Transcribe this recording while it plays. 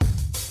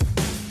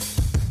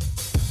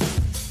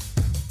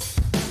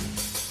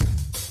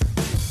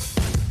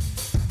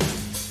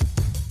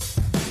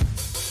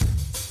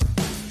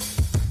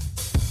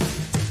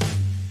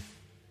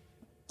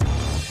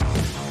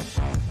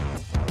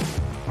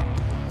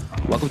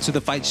Welcome to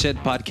the Fight Shed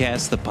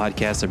Podcast, the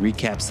podcast that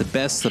recaps the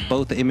best of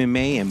both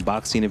MMA and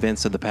boxing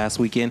events of the past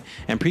weekend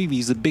and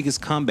previews the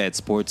biggest combat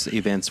sports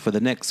events for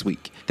the next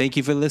week. Thank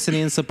you for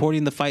listening and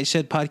supporting the Fight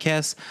Shed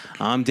Podcast.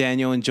 I'm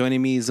Daniel, and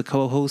joining me is the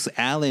co-host,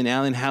 Alan.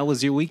 Alan, how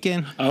was your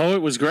weekend? Oh,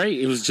 it was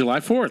great. It was July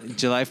 4th.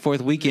 July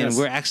 4th weekend. Yes.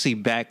 We're actually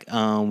back.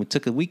 We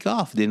took a week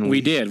off, didn't we?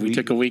 We did. We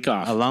took a week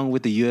off. Along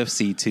with the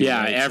UFC, too.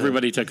 Yeah, right?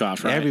 everybody took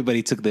off, right?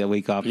 Everybody took the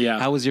week off. Yeah.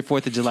 How was your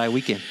 4th of July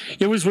weekend?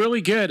 It was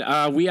really good.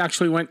 We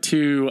actually went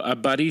to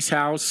a buddy's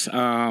house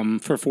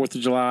for 4th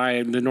of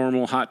July, the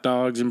normal hot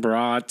dogs and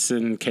brats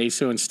and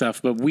queso and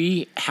stuff. But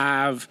we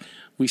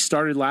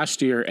started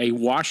last year a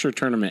washer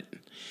tournament.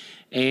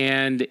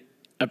 And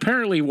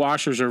apparently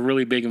washers are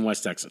really big in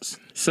West Texas.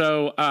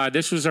 So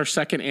this was our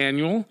second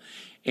annual,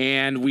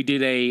 and we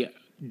did a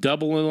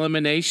double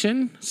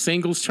elimination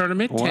singles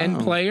tournament, 10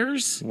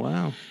 players.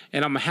 Wow.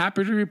 And I'm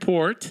happy to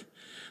report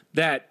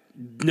that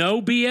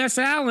No BS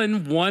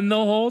Allen won the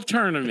whole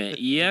tournament.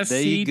 Yes,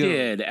 he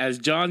did. As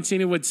John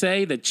Cena would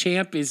say, the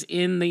champ is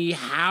in the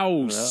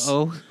house.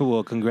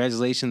 Well,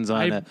 congratulations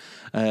on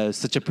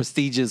such a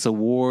prestigious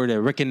award,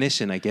 a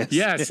recognition, I guess.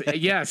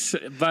 Yes.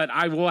 But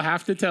I will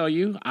have to tell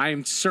you,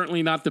 I'm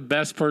certainly not the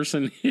best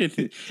person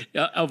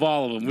of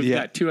all of them. We've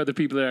got two other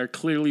people that are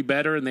clearly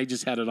better, and they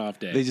just had an off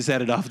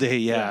day.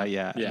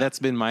 Yeah. That's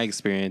been my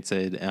experience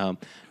at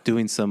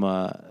doing some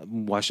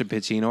washer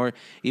pitching or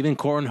even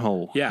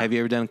cornhole. Yeah. Have you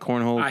ever done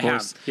cornhole? I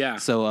have, yeah.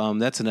 So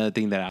that's another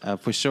thing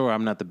that for sure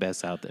I'm not the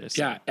best out there.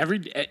 So. Yeah,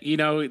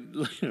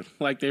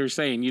 like they were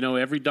saying,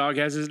 every dog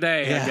has his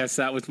day. Yeah. I guess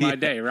that was my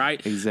day, right?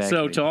 Exactly.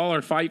 So to all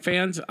our fight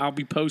fans, I'll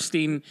be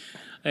posting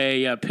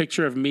a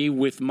picture of me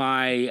with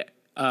my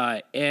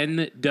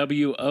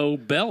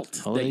NWO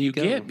belt that you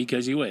get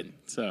because you win.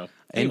 So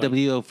anyway.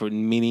 NWO for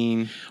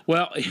meaning?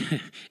 Well,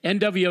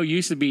 NWO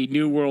used to be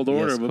New World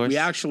Order, but we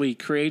actually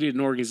created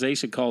an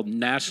organization called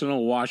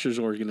National Washers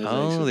Organization.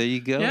 Oh, there you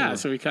go. Yeah,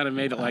 so we kind of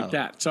made it like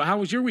that. So how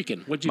was your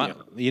weekend? What'd you do?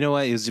 You know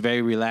what? It was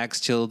very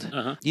relaxed, chilled.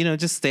 Uh-huh.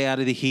 Just stay out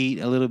of the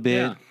heat a little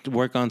bit,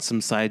 work on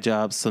some side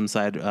jobs, some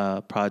side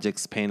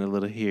projects, paint a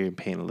little here and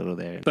paint a little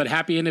there. But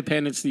happy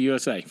Independence to the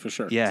USA, for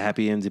sure. Yeah,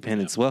 happy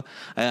Independence. Yeah.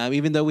 Well,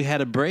 even though we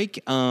had a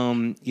break,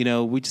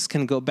 we just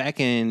can go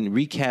back and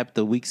recap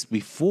the weeks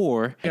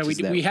before. Yeah,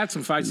 we had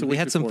some fights the week before. We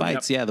had some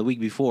fights, the week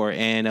before.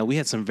 And we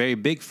had some very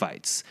big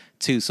fights,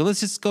 too. So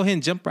let's just go ahead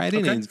and jump right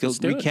in and go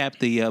recap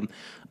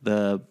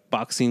the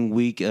boxing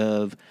week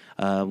of,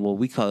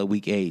 we call it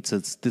week 8. So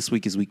this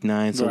week is week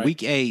 9. So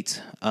week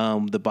 8,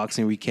 the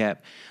boxing recap.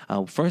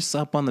 First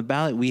up on the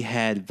ballot, we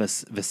had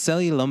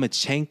Vasyl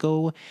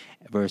Lomachenko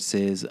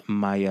versus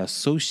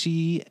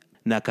Masayoshi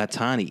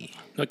Nakatani.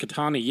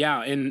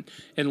 Yeah. And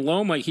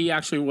Loma, he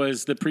actually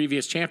was the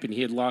previous champion.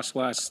 He had lost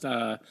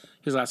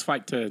his last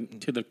fight to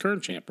the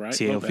current champ, right?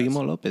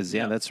 Teofimo Lopez.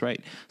 Yeah, that's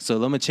right. So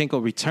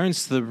Lomachenko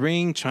returns to the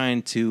ring,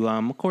 trying to,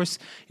 of course,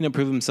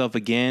 prove himself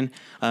again.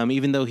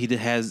 Even though he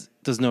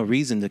there's no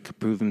reason to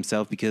prove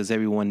himself because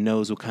everyone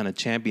knows what kind of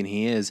champion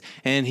he is.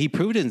 And he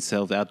proved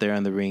himself out there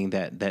on the ring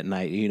that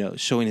night,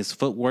 showing his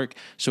footwork,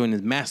 showing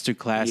his master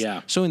class,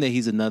 showing that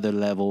he's another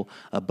level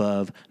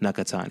above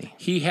Nakatani.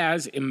 He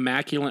has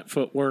immaculate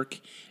footwork,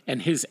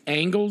 and his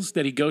angles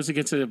that he goes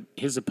against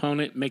his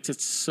opponent makes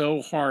it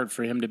so hard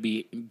for him to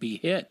be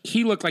hit.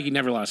 He looked like he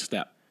never lost a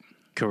step.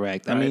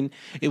 Correct. Right? I mean,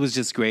 it was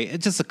just great.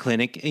 It's just a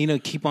clinic. He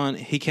kept on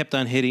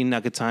hitting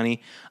Nakatani,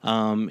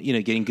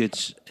 getting good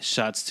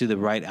shots to the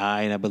right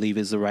eye, and I believe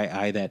it's the right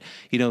eye that,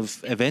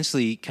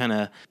 eventually kind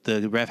of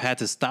the ref had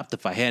to stop the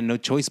fight. He had no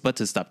choice but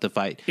to stop the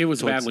fight. It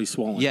was badly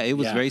swollen. Yeah, it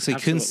was very, so he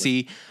couldn't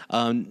see.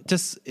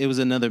 It was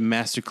another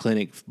master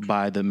clinic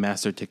by the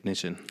master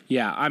technician.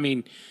 Yeah, I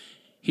mean,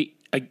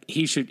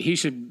 he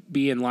should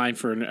be in line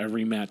for a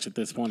rematch at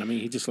this point. I mean,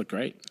 he just looked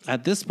great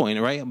at this point,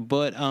 right?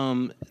 But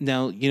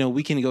now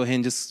we can go ahead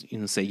and just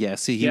say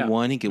he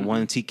won. He could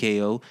won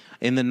TKO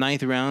in the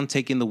 9th round,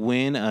 taking the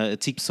win.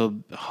 So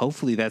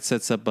hopefully that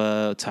sets up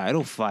a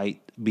title fight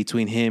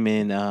between him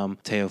and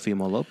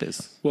Teofimo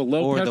Lopez. Well,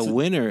 Lopez, or the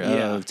winner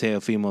of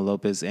Teofimo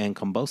Lopez and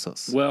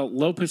Cambosos. Well,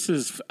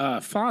 Lopez's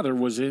father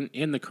was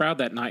in the crowd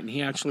that night, and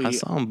he actually... I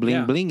saw him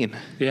blinging.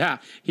 Yeah,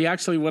 he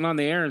actually went on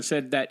the air and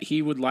said that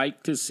he would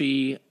like to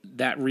see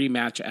that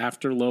rematch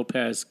after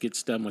Lopez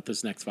gets done with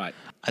his next fight.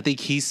 I think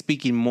he's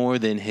speaking more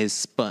than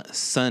his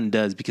son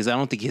does, because I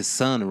don't think his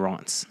son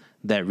wants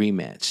that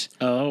rematch.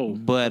 Oh.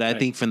 But I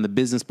think from the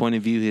business point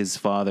of view, his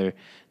father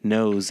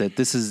knows that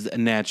this is the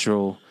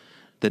natural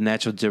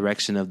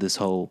direction of this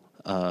whole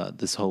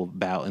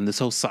bout and this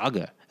whole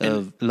saga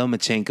of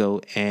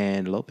Lomachenko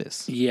and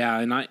Lopez. Yeah,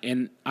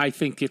 and I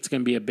think it's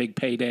going to be a big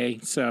payday.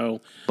 So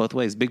both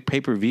ways, big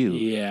pay-per-view.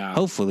 Yeah,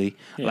 hopefully.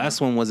 Yeah.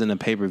 Last one wasn't a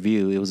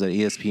pay-per-view; it was at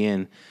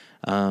ESPN.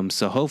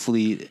 So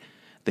hopefully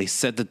they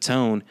set the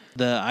tone.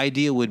 The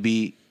idea would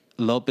be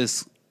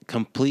Lopez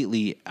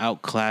completely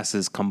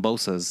outclasses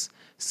Cambosos,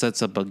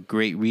 sets up a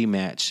great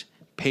rematch,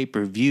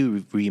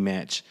 pay-per-view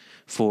rematch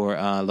for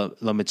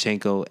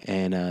Lomachenko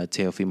and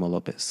Teofimo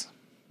Lopez.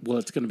 Well,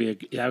 it's going to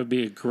be that would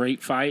be a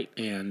great fight,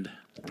 and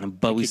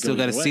But we still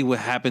got to see what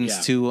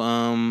happens to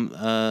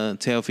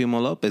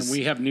Teofimo Lopez. And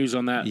we have news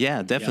on that.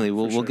 Yeah, definitely.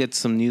 We'll get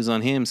some news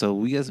on him. So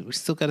we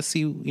still got to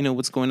see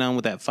what's going on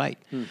with that fight.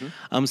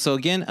 Mm-hmm. So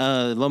again,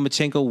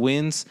 Lomachenko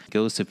wins,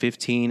 goes to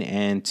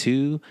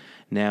 15-2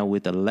 now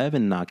with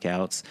 11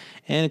 knockouts.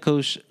 And of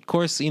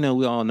course, we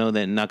all know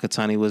that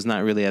Nakatani was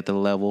not really at the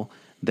level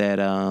that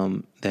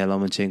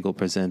Lomachenko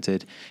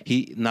presented.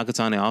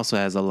 Nakatani also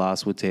has a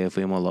loss with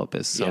Teofimo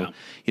Lopez. So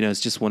it's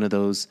just one of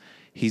those.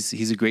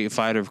 He's a great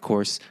fighter, of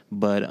course,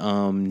 but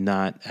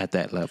not at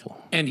that level.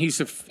 And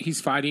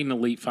he's fighting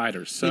elite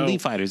fighters. So,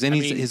 elite fighters, and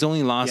his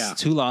only loss,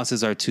 2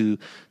 losses are to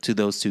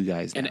those 2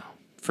 guys. And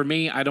for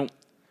me,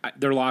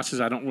 their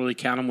losses, I don't really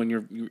count them when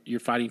you're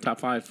fighting top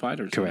 5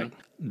 fighters. Correct.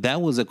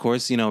 That was, of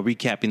course,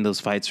 recapping those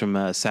fights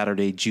from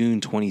Saturday, June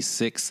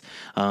 26th.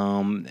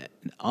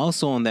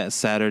 Also on that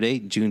Saturday,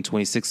 June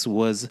 26th,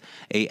 was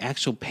a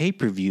actual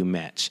pay-per-view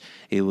match.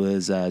 It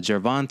was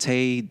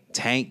Gervonta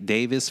Tank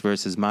Davis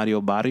versus Mario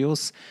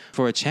Barrios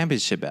for a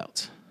championship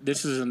bout.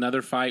 This is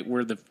another fight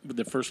where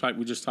the first fight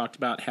we just talked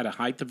about had a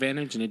height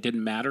advantage, and it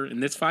didn't matter. In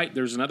this fight,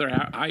 there's another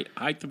height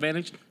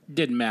advantage.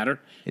 Didn't matter.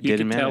 You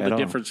could tell the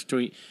difference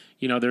between.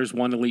 There's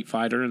one elite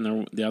fighter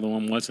and the other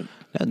one wasn't.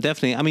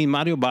 Definitely. I mean,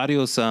 Mario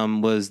Barrios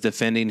was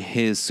defending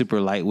his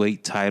super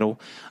lightweight title.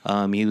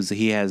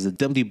 He has a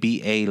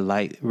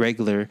WBA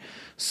regular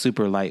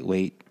super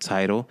lightweight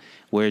title,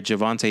 where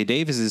Gervonta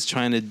Davis is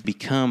trying to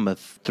become a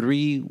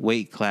 3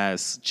 weight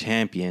class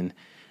champion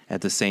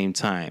at the same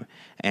time.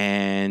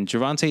 And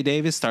Gervonta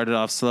Davis started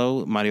off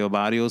slow. Mario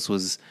Barrios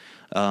was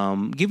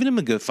giving him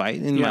a good fight,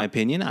 in my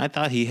opinion. I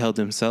thought he held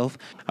himself.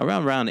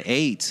 Around round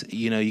 8,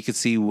 you could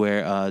see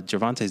where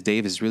Gervonta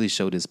Davis really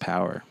showed his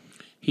power.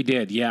 He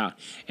did, yeah.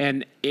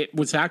 And it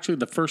was actually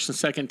the first and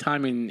second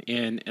time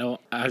in El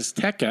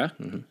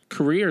Azteca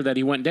career that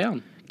he went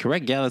down.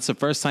 Correct, yeah. That's the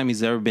first time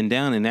he's ever been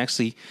down. And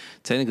actually,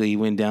 technically, he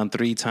went down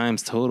 3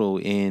 times total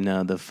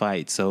in the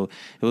fight. So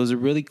it was a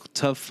really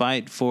tough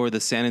fight for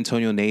the San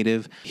Antonio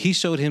native. He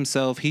showed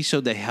himself. He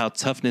showed how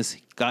toughness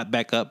got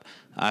back up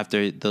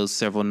after those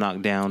several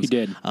knockdowns. He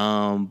did.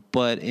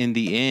 But in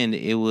the end,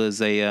 it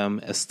was a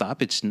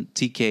stoppage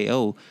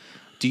TKO.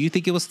 Do you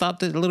think it was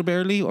stopped a little bit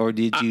early, or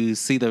did you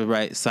see the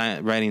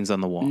writings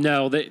on the wall?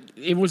 No,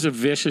 it was a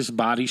vicious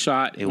body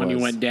shot he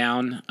went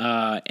down.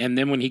 And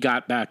then when he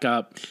got back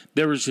up,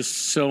 there was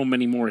just so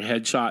many more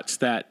headshots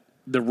that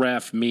the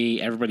ref,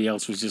 me, everybody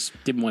else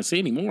didn't want to see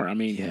anymore. I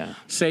mean,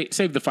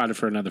 save the fighter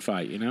for another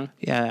fight,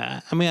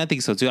 Yeah, I mean, I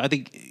think so, too. I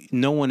think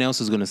no one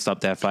else is going to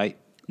stop that fight.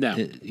 No,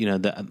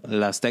 the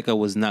Azteca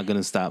was not going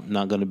to stop,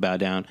 not going to bow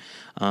down.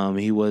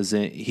 He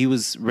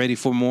was ready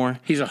for more.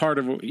 He has a heart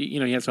of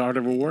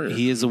a warrior.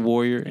 He is a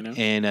warrior,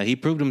 and he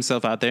proved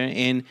himself out there.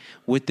 And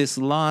with this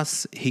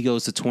loss, he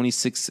goes to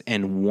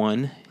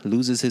 26-1,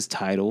 loses his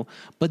title.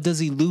 But does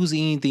he lose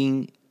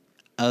anything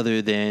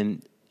other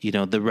than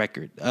the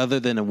record, other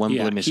than a one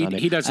blemish on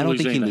it? I don't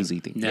think he loses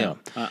anything. No.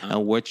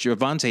 With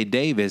Gervonta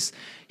Davis,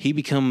 he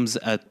becomes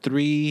a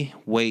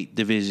 3-weight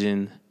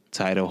division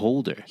title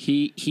holder.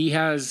 He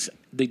has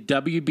the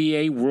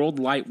WBA World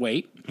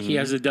Lightweight. Mm-hmm. He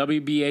has the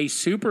WBA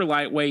Super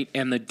Lightweight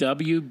and the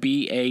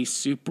WBA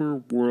Super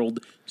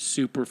World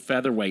Super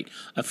Featherweight,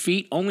 a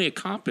feat only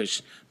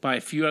accomplished by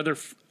a few other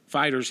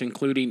fighters,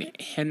 including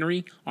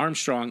Henry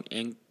Armstrong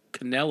and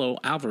Canelo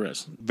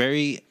Alvarez.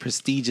 Very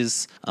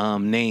prestigious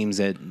names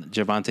that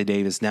Gervonta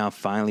Davis now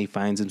finally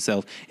finds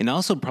himself, and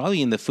also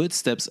probably in the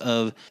footsteps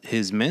of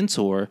his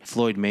mentor,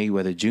 Floyd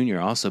Mayweather Jr.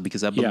 also,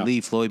 because I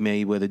believe Floyd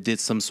Mayweather did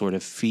some sort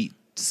of feat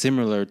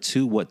similar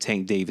to what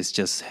Tank Davis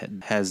just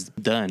has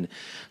done.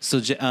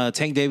 So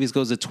Tank Davis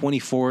goes to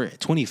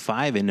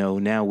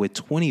 25-0 now with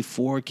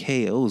 24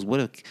 KOs.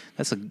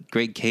 That's a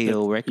great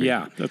KO record.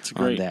 Yeah, that's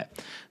great. On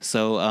that.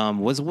 So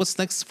what's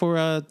next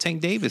for Tank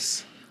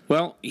Davis?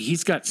 Well,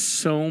 he's got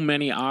so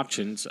many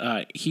options.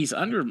 He's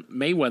under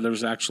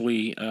Mayweather's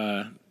actually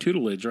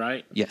tutelage,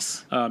 right?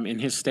 Yes. In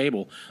his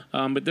stable,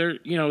 but they're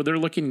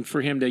looking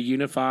for him to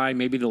unify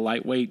maybe the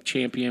lightweight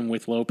champion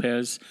with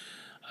Lopez.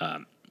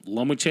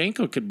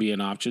 Lomachenko could be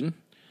an option.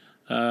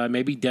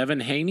 Maybe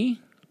Devin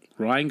Haney.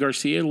 Ryan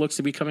Garcia looks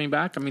to be coming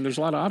back. I mean, there's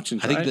a lot of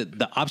options. I think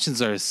the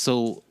options are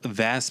so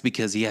vast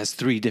because he has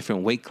 3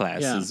 different weight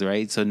classes,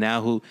 right? So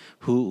now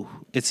who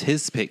it's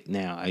his pick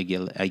now.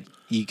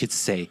 You could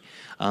say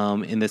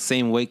in the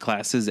same weight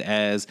classes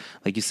as,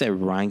 like you said,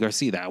 Ryan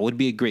Garcia. That would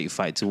be a great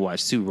fight to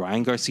watch too.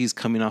 Ryan Garcia's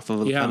coming off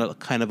of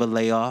kind of a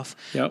layoff.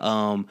 Yep.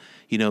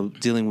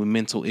 Dealing with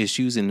mental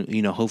issues,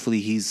 and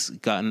hopefully he's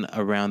gotten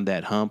around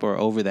that hump or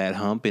over that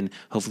hump, and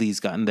hopefully he's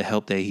gotten the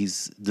help that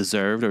he's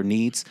deserved or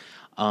needs.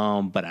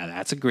 But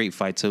that's a great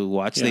fight to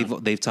watch. Yeah.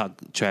 They've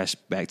talked trash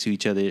back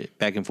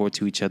and forth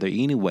to each other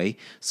anyway,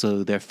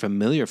 so they're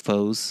familiar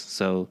foes.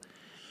 So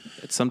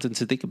it's something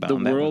to think about. The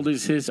world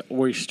is his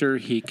oyster.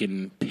 He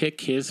can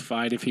pick his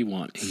fight if he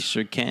wants. He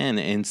sure can.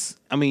 And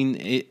I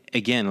mean,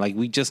 again, like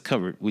we just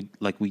covered,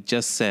 like we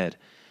just said,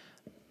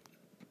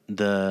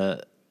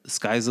 the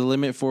sky's the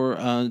limit for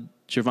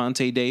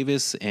Gervonta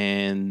Davis,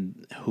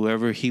 and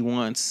whoever he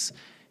wants,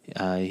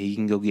 he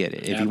can go get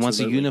it. If he wants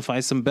to unify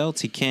some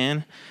belts, he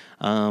can.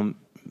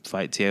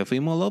 Fight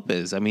Teofimo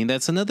Lopez. I mean,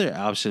 that's another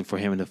option for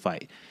him to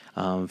fight.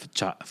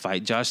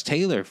 Fight Josh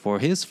Taylor for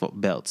his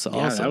belts. Yeah,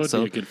 also. That would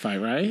be a good fight,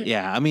 right?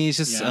 Yeah, I mean, it's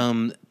just the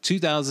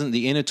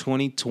end of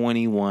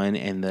 2021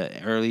 and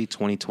the early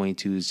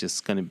 2022 is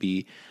just going to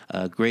be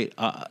a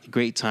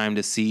great time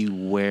to see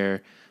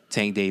where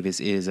Tank Davis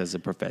is as a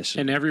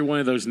professional. And every one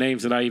of those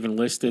names that I even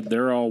listed,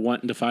 they're all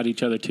wanting to fight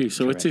each other too.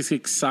 So Correct. It's an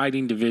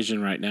exciting division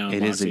right now.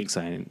 It is an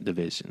exciting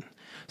division.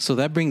 So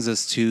that brings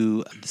us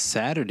to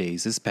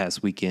Saturdays, this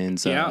past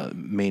weekend's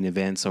main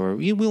events. Or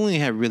we only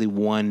had really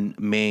one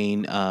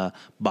main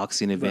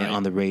boxing event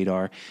on the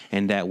radar,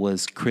 and that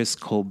was Chris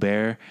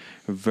Colbert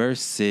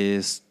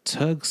versus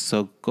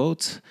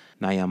Tugsokot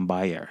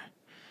Nyambayar.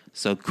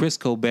 So Chris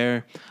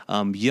Colbert,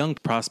 young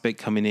prospect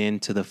coming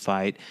into the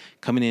fight,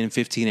 coming in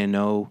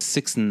 15-0,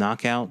 6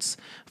 knockouts,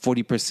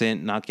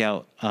 40%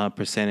 knockout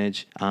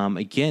percentage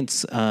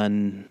against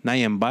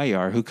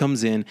Nyambayar, who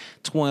comes in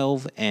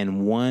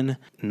 12-1,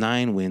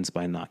 9 wins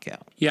by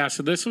knockout. Yeah,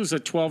 so this was a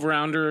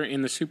 12-rounder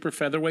in the super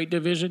featherweight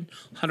division,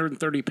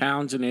 130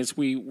 pounds, and as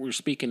we were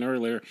speaking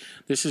earlier,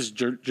 this is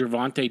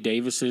Gervonta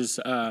Davis's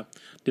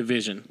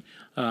division.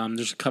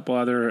 There's a couple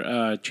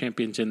other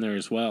champions in there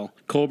as well.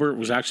 Colbert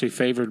was actually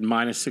favored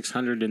minus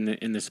 600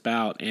 in this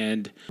bout,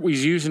 and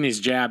he's using his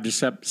jab to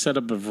set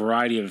up a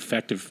variety of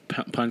effective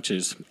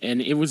punches.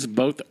 And it was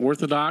both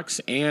orthodox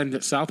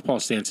and southpaw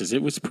stances.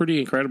 It was pretty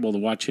incredible to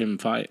watch him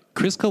fight.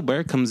 Chris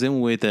Colbert comes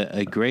in with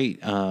a great,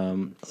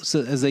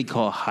 as they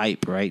call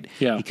hype, right?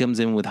 Yeah. He comes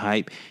in with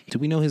hype. Do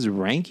we know his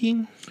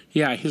ranking?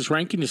 Yeah, his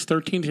ranking is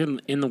 13th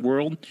in the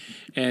world,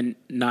 and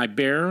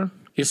Nyambayar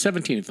is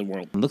 17th in the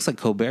world. It looks like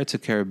Colbert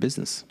took care of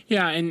business.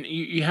 Yeah, and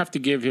you have to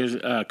give his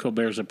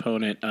Colbert's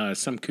opponent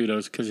some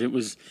kudos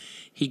because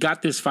he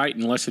got this fight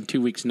in less than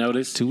 2 weeks'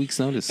 notice. 2 weeks'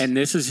 notice. And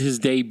this is his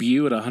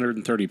debut at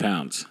 130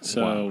 pounds.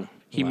 So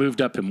he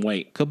moved up in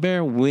weight.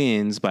 Colbert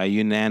wins by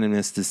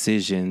unanimous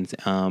decision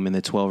in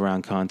the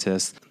 12-round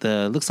contest.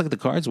 Looks like the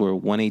cards were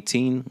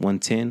 118,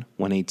 110,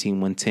 118,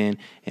 110,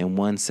 and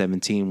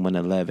 117,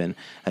 111.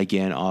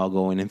 Again, all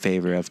going in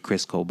favor of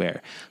Chris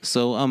Colbert.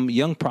 So,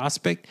 young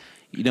prospect.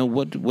 You know,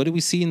 what do we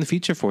see in the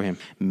future for him?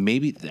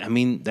 Maybe, I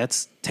mean,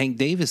 that's Tank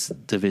Davis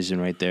division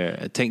right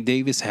there. Tank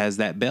Davis has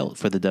that belt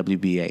for the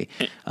WBA.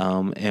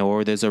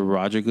 Or there's a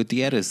Roger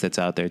Gutierrez that's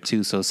out there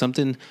too. So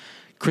something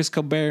Chris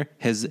Colbert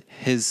has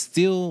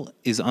still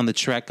is on the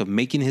track of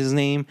making his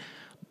name.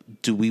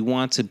 Do we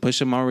want to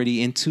push him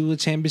already into a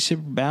championship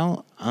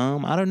bout?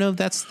 I don't know if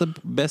that's the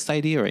best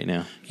idea right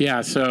now. Yeah,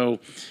 so...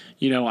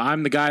 You know,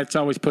 I'm the guy that's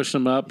always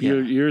pushing him up. Yeah.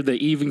 You're the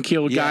even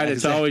kill guy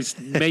that's always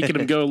making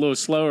him go a little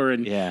slower.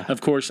 And,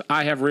 of course,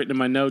 I have written in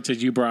my notes,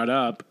 as you brought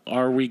up,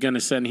 are we going to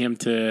send him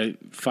to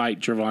fight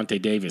Gervonta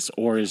Davis,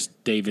 or is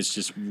Davis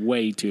just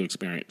way too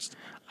experienced?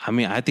 I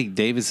mean, I think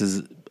Davis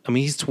is – I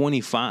mean, he's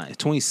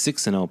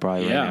 26-0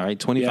 probably right now, right?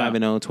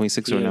 25-0,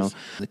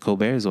 26-0.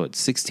 Colbert is what,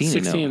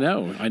 16-0?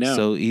 16-0, I know.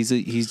 So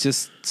he's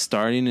just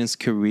starting his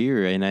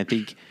career, and I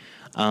think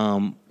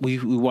we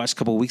watched a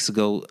couple of weeks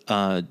ago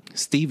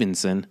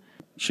Stevenson –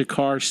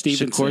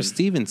 Shakur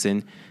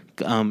Stevenson.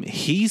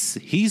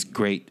 He's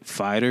great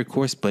fighter, of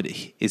course, but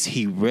is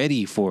he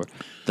ready for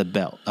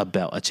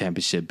a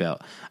championship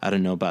belt? I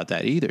don't know about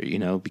that either, you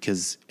know,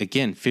 because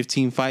again,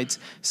 15 fights,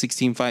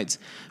 16 fights,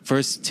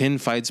 first 10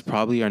 fights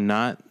probably are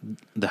not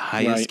the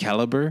highest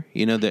caliber.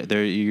 You know,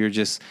 you're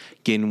just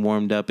getting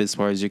warmed up as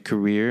far as your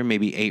career,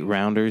 maybe 8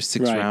 rounders,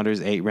 6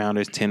 rounders, 8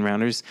 rounders, 10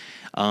 rounders.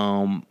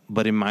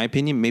 But in my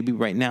opinion, maybe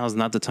right now is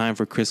not the time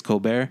for Chris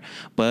Colbert.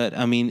 But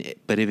I mean,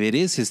 if it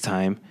is his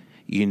time,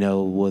 you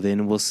know, well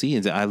then we'll see.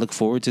 And I look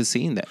forward to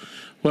seeing that.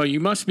 Well,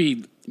 you must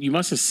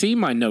have seen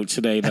my notes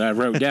today that I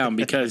wrote down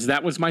because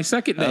that was my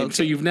second name. Okay.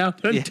 So you've now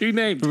done 2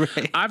 names.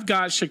 Right. I've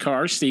got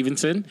Shakur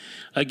Stevenson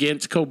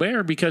against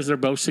Colbert because they're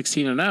both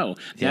 16-0.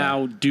 Yeah.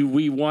 Now, do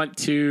we want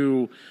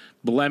to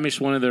blemish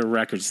one of their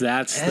records?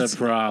 That's the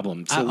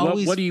problem. So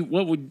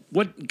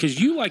because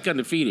you like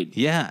undefeated.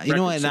 Yeah, you records.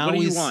 know, and so what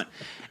do you want?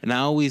 And I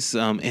always,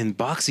 in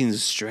boxing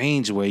is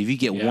strange where if you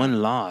get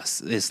one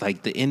loss, it's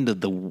like the end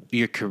of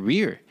your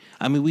career.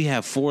 I mean, we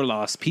have 4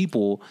 lost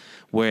people,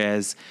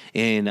 whereas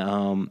in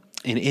MMA,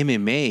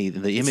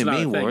 the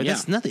MMA war,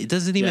 that's nothing. It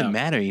doesn't even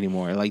matter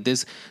anymore. Like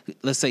this,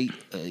 let's say,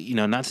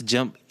 not to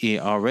jump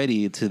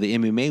already to the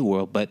MMA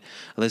world, but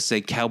let's say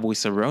Cowboy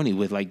Cerrone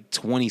with like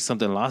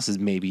 20-something losses,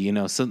 maybe,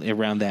 something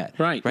around that.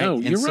 Right. No,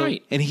 you're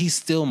right. And he's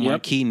still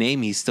marquee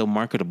name. He's still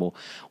marketable.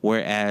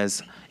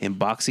 Whereas in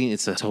boxing,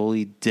 it's a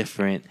totally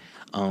different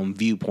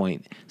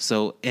viewpoint.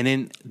 So, and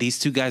then these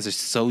 2 guys are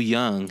so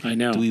young. I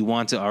know. Do we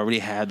want to already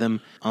have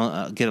them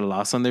get a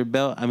loss on their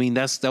belt? I mean,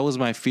 that was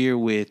my fear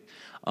with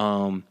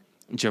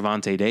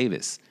Gervonta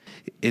Davis.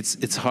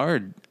 It's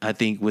hard, I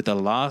think, with a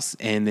loss,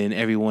 and then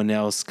everyone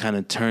else kind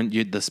of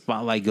the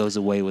spotlight goes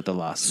away with the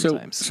loss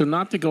sometimes. So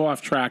not to go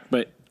off track,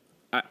 but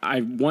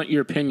I want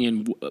your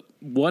opinion.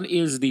 What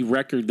is the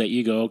record that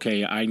you go,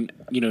 okay,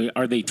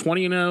 are they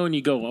 20-0 and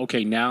you go,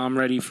 okay, now I'm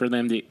ready for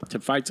them to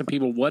fight some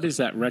people? What is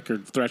that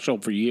record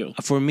threshold for you?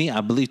 For me, I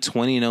believe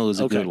 20-0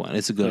 is a good one.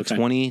 It's a good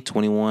 20,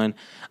 21,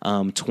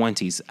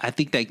 20s. I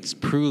think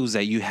that proves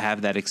that you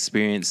have that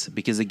experience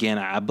because, again,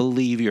 I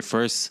believe your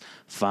first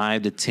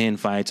 5 to 10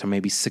 fights or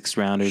maybe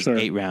 6-rounders,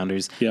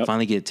 8-rounders,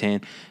 finally get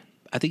 10.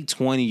 I think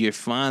 20, you're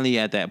finally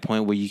at that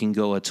point where you can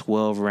go a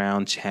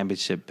 12-round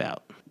championship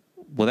bout.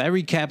 Well, that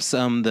recaps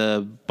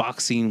the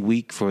boxing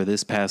week for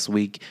this past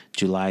week,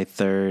 July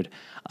 3rd.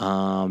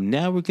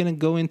 Now we're going to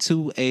go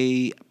into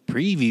a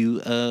preview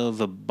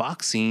of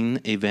boxing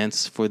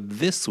events for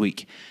this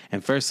week.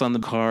 And first on the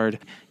card,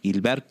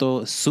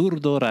 Gilberto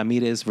Zurdo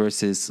Ramirez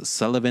versus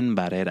Sullivan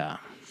Barrera.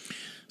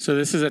 So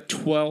this is a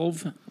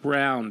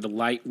 12-round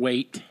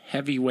lightweight,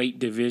 heavyweight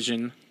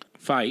division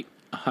fight,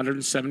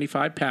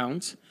 175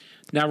 pounds.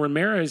 Now,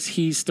 Ramirez,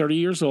 he's 30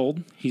 years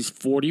old. He's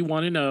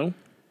 41-0,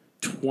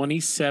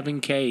 27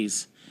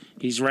 Ks.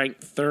 He's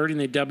ranked third in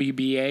the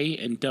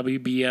WBA and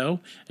WBO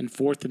and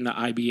fourth in the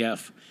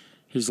IBF.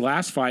 His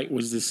last fight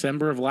was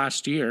December of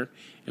last year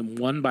and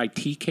won by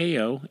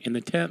TKO in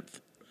the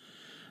 10th.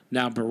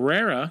 Now,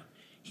 Barrera,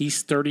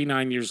 he's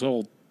 39 years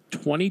old,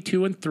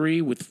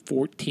 22-3 with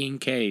 14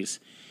 Ks.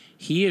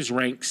 He is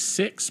ranked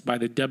sixth by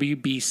the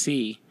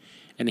WBC,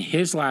 and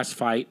his last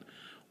fight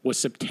was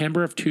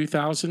September of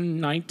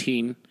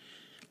 2019,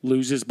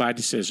 loses by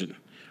decision.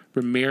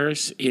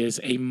 Ramirez is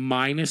a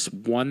minus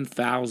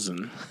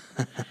 1,000,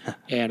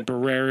 and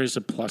Barrera is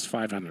a plus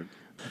 500.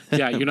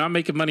 Yeah, you're not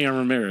making money on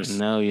Ramirez.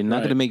 No, you're not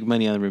going to make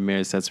money on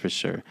Ramirez, that's for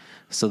sure.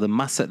 So the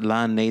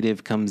Mazatlan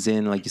native comes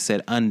in, like you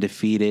said,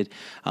 undefeated.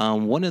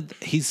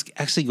 He's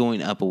actually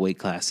going up a weight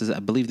class. I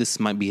believe this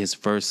might be his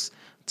first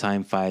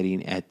time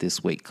fighting at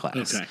this weight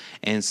class. Okay.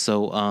 And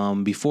so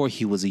before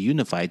he was a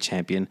unified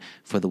champion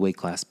for the weight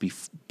class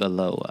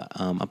below.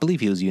 I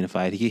believe he was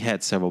unified. He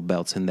had several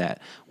belts in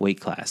that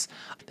weight class.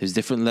 There's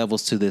different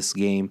levels to this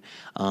game.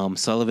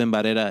 Sullivan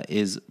Barrera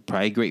is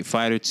probably a great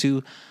fighter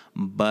too,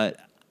 but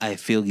I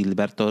feel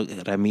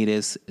Gilberto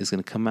Ramirez is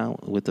going to come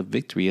out with a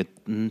victory, a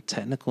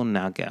technical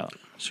knockout.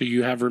 So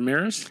you have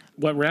Ramirez?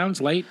 What rounds?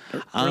 Late?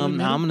 I'm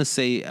going to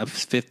say a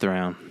fifth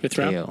round. Fifth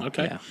round?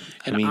 Okay. Yeah.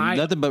 I mean,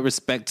 nothing but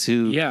respect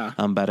to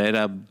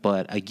Barrera,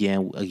 but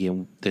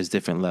again, there's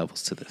different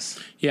levels to this.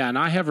 Yeah, and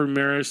I have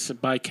Ramirez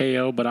by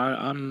KO, but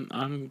I'm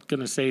going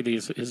to say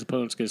his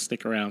opponent's going to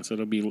stick around, so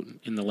it'll be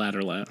in the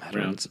latter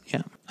rounds.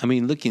 Yeah. I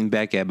mean, looking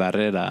back at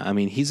Barrera, I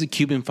mean, he's a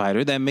Cuban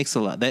fighter. That makes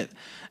a lot.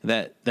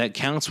 That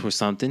counts for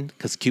something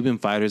because Cuban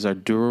fighters are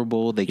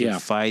durable. They can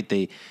fight.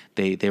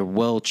 They're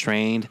well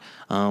trained.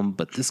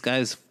 But this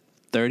guy's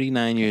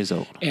 39 years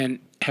old. And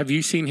have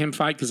you seen him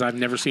fight? Because I've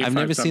never seen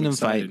him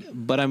fight.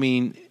 But I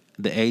mean,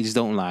 the age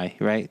don't lie,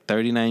 right?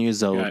 39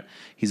 years old. Right.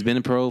 He's been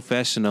a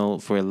professional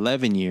for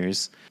 11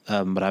 years.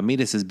 But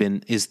Ramirez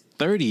is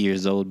 30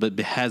 years old, but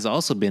has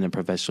also been a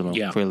professional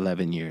for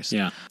 11 years.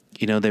 Yeah.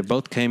 You know, they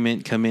both come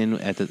in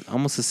at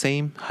almost the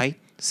same height.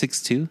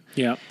 6'2".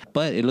 Yeah.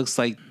 But it looks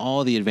like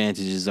all the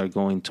advantages are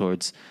going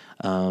towards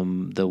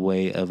the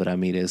way of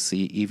Ramirez,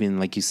 even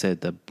like you said,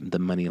 the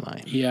money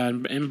line. Yeah,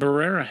 and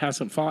Barrera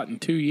hasn't fought in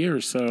 2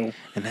 years, so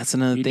and that's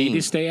another thing. You need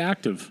to stay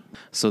active.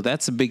 So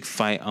that's a big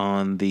fight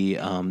on the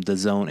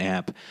Zone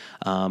app.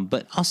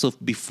 But also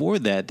before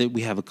that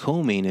we have a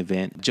co-main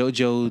event: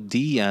 Jojo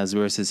Diaz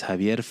versus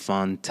Javier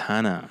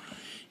Fontana.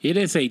 It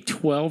is a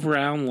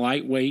 12-round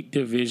lightweight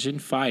division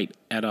fight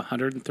at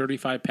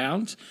 135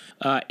 pounds.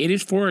 It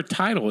is for a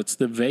title. It's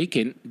the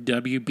vacant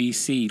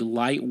WBC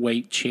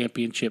lightweight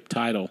championship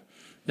title.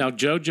 Now,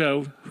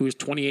 Jojo, who is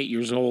 28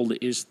 years old,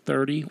 is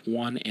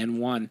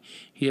 31-1.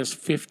 He has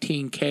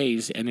 15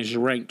 Ks and is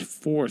ranked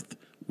fourth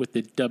with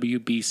the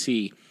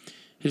WBC.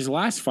 His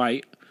last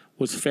fight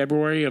was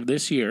February of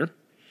this year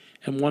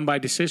and won by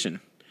decision.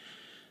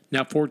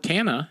 Now,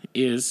 Fontana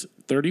is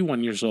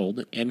 31 years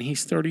old, and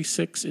he's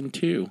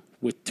 36-2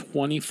 with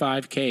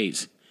 25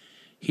 Ks.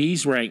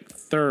 He's ranked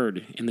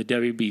third in the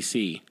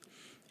WBC.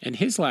 And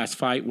his last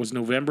fight was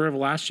November of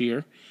last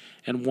year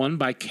and won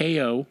by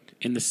KO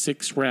in the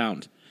 6th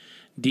round.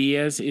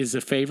 Diaz is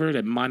a favorite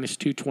at minus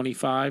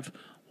 225,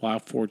 while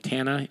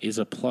Fontana is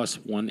a plus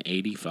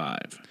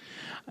 185.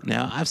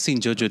 Now, I've seen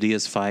Jojo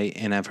Diaz fight,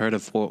 and I've heard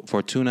of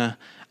Fortuna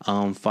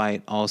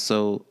fight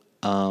also.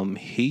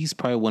 He's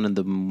probably one of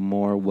the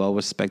more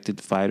well-respected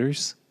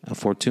fighters,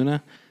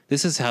 Fortuna.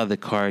 This is how the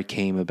card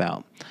came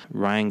about.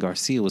 Ryan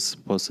Garcia was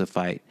supposed to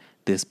fight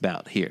this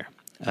bout here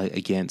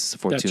against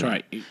Fortuna. That's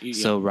right. Yeah.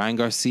 So Ryan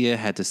Garcia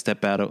had to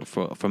step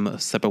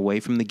away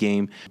from the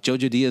game.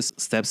 Jojo Diaz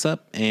steps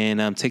up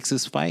and takes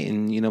this fight,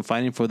 and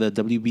fighting for the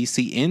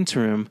WBC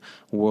interim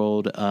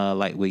world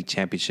lightweight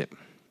championship.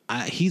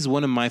 He's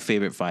one of my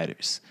favorite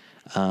fighters.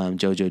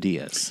 Jojo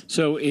Diaz.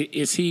 So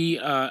is he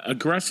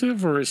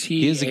aggressive or is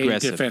he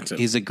aggressive. Defensive?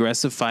 He's an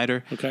aggressive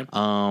fighter. Okay.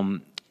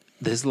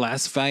 This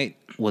last fight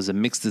was a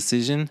mixed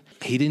decision.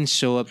 He didn't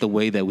show up the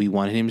way that we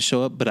wanted him to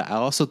show up, but I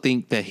also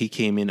think that he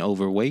came in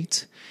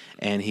overweight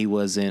and he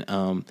wasn't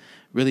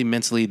really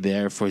mentally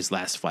there for his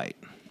last fight.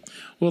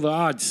 Well, the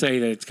odds say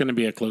that it's going to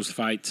be a close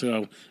fight,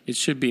 so it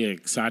should be an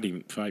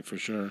exciting fight for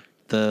sure.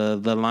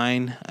 The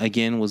line,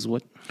 again, was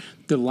what?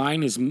 The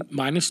line is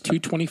minus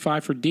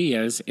 225 for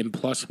Diaz and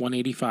plus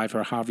 185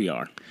 for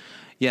Javier.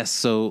 Yes,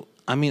 so,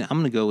 I mean, I'm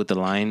going to go with the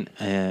line.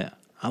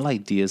 I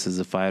like Diaz as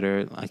a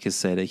fighter. Like I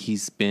said,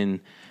 he's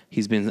been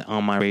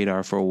on my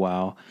radar for a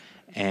while,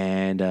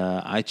 and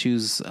I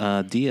choose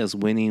Diaz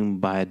winning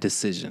by a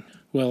decision.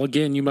 Well,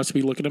 again, you must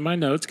be looking at my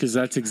notes because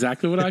that's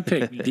exactly what I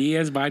picked.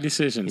 Diaz by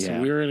decision. Yeah.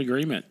 So we were in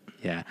agreement.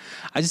 Yeah,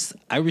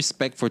 I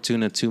respect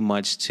Fortuna too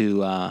much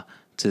to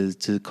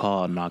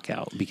call a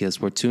knockout because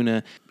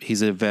Fortuna,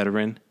 he's a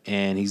veteran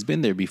and he's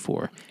been there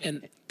before.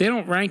 And they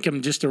don't rank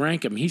him just to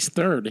rank him. He's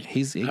third.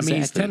 He's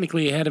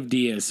technically ahead of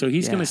Diaz, so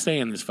he's going to stay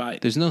in this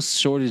fight. There's no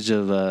shortage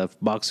of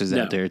boxers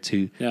out there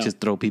to just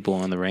throw people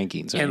on the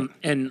rankings. Right?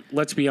 And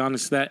let's be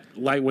honest, that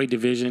lightweight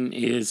division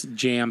is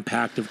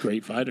jam-packed of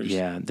great fighters.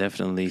 Yeah,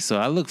 definitely. So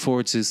I look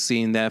forward to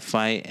seeing that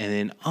fight. And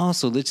then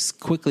also, let's just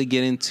quickly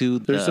get into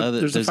there's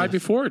a fight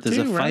before it, too,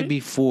 There's a fight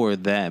before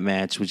that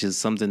match, which is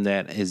something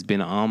that has been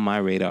on my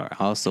radar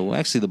also.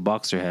 Actually, the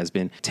boxer has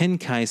been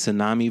Tenkai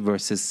Tsunami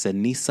versus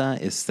Sinisa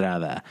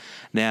Estrada.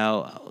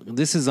 Now,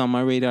 this is on my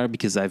radar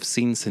because I've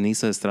seen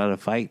Sinisa Estrada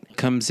fight.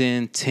 Comes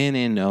in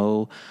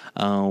 10-0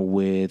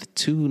 with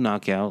 2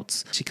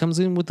 knockouts. She comes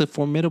in with a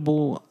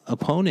formidable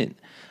opponent.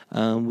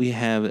 We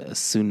have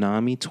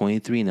Tsunami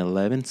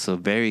 23-11, so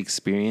very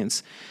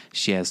experienced.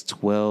 She has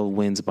 12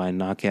 wins by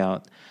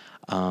knockout.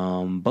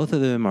 Both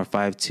of them are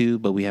 5'2",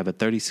 but we have a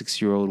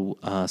 36-year-old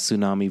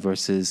Tsunami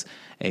versus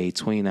a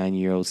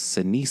 29-year-old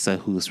Sinisa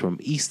who's from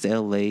East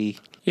LA.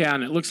 Yeah,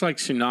 and it looks like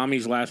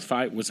Tsunami's last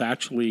fight was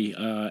actually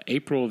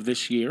April of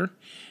this year,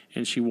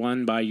 and she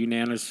won by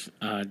unanimous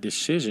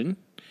decision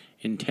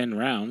in 10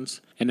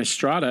 rounds. And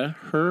Estrada,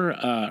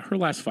 her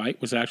last fight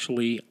was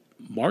actually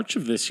March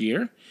of this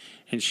year,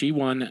 and she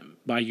won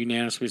by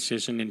unanimous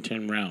decision in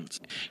 10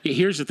 rounds.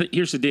 Here's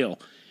the deal.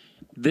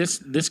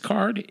 This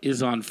card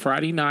is on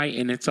Friday night,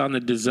 and it's on the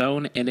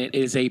DAZN, and it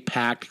is a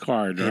packed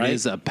card, right? It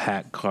is a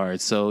packed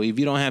card. So if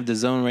you don't have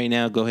DAZN right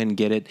now, go ahead and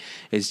get it.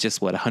 It's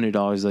just,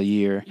 $100 a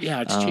year.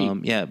 Yeah, it's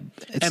cheap. Yeah,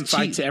 it's and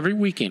fights cheap. Every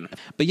weekend.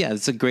 But yeah,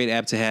 it's a great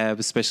app to have,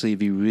 especially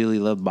if you really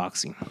love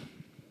boxing.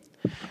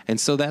 And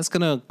so that's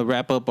going to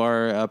wrap up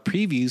our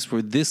previews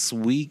for this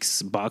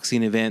week's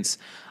boxing events.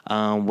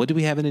 What do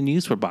we have in the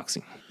news for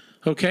boxing?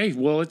 Okay,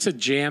 well, it's a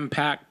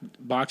jam-packed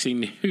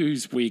boxing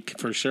news week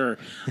for sure.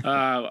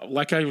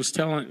 Like I was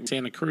telling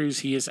Santa Cruz,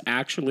 he is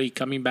actually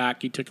coming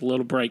back. He took a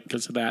little break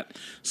because of that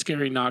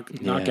scary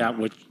knockout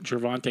with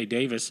Gervonta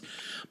Davis.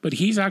 But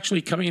he's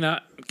actually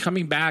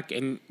coming back,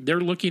 and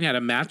they're looking at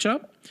a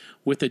matchup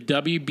with the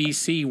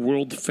WBC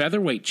World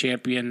Featherweight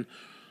Champion,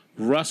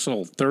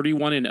 Russell,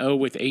 31-0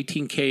 with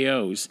 18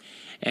 KOs.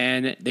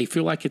 And they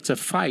feel like it's a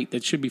fight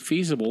that should be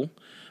feasible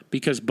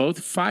because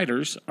both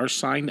fighters are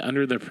signed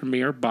under the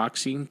Premier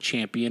Boxing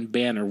Champion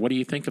banner. What do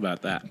you think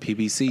about that?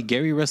 PBC,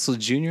 Gary Russell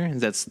Jr.,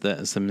 that's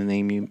the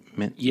name you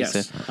meant?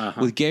 Yes.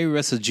 With Gary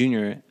Russell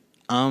Jr.,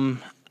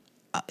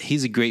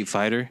 he's a great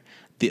fighter.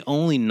 The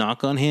only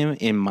knock on him,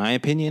 in my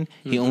opinion,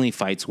 he only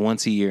fights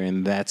once a year,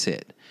 and that's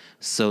it.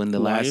 So in the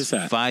last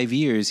 5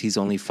 years, he's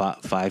only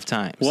fought 5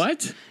 times.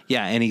 What?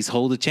 Yeah, and he's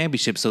hold a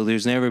championship, so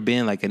there's never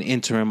been like an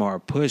interim or a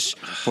push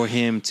for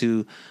him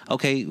to,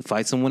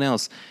 fight someone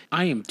else.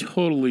 I am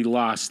totally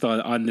lost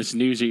on this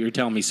news that you're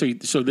telling me.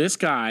 So this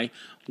guy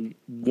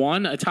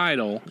won a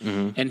title,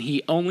 and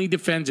he only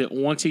defends it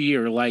once a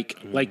year,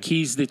 like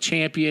he's the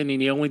champion,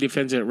 and he only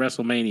defends it at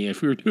WrestleMania.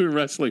 If we were doing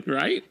wrestling,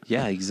 right?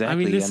 Yeah,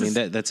 exactly.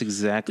 That's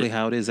exactly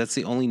how it is. That's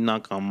the only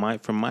knock on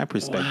from my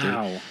perspective.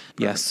 Wow.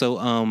 Yeah.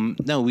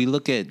 So we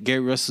look at Gary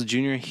Russell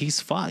Jr.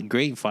 He's fought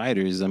great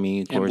fighters. I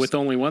mean, of course, with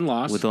only one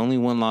loss. With only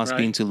one loss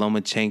being to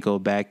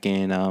Lomachenko back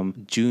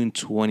in June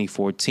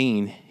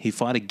 2014. He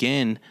fought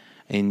again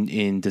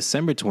in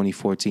December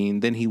 2014.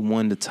 Then he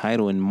won the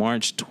title in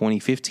March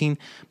 2015.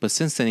 But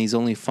since then, he's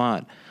only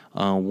fought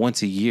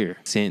once a year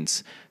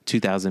since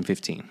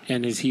 2015.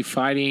 And is he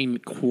fighting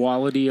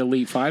quality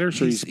elite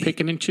fighters, or he's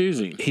picking and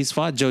choosing? He's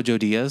fought Jojo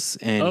Diaz,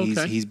 and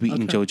he's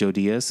beaten Jojo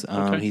Diaz.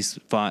 He's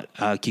fought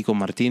Kiko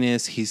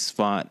Martinez. He's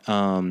fought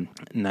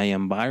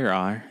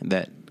Nayambara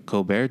that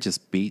Colbert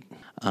just beat.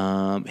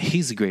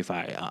 He's a great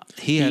fighter.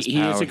 He has power.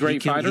 He is a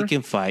great fighter. He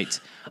can fight.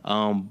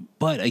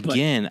 But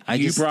again,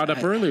 you brought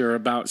up earlier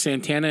about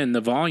Santana and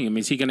the volume.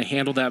 Is he going to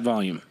handle that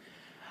volume?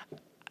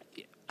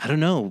 I don't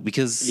know,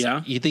 because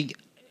you think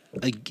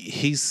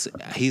he's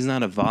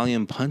not a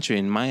volume puncher,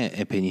 in my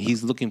opinion.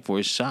 He's looking for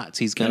his shots.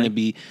 He's going to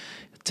be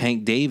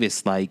Tank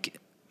Davis like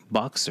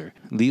boxer.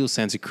 Leo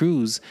Santa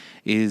Cruz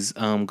is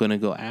going to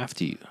go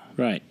after you.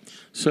 Right.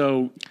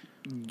 So,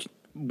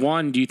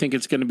 1, do you think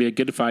it's going to be a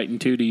good fight?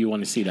 And 2, do you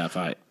want to see that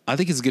fight? I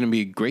think it's going to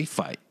be a great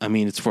fight. I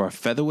mean, it's for a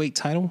featherweight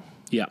title.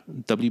 Yeah.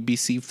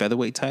 WBC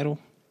featherweight title.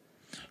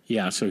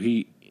 Yeah, so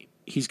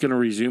he's going to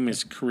resume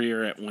his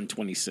career at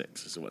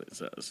 126 is what it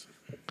says.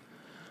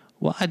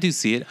 Well, I do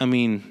see it. I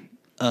mean,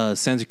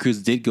 Santa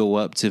Cruz did go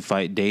up to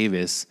fight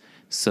Davis,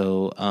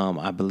 so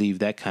I believe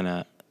that kind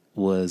of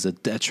was a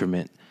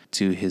detriment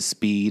to his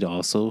speed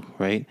also,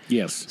 right?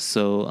 Yes.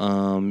 So,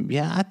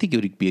 I think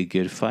it would be a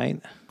good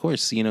fight. Of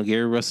course,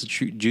 Gary Russell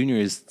Jr.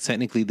 is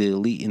technically the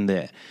elite in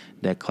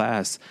that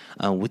class,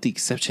 with the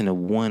exception of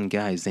one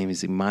guy. His name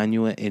is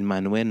Emmanuel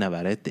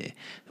Navarrete,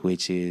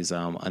 which is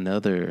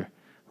another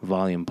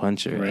volume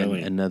puncher and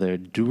another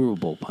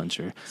durable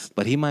puncher.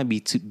 But he might be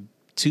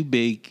too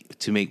big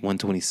to make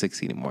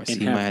 126 anymore, so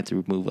he might have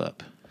to move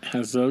up.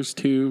 Has those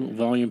two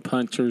volume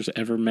punchers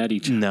ever met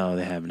each other? No,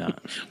 they have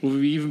not. Will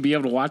we even be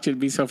able to watch it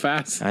be so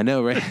fast? I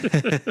know, right?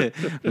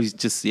 He'd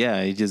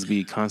just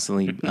be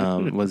constantly,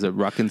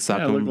 rocking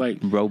socking like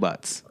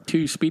robots.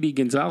 Two Speedy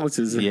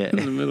Gonzaleses in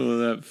the middle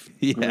of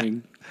that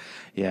ring.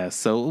 Yeah,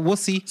 so we'll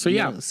see. So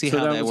see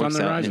how that works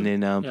out. And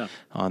then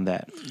on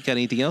that, you got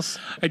anything else?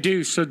 I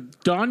do. So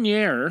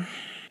Donier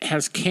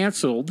has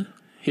canceled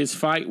his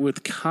fight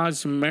with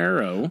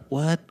Cosmero.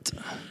 What?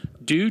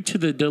 Due to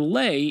the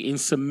delay in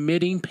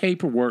submitting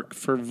paperwork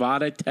for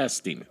VADA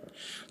testing.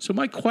 So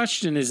my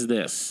question is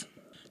this.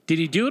 Did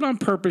he do it on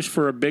purpose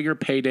for a bigger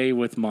payday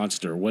with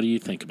Monster? What do you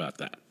think about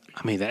that?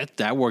 I mean,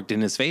 that worked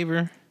in his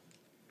favor.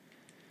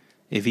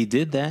 If he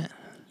did that.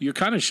 You're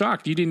kind of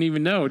shocked. You didn't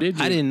even know, did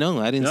you? I didn't know.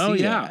 I didn't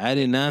see that. I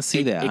did not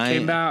see that. It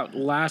came out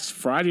last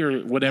Friday or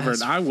whatever,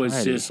 and I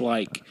was just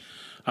like,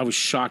 I was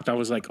shocked. I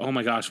was like, oh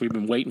my gosh, we've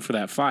been waiting for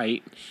that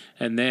fight.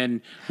 And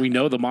then we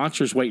know the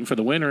Monster's waiting for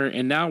the winner,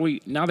 and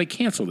now they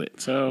canceled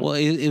it. So well,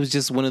 it was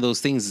just one of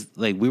those things,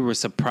 like we were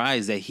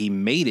surprised that he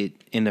made it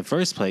in the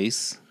first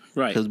place.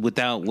 Right. Because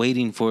without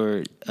waiting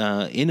for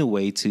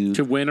Inoue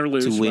to win or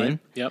lose. To win. Right?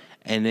 Yep.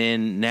 And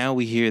then now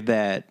we hear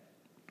that,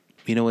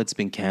 it's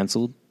been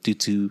canceled due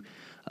to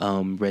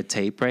red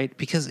tape, right?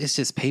 Because it's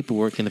just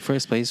paperwork in the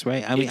first place,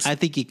 right? I mean, I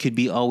think it could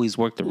be always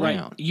worked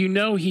around.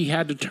 Right. He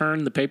had to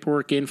turn the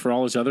paperwork in for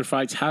all his other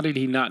fights. How did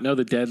he not know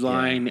the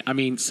deadline? Yeah. I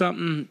mean,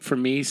 something for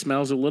me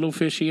smells a little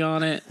fishy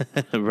on it.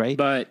 Right.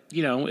 But,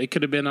 it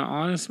could have been an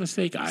honest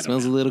mistake. I don't know.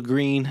 Smells a little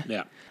green.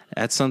 Yeah.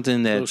 That's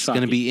something that's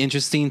going to be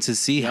interesting to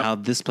see how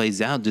this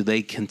plays out. Do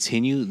they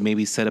continue,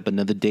 maybe set up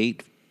another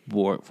date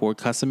for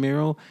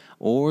Casemiro,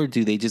 or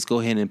do they just go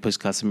ahead and push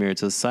Casemiro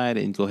to the side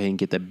and go ahead and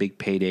get that big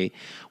payday?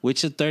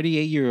 Which a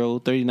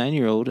 38-year-old,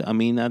 39-year-old, I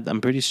mean,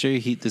 I'm pretty sure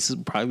this is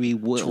probably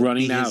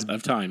running out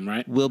of time,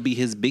 right? Will be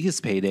his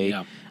biggest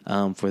payday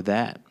for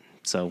that.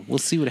 So we'll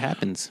see what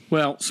happens.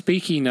 Well,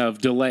 speaking of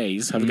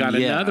delays, I've got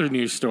another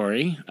news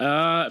story.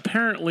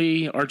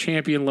 Apparently, our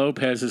champion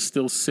Lopez is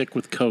still sick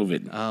with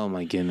COVID. Oh,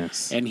 my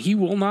goodness. And he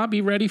will not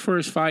be ready for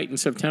his fight in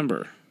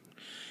September.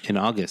 In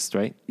August,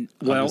 right?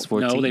 Well,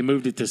 no, they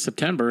moved it to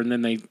September, and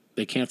then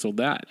they canceled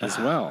that as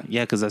well.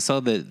 Yeah, because I saw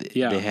that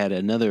they had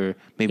another,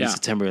 maybe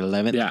September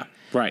 11th. Yeah,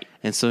 right.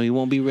 And so he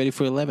won't be ready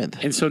for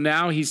 11th. And so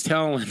now he's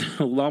telling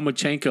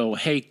Lomachenko,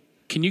 hey,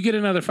 can you get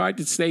another fight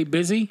to stay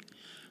busy?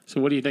 So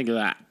what do you think of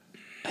that?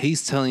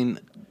 He's telling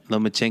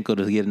Lomachenko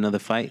to get another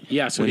fight?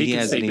 Yeah, so when he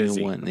can stay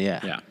busy. Even won.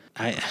 Yeah.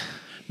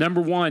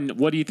 Number one,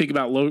 what do you think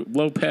about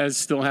Lopez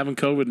still having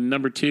COVID? And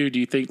number two,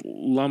 do you think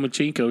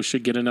Lomachenko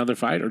should get another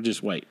fight or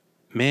just wait?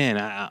 Man,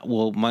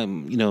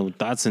 my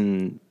thoughts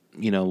and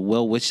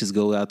well wishes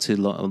go out to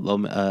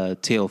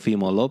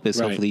Teofimo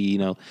Lopez. Right. Hopefully,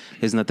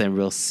 there's nothing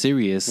real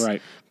serious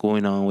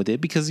going on with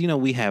it, because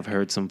we have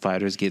heard some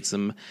fighters get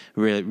some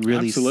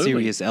really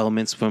serious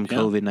elements from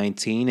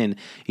COVID-19,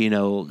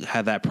 and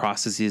how that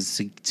process is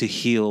to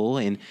heal,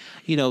 and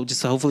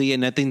just hopefully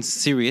nothing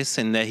serious,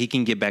 and that he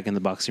can get back in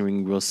the boxing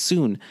ring real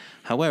soon.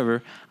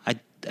 However,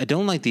 I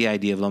don't like the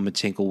idea of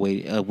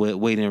Lomachenko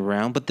waiting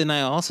around, but then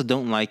I also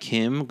don't like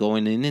him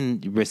going in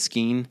and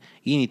risking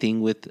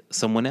anything with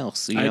someone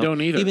else. I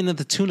don't either. Even at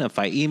the tune-up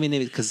fight,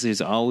 because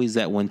there's always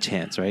that one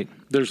chance, right?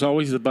 There's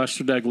always the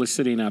Buster Douglas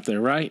sitting out there,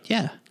 right?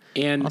 Yeah.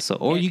 And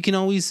also, you can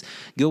always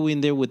go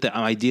in there with the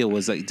idea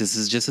was like, this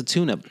is just a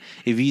tune-up.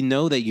 If you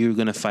know that you're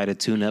going to fight a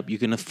tune-up, you're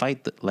going to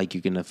fight like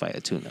you're going to fight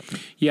a tune-up.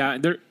 Yeah,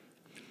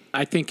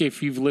 I think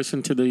if you've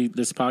listened to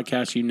this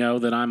podcast, you know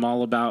that I'm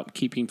all about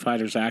keeping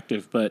fighters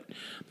active, but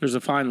there's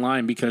a fine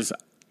line, because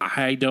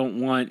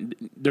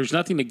there's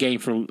nothing to gain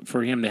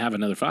for him to have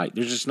another fight.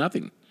 There's just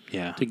nothing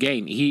to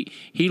gain.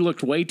 He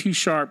looked way too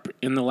sharp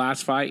in the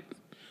last fight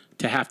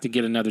to have to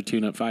get another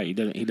tune-up fight.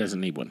 He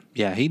doesn't need one.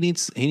 Yeah, he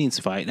needs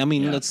to fight. I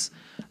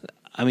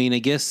mean, I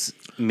guess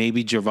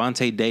maybe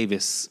Gervonta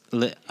Davis.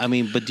 I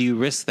mean, but do you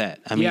risk that?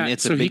 I mean,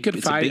 he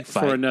could fight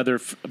for another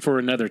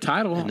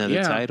title.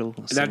 Another title.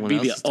 That'd be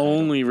the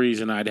only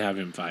reason I'd have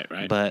him fight,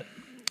 right? But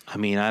I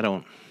mean, I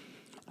don't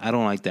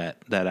like that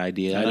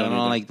idea. I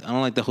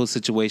don't like the whole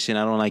situation.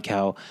 I don't like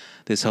how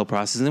this whole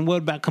process. And what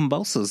about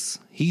Kambosos?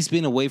 He's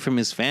been away from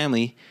his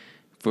family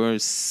for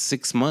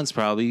 6 months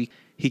probably.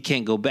 He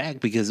can't go back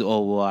because,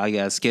 I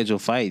got a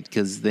scheduled fight,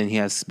 because then he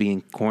has to be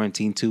in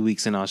quarantine 2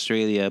 weeks in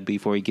Australia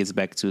before he gets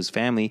back to his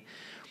family.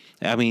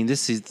 I mean,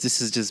 this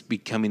is just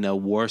becoming a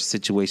worse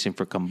situation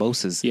for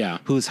Kambosos,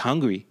 who's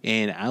hungry.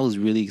 And I was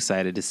really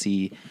excited to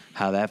see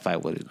how that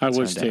fight would. I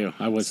was too.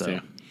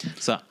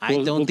 So I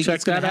don't think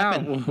it's going to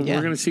happen. We're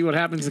going to see what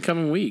happens the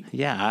coming week.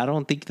 Yeah, I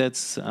don't think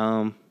that's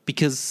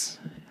because,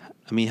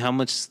 I mean, how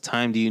much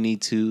time do you need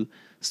to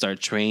start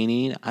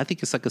training. I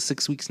think it's like a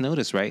 6 weeks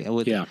notice, right?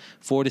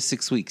 4 to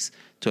 6 weeks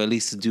to at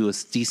least do a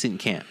decent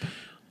camp.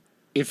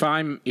 If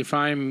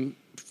I'm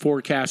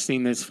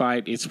forecasting this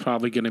fight, it's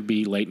probably going to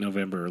be late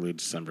November, early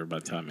December by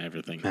the time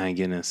everything. My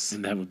goodness.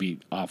 And that would be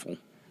awful.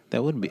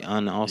 That would be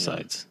on all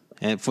sides.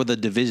 And for the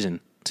division,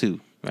 too,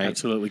 right?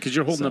 Absolutely, because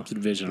you're holding up the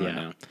division right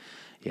now.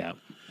 Yeah.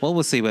 Well,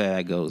 we'll see where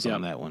that goes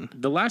on that one.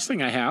 The last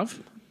thing I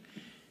have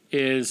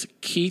is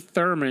Keith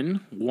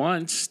Thurman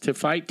wants to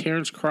fight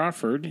Terrence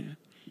Crawford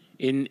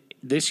in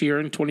this year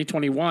in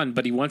 2021,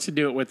 but he wants to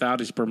do it without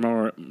his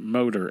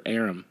promoter,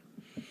 Arum.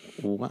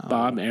 Wow.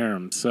 Bob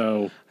Arum.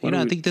 So,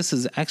 I think this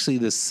is actually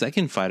the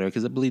second fighter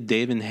because I believe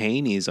David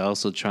Haney is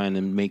also trying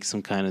to make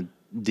some kind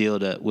of deal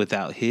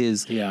without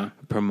his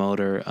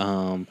promoter,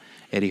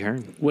 Eddie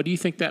Hearn. What do you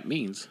think that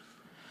means?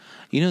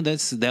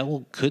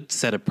 Could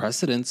set a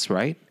precedence,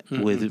 right?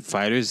 Mm-hmm. With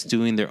fighters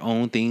doing their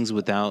own things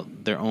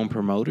without their own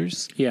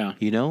promoters. Yeah.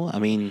 I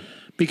mean,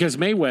 because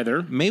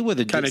Mayweather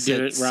kind of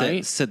did it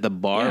right. Set the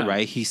bar,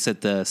 right? He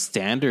set the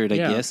standard, I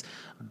guess.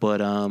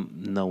 But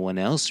no one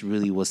else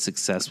really was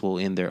successful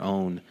in their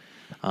own.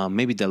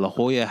 Maybe De La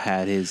Hoya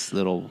had his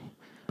little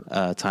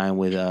time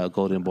with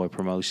Golden Boy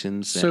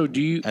Promotions. So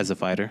as a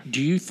fighter,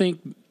 do you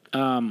think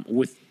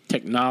with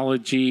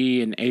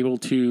technology and able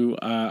to,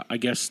 I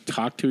guess,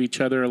 talk to each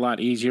other a lot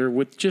easier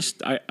with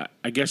just,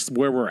 I guess,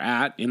 where we're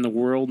at in the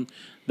world,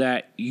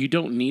 that you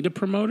don't need a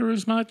promoter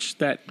as much,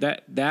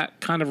 that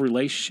kind of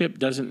relationship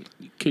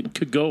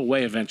could go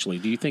away eventually?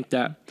 Do you think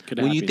that could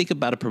happen? When you think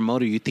about a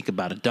promoter, you think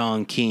about a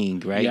Don King,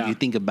 right? Yeah. You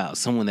think about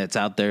someone that's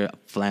out there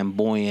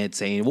flamboyant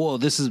saying, whoa,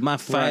 this is my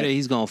fighter. Right.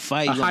 He's going to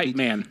fight. A hype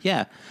man.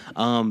 Yeah.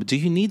 Do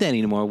you need that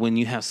anymore when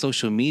you have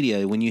social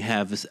media, when you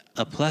have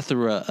a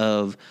plethora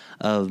of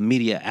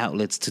media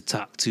outlets to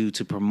talk to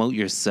promote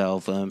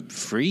yourself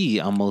free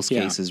on most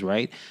cases,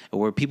 right?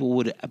 Where people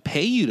would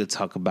pay you to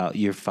talk about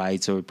your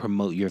fights or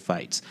promote your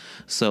fights.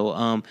 So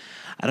I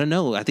don't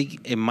know. I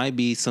think it might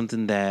be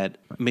something that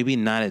maybe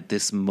not at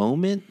this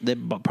moment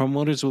that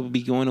promoters will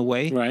be going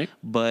away. Right.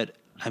 But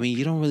I mean,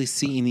 you don't really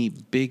see any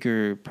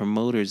bigger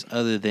promoters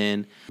other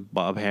than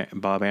Bob Arum.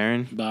 Bob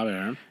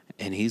Arum.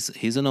 And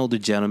he's an older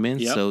gentleman,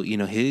 so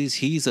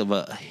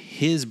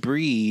his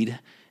breed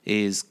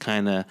is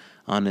kind of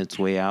on its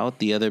way out.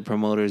 The other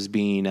promoters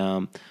being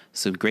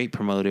some great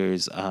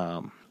promoters.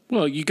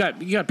 Well, you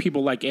got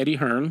people like Eddie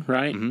Hearn,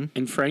 right,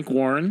 and Frank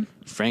Warren,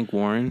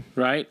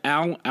 right,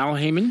 Al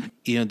Heyman.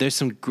 There's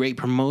some great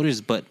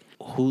promoters, but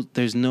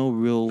there's no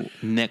real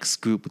next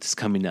group that's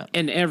coming up.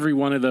 And every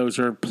one of those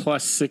are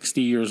plus 60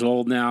 years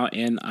old now,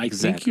 and I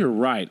think you're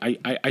right.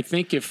 I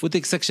think with the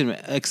exception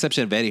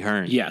of Eddie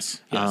Hearn, yes.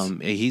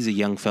 He's a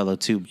young fellow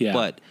too. Yeah.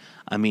 But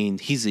I mean,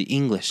 he's an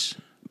English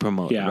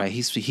promoter, right?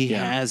 He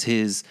has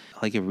his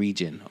like a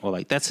region, or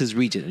like that's his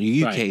region.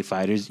 UK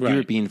fighters,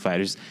 European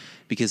fighters,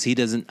 because he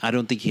doesn't. I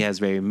don't think he has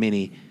very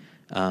many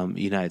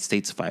United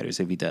States fighters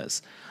if he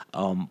does.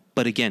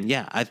 But again,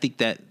 I think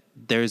that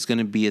there's going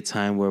to be a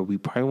time where we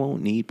probably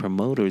won't need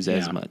promoters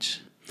as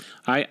much.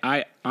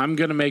 I'm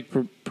going to make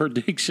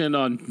prediction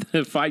on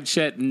the Fight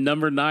Chat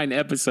number 9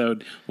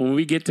 episode. When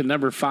we get to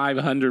number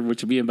 500,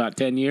 which will be in about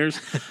 10 years,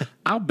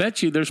 I'll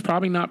bet you there's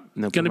probably not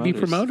going to be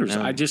promoters.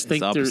 No, I just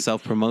think there's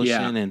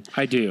self-promotion. Yeah, and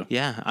I do.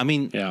 Yeah. I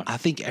mean, I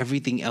think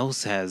everything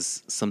else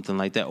has something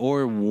like that,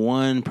 or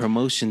one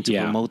promotion to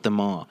promote them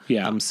all.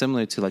 Yeah. I'm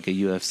similar to like a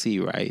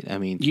UFC, right? I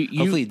mean,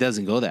 hopefully it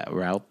doesn't go that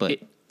route, but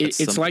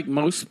it's like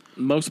most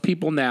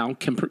people now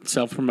can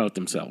self-promote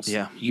themselves.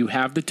 Yeah. You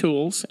have the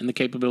tools and the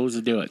capabilities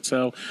to do it.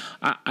 So,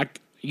 I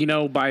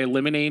by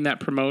eliminating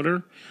that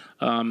promoter,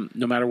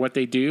 no matter what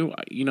they do,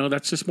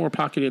 that's just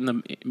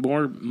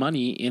more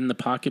money in the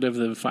pocket of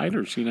the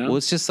fighters, Well,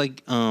 it's just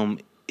like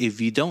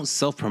if you don't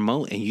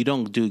self-promote and you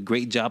don't do a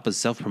great job of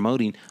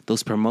self-promoting,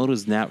 those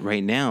promoters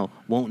right now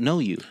won't know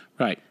you.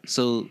 Right.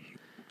 So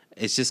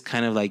it's just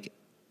kind of like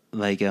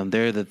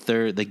they're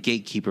the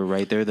gatekeeper,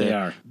 right? They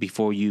are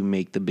before you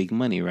make the big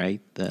money, right?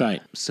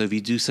 Right. So if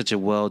you do such a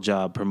well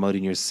job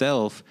promoting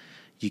yourself,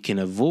 you can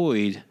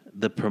avoid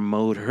the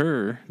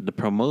promoter,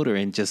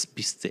 and just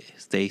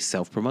stay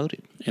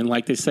self-promoted. And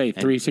like they say,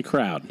 three's a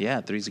crowd. Yeah,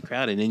 three's a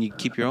crowd, and then you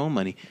keep your own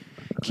money,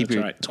 keep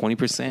your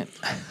 20%.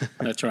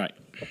 That's right.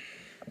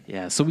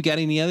 Yeah. So we got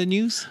any other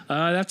news?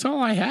 That's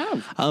all I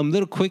have.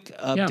 Little quick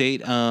update.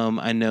 Yeah.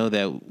 I know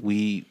that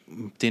we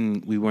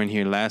weren't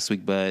here last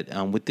week, but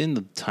within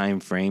the time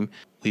frame,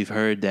 we've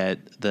heard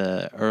that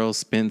the Earl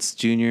Spence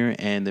Jr.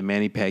 and the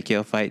Manny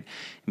Pacquiao fight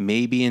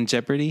may be in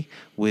jeopardy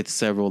with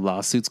several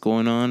lawsuits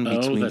going on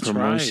between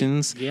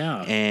promotions. Right.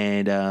 Yeah.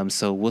 And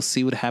so we'll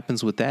see what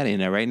happens with that.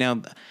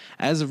 And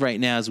as of right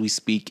now, as we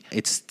speak,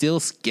 it's still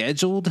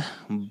scheduled,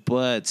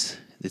 but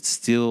it's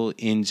still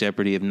in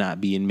jeopardy of not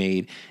being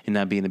made and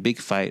not being a big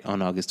fight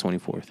on August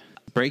 24th.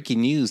 Breaking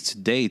news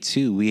today,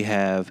 too. We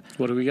have...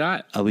 What do we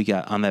got? We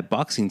got on that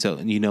boxing. So,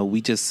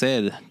 we just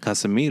said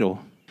Casemiro.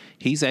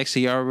 He's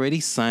actually already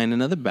signed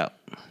another bout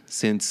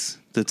since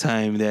the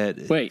time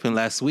from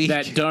last week.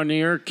 That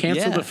Darnier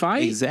canceled the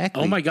fight?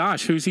 Exactly. Oh, my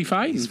gosh. Who's he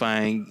fighting? He's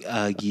fighting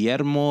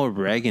Guillermo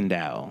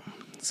Regendow.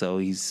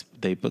 So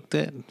they booked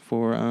it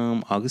for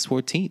August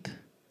 14th.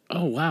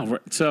 Oh, wow.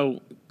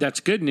 So that's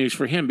good news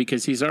for him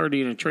because he's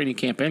already in a training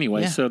camp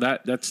anyway. Yeah. So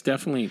that's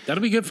definitely,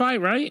 that'll be a good fight,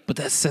 right? But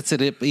that sets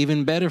it up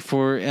even better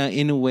for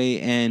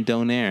Inoue and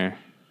Donaire.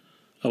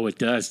 Oh, it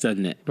does,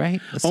 doesn't it? Right.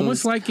 So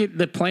almost like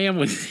the plan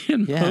was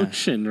in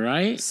motion,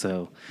 right?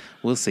 So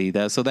we'll see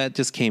that. So that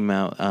just came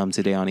out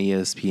today on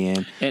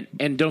ESPN.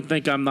 And don't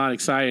think I'm not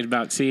excited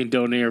about seeing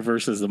Donaire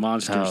versus the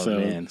Monster. Oh,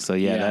 man. So,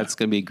 that's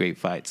going to be a great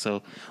fight.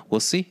 So we'll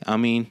see. I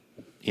mean,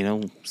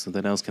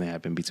 something else can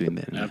happen between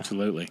then.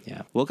 Absolutely.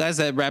 Yeah. Well, guys,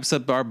 that wraps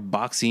up our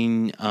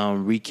boxing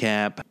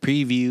recap,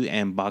 preview,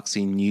 and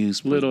boxing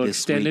news. Little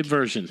extended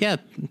version. Yeah,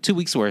 2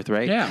 weeks worth,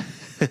 right? Yeah.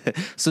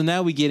 So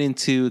now we get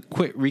into a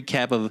quick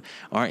recap of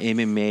our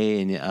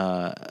MMA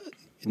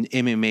and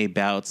MMA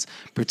bouts,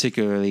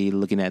 particularly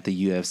looking at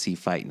the UFC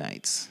Fight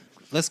Nights.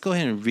 Let's go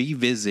ahead and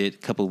revisit a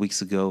couple of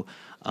weeks ago,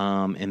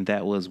 and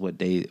that was what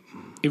day?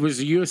 It was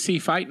the UFC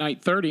Fight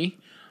Night 30.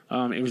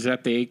 It was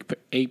at the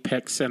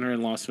Apex Center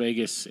in Las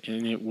Vegas,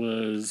 and it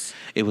was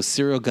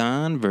Cyril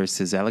Gane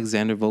versus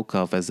Alexander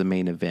Volkov as the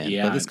main event.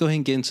 Yeah. But let's go ahead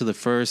and get into the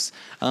first.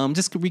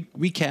 Just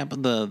recap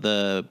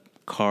the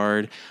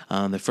card.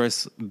 The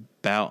first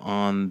bout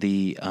on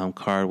the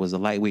card was a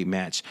lightweight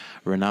match.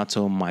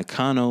 Renato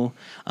Moicano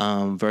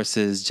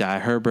versus Jai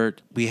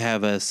Herbert. We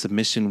have a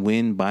submission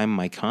win by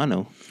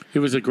Moicano. It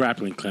was a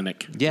grappling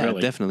clinic. Yeah,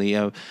 really.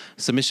 Definitely.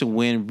 Submission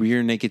win,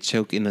 rear naked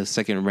choke in the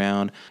second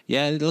round.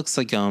 Yeah, it looks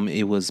like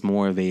it was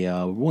more of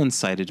a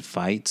one-sided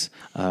fight.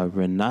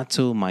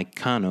 Renato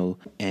Moicano,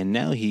 and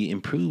now he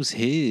improves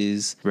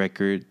his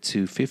record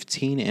to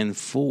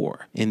 15-4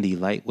 in the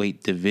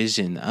lightweight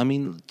division. I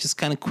mean, just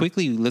kind of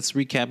quickly, let's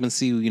recap and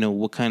see,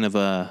 what kind of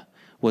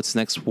what's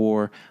next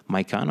for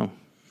Moicano.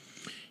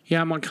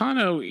 Yeah,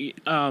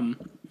 Moicano.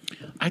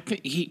 I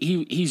think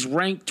he's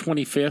ranked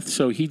 25th,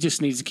 so he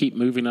just needs to keep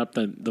moving up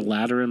the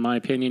ladder. In my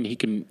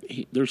opinion,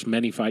 there's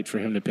many fights for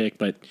him to pick,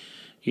 but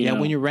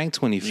when you're ranked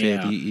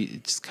 25th, you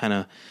just kind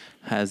of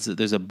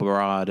there's a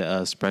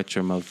broad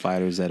spectrum of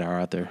fighters that are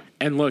out there.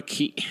 And look,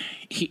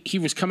 he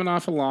was coming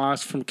off a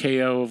loss from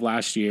KO of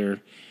last year.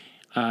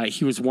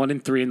 He was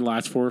 1-3 in the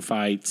last 4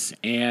 fights,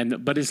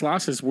 but his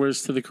losses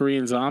was to the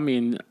Korean Zombie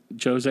and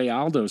Jose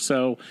Aldo.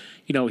 So,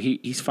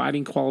 he's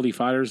fighting quality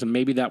fighters, and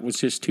maybe that was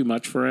just too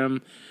much for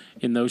him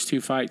in those 2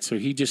 fights. So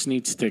he just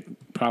needs to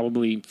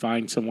probably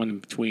find someone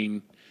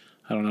between,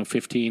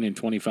 15 and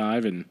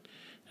 25 and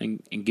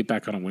get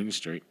back on a winning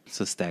streak. It's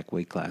a stack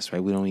weight class,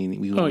 right? We don't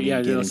even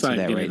get into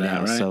that right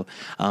now. Right? So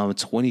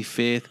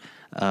 25th.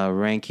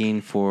 Ranking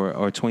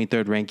or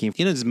 23rd ranking,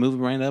 just moving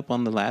right up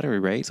on the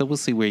ladder, right? So we'll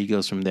see where he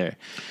goes from there.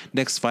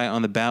 Next fight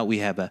on the bout, we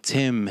have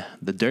Tim,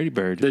 the Dirty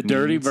Bird.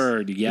 Dirty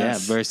Bird,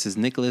 yes. Yeah, versus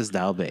Nicolas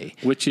Dalbe.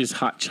 Which is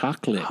hot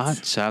chocolate.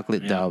 Hot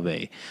chocolate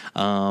Dalbe.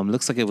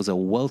 Looks like it was a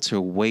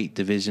welterweight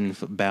division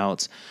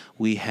bout.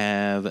 We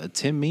have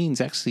Tim Means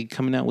actually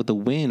coming out with a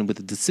win with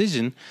a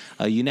decision,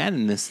 a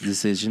unanimous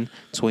decision,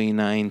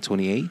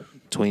 29-28.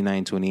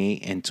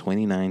 29-28 and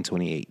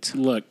 29-28.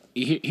 Look,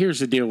 here's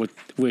the deal with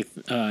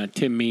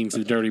Tim Means,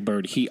 the Dirty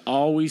Bird. He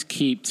always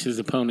keeps his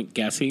opponent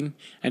guessing,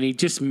 and he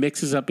just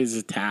mixes up his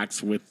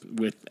attacks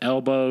with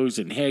elbows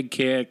and head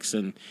kicks,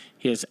 and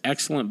he has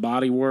excellent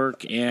body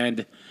work.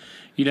 And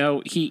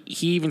he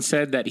even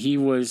said that he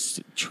was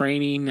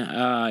training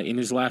in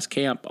his last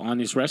camp on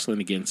his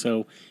wrestling again.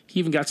 So he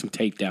even got some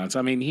takedowns.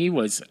 I mean, he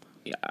was,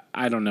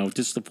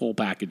 just the full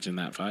package in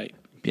that fight.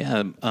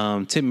 Yeah,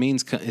 Tim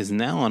Means is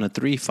now on a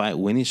 3-fight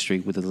winning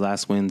streak with his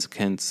last wins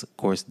against, of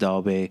course,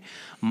 Dalbe,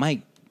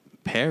 Mike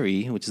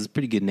Perry, which is a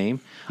pretty good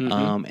name,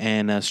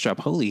 and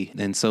Strapoli.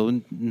 And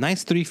so,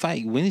 nice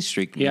 3-fight winning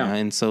streak. Yeah.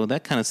 And so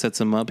that kind of sets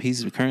him up.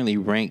 He's currently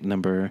ranked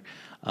number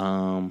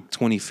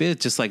 25th,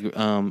 just like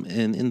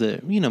in the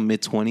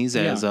mid-20s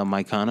as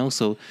Moicano.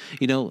 So,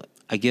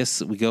 I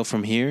guess we go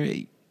from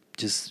here.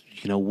 Just,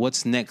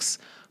 what's next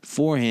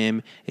for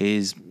him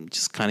is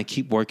just kind of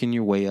keep working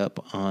your way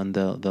up on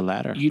the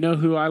ladder. You know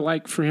who I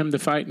like for him to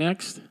fight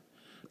next?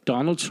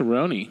 Donald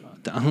Cerrone.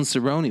 Donald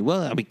Cerrone.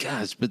 Well, I mean,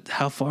 gosh, but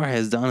how far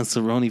has Donald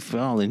Cerrone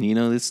fallen?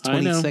 It's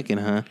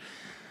 22nd, huh?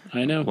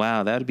 I know.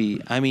 Wow, that'd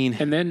be. I mean,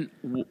 and then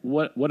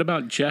what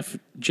about Jeff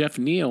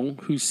Neal,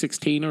 who's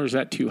 16, or is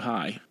that too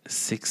high?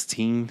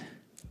 16.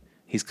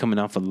 He's coming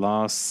off a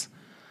loss.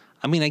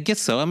 I mean, I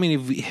guess so. I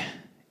mean,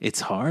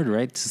 it's hard,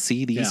 right, to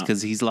see these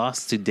because he's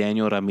lost to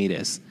Daniel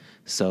Ramirez.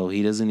 So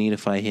he doesn't need to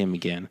fight him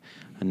again.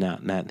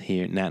 Not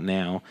here, not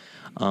now.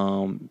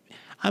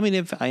 I mean,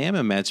 if I am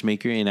a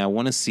matchmaker and I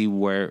want to see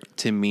where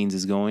Tim Means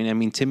is going, I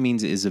mean, Tim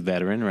Means is a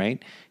veteran,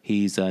 right?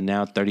 He's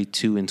now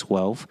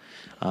 32-12.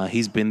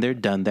 He's been there,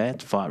 done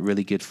that, fought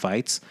really good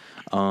fights.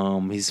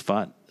 He's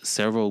fought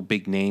several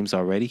big names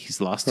already. He's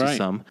lost to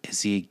some.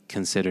 Is he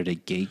considered a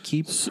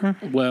gatekeeper?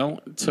 Well,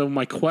 so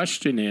my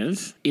question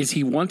is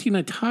he wanting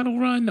a title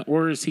run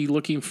or is he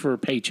looking for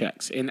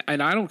paychecks?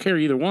 And I don't care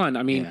either one.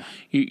 I mean,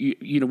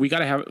 we got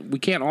to we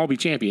can't all be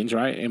champions,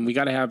 right? And we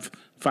got to have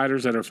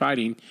fighters that are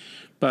fighting.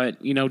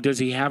 But, does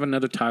he have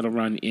another title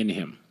run in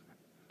him?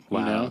 Wow,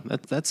 you know?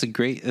 that's a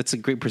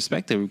great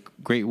perspective.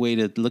 Great way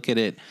to look at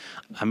it.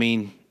 I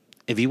mean,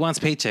 if he wants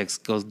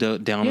paychecks, goes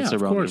down to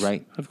Cerrone,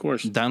 right? Of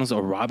course. Donald's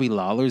or Robbie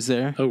Lawler's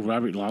there. Oh,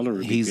 Robbie Lawler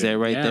would be He's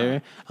good.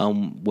 there there,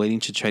 waiting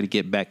to try to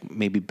get back,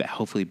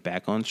 hopefully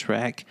back on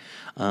track.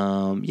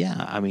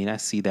 I mean, I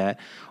see that.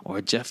 Or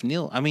Jeff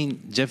Neal. I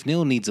mean, Jeff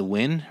Neal needs a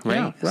win, right?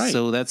 Yeah, right.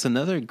 So that's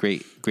another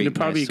great It'll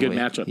probably be a good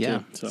match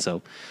matchup, too.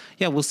 So,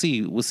 we'll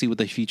see. We'll see what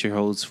the future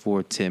holds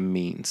for Tim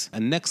Means.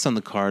 And next on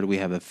the card, we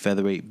have a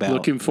featherweight bout.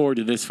 Looking forward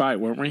to this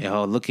fight, weren't we?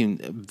 Oh, looking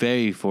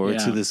very forward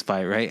to this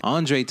fight, right?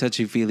 Andre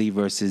Touchy-Feely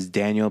versus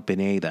Daniel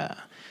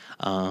Pineda.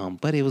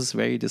 But it was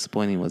very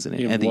disappointing, wasn't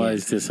it? It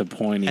was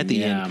disappointing. At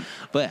the end.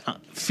 But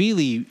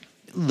Feely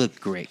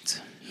looked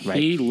great. Right?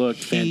 He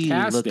looked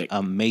fantastic. He looked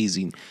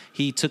amazing.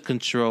 He took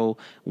control,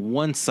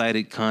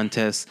 one-sided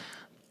contest,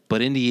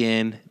 but in the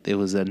end, there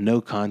was a no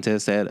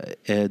contest at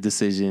a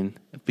decision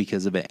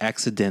because of an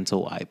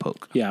accidental eye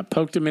poke. Yeah,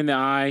 poked him in the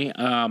eye.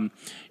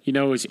 It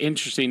was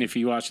interesting if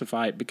you watch the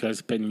fight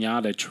because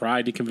Pineda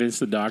tried to convince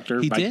the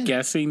doctor by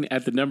guessing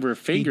at the number of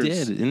fingers. He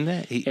did, isn't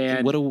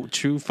that? What a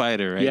true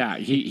fighter, right? Yeah,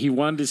 he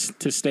wanted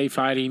to stay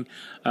fighting.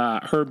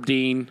 Herb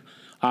Dean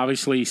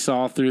obviously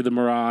saw through the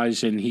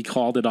mirage and he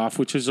called it off,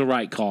 which is the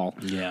right call.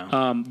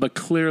 Yeah. But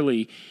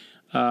clearly,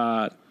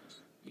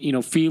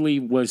 Feely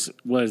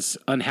was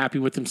unhappy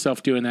with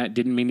himself doing that.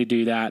 Didn't mean to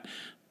do that.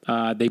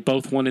 They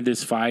both wanted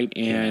this fight,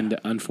 and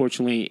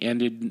unfortunately,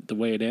 ended the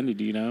way it ended.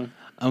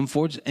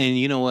 Unfortunately, and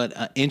you know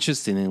what?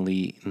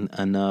 Interestingly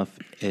enough,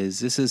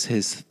 this is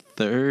his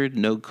third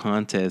no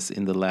contest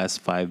in the last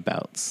 5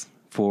 bouts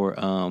for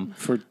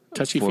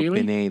Touchy-Feely? For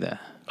Pineda.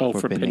 Oh,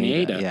 for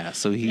Pineda. Yeah,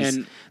 so he's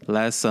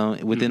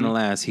within the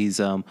last, he's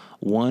 1-1-3.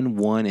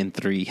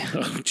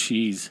 Oh,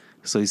 jeez.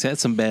 So he's had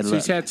some bad luck.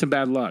 He's had some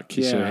bad luck.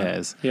 He sure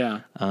has.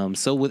 Yeah.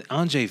 So with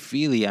Andre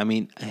Feely, I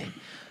mean,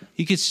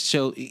 you could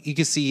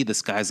see the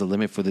sky's the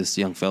limit for this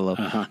young fellow.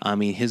 Uh-huh. I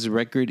mean, his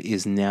record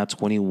is now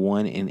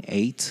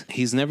 21-8.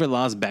 He's never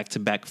lost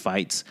back-to-back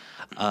fights.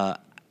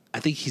 I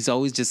think he's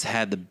always just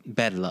had the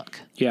bad luck.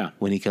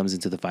 When he comes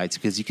into the fights,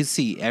 because you can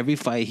see every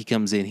fight he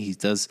comes in, he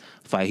does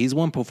fight. He's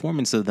won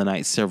performance of the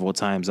night several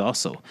times,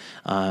 also.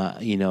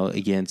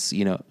 Against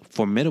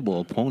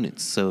formidable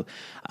opponents. So.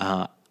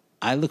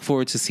 I look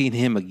forward to seeing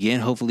him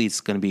again. Hopefully,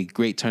 it's going to be a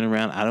great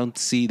turnaround. I don't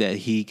see that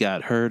he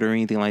got hurt or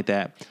anything like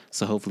that.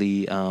 So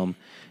hopefully,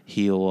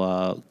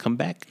 he'll come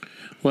back.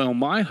 Well,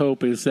 my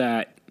hope is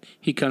that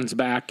he comes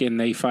back and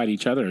they fight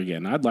each other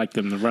again. I'd like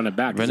them to run it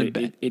back.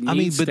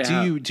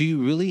 Do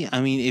you really? I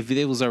mean, if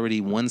it was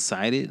already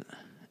one-sided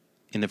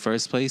in the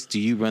first place, do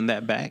you run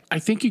that back? I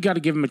think you got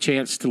to give him a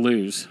chance to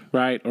lose,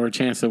 right, or a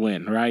chance to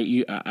win,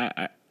 right?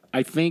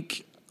 I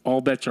think all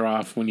bets are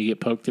off when you get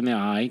poked in the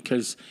eye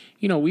because,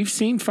 we've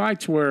seen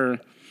fights where,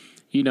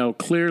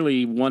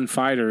 clearly one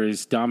fighter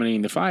is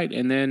dominating the fight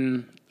and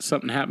then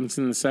something happens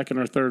in the second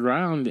or third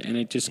round and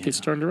it just gets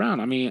turned around.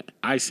 I mean,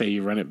 I say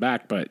you run it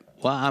back, but.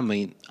 Well, I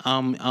mean,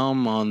 I'm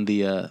on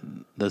the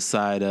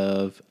side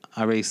of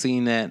I already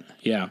seen that.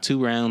 Yeah.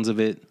 2 rounds of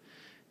it.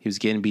 He was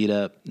getting beat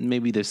up.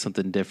 Maybe there's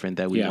something different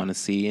that we want to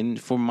see.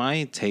 And for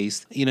my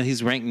taste,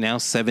 he's ranked now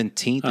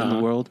 17th in the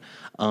world.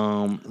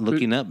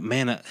 Looking up,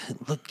 man,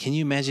 look, can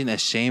you imagine a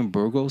Shane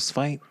Burgos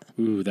fight?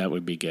 Ooh, that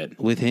would be good.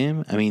 With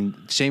him? I mean,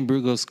 Shane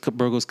Burgos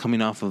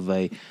coming off of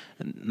a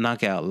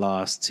knockout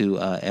loss to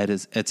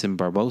Edson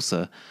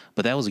Barbosa,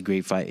 but that was a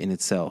great fight in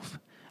itself.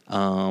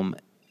 And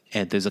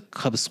there's a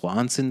Cub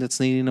Swanson that's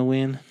needing a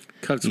win.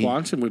 Cub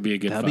Swanson would be a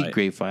good fight. That'd be a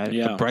great fight.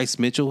 Yeah. Bryce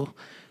Mitchell,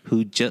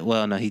 he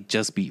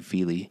just beat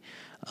Feely.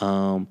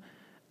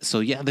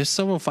 There's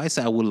several fights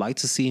that I would like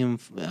to see him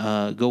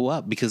go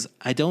up because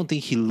I don't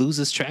think he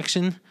loses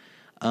traction.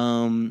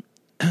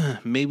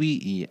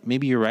 Maybe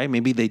you're right.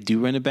 Maybe they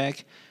do run it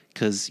back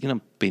because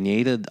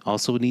Pineda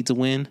also needs a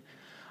win.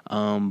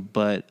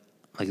 But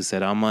like I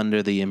said, I'm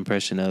under the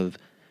impression of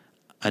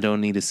I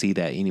don't need to see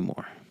that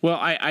anymore. Well,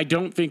 I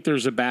don't think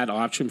there's a bad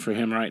option for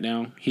him right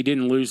now. He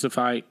didn't lose the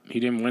fight. He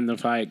didn't win the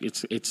fight.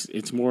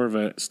 It's more of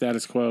a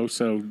status quo.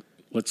 So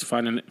let's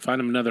find him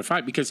another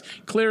fight because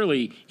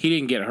clearly he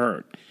didn't get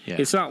hurt. Yeah.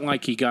 It's not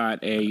like he got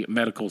a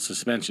medical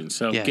suspension.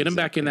 So get him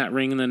back in that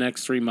ring in the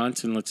next 3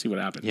 months and let's see what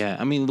happens. Yeah,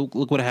 I mean,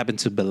 look what happened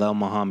to Belal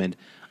Muhammad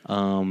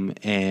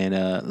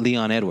and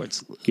Leon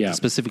Edwards. Yeah.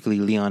 Specifically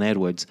Leon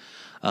Edwards,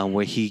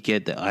 where he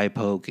get the eye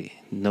poke,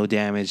 no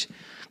damage,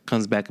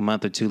 comes back a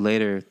month or 2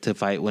 later to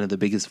fight one of the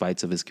biggest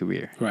fights of his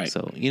career. Right.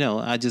 So,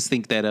 I just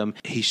think that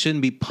he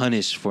shouldn't be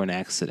punished for an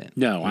accident.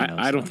 No,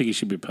 I don't think he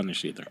should be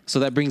punished either.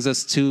 So that brings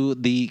us to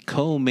the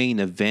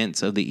co-main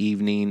event of the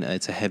evening.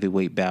 It's a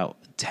heavyweight bout.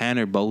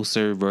 Tanner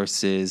Boser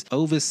versus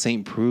Ovis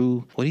St.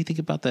 Preux. What do you think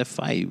about that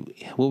fight?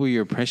 What were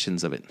your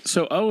impressions of it?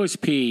 So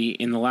OSP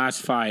in the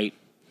last fight,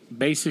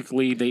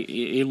 basically,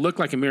 it looked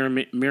like a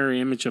mirror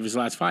image of his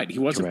last fight. He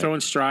wasn't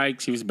throwing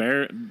strikes. He was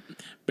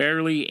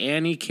barely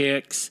any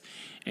kicks.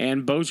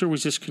 And Boser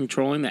was just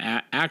controlling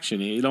the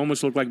action. It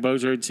almost looked like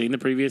Boser had seen the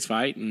previous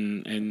fight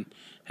and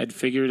had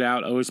figured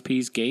out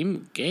OSP's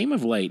game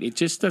of late. It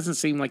just doesn't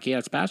seem like he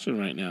has passion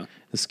right now.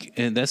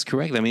 That's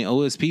correct. I mean,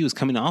 OSP was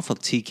coming off a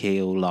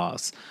TKO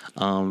loss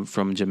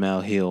from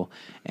Jamel Hill,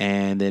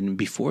 and then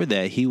before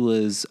that, he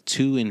was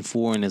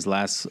 2-4 in his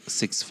last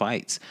 6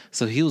 fights.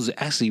 So he was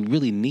actually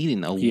really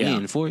needing a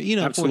win for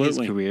his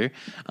career.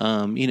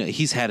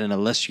 He's had an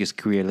illustrious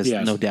career. There's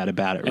no doubt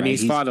about it. And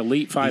he's fought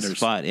elite fighters. He's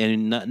fought,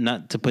 and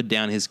not to put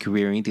down his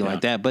career or anything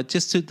like that, but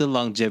just to the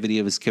longevity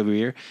of his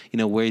career.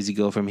 Where does he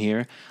go from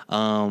here?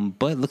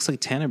 But it looks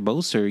like Tanner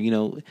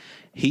Boser.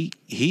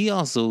 He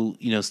also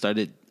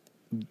started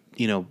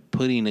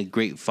putting a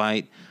great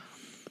fight.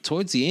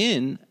 Towards the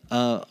end,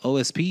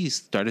 OSP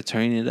started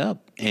turning it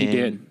up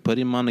and put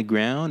him on the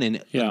ground.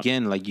 And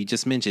again, like you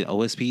just mentioned,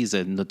 OSP is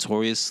a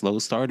notorious slow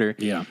starter.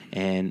 Yeah.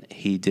 And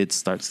he did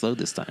start slow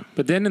this time.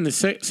 But then in the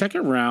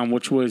second round,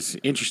 which was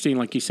interesting,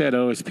 like you said,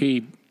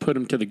 OSP put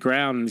him to the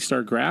ground and he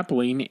started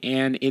grappling.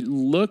 And it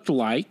looked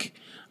like,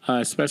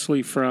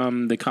 especially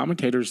from the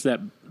commentators, that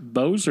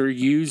Boser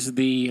used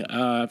the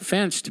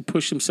fence to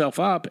push himself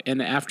up.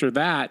 And after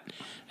that,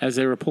 as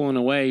they were pulling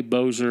away,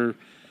 Boser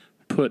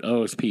put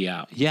OSP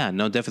out. Yeah,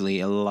 no,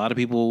 definitely. A lot of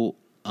people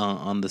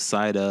on the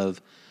side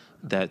of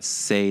that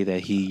say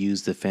that he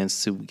used the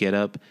fence to get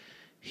up.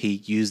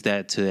 He used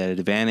that to that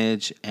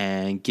advantage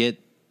and get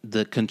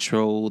the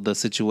control, the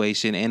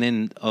situation, and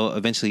then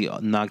eventually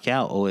knock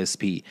out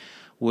OSP,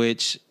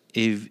 which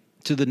if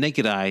to the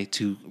naked eye,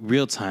 to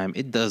real time,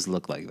 it does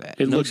look like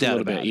that. It looks a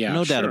little bit, yeah.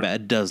 No doubt about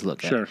it. It does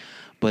look like that.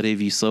 But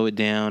if you slow it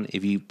down,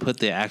 if you put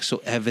the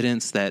actual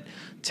evidence that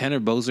Tanner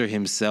Boser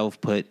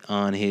himself put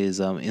on his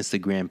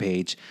Instagram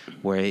page,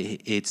 where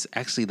it's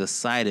actually the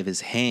side of his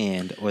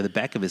hand or the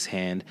back of his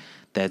hand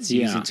that's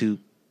using to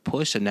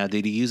push him. Now,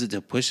 did he use it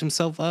to push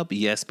himself up?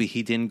 Yes, but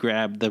he didn't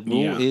grab. The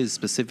rule is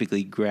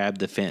specifically grab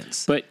the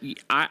fence. But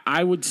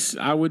I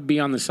would be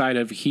on the side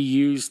of he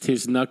used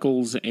his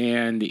knuckles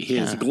and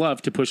his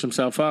glove to push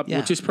himself up,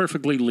 which is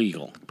perfectly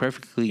legal.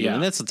 Perfectly legal.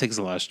 And that takes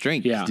a lot of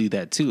strength to do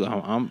that too.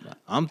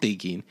 I'm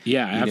thinking.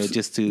 Yeah,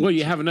 just to. Well,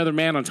 you have another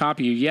man on top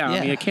of you. Yeah,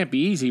 I mean, it can't be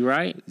easy,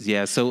 right?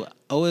 Yeah. So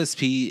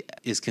OSP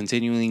is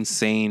continuing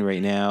saying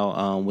right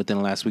now, within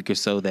the last week or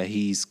so, that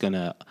he's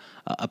gonna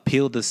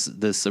appeal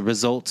this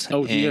result.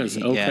 Oh, he is.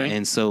 Okay. Yeah,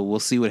 and so we'll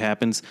see what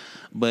happens,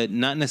 but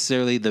not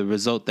necessarily the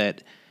result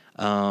that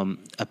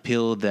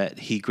appealed that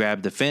he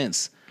grabbed the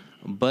fence,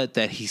 but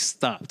that he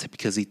stopped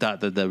because he thought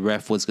that the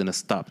ref was going to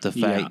stop the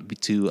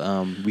fight to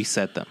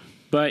reset them.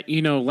 But,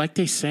 like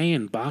they say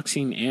in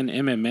boxing and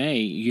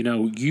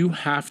MMA, you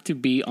have to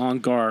be on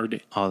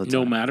guard all the time.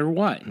 No matter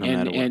what.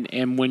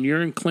 And when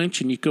you're in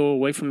clinch and you go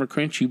away from a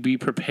clinch, you be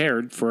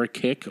prepared for a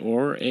kick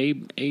or a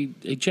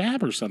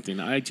jab or something.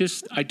 I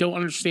don't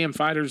understand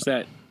fighters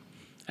that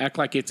act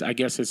like I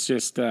guess it's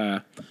just,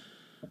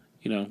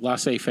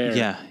 laissez-faire.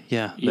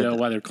 Yeah.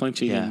 While they're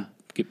clinching and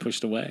get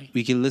pushed away.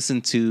 We can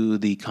listen to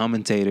the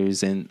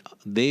commentators, and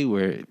they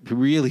were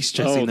really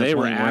stressing. They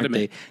were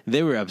adamant.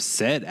 They were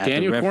upset at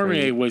Daniel the referee.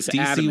 Cormier was DC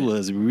adamant.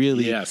 was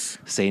really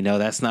saying, no,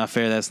 that's not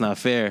fair. That's not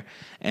fair.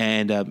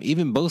 And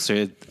even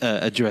Boser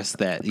addressed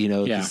that,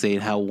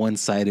 saying how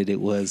one-sided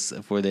it was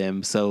for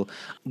them. So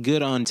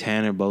good on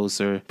Tanner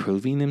Boser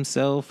proving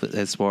himself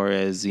as far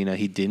as,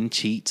 he didn't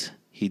cheat.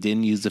 He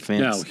didn't use the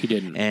fence. No, he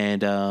didn't.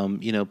 And,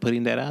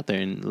 putting that out there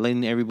and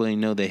letting everybody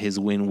know that his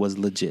win was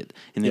legit.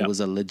 And it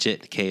was a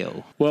legit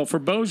KO. Well, for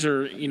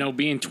Boser,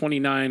 being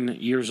 29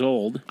 years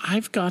old,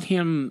 I've got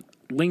him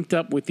linked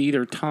up with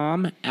either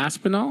Tom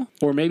Aspinall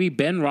or maybe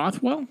Ben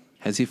Rothwell.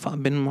 Has he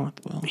fought Ben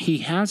Rothwell? He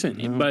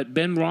hasn't, but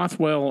Ben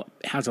Rothwell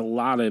has a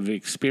lot of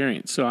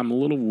experience, so I'm a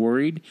little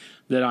worried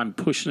that I'm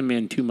pushing him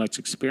in too much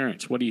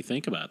experience. What do you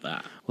think about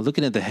that? Well,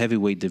 looking at the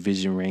heavyweight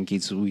division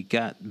rankings, we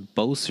got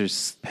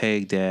Boser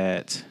pegged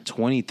at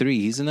 23.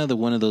 He's another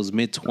one of those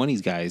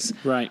mid-20s guys.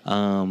 Right.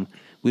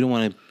 We don't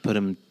want to put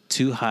him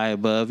too high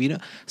above.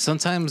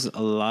 Sometimes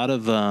a lot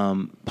of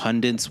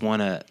pundits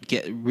want to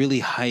get really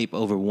hype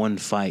over one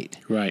fight,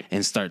 right,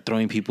 and start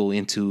throwing people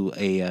into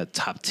a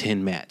top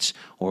 10 match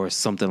or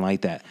something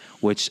like that,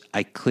 which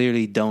I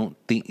clearly don't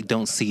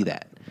see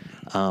that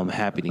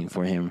happening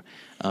for him.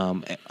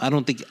 I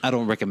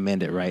don't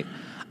recommend it. Right.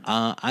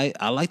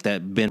 I like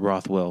that Ben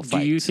Rothwell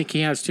fight. Do you think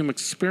he has too much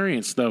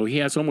experience though? He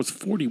has almost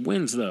 40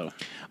 wins though.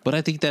 But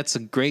I think that's a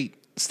great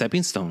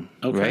stepping stone,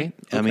 right?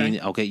 I mean,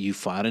 you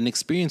fought an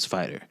experienced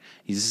fighter.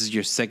 This is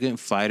your second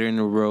fighter in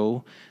a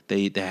row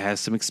that has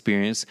some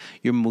experience.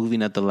 You're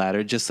moving up the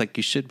ladder just like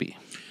you should be.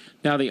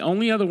 Now, the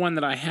only other one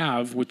that I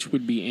have, which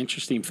would be an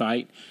interesting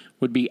fight,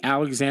 would be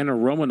Alexander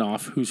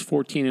Romanov, who's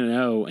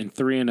 14-0 and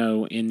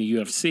 3-0 in the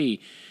UFC.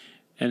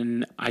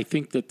 And I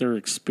think that their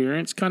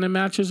experience kind of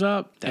matches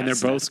up, and they're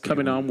both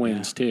coming on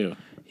wins too.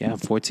 Yeah,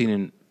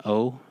 14-0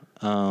 for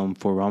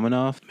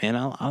Romanov. Man,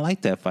 I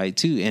like that fight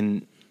too.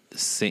 And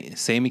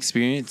same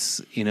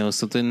experience,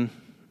 something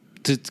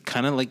to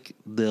kind of like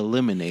the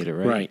Eliminator,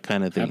 right? Right.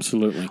 Kind of thing.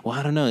 Absolutely. Well,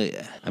 I don't know.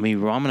 I mean,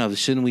 Romanov,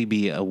 shouldn't we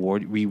be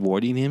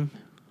rewarding him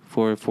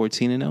for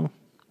 14-0?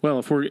 Well,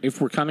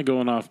 if we're kind of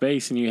going off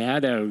base and you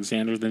had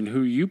Alexander, then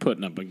who are you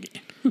putting up against?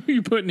 Who are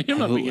you putting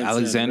him up against?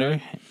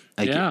 Alexander?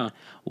 Then, right?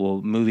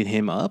 Well, moving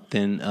him up,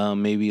 then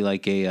maybe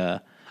like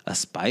a a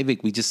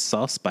Spivak. We just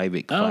saw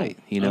Spivak fight.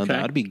 You know,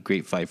 that would be a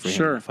great fight for him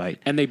to fight.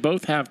 And they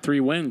both have 3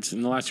 wins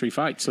in the last 3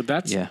 fights. So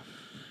that's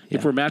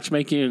if we're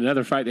matchmaking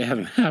another fight that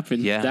hasn't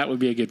happened, that would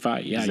be a good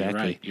fight. Yeah,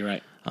 exactly. You're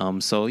right.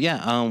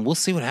 We'll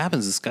see what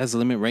happens. The sky's the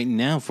limit right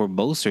now for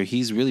Boser.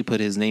 He's really put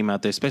his name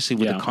out there, especially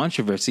with the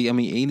controversy. I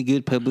mean,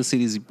 any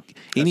publicity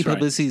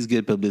is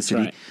good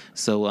publicity. Right.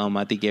 So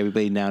I think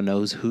everybody now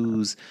knows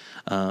who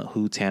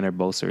Tanner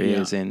Boser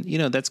is, and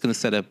that's going to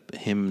set up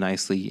him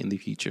nicely in the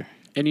future.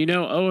 And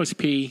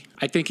OSP,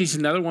 I think he's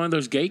another one of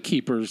those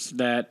gatekeepers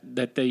that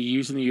they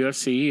use in the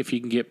UFC. If you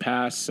can get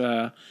past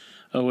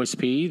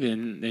OSP,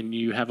 then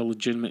you have a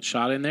legitimate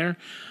shot in there.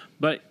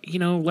 But,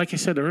 like I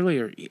said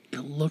earlier, it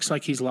looks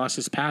like he's lost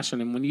his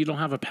passion. And when you don't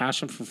have a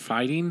passion for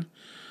fighting,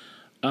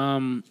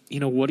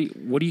 what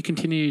do you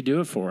continue to do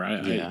it for? I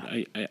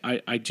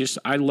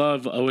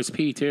love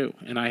OSP too,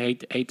 and I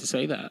hate to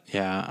say that.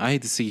 Yeah, I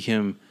hate to see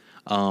him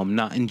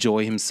not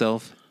enjoy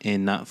himself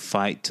and not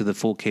fight to the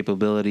full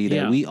capability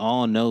that we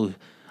all know,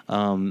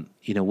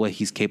 what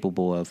he's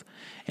capable of.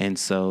 And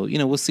so,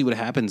 we'll see what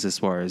happens as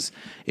far as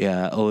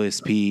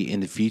OSP in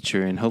the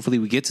future. And hopefully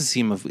we get to see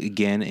him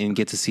again and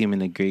get to see him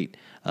in a great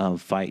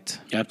fight.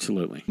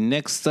 Absolutely.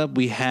 Next up,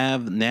 we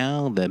have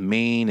now the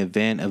main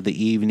event of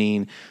the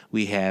evening.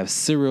 We have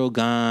Ciryl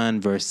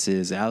Gane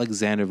versus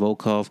Alexander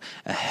Volkov,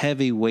 a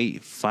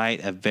heavyweight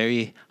fight, a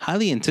very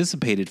highly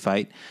anticipated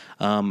fight.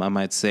 I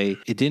might say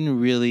it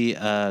didn't really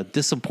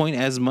disappoint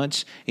as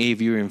much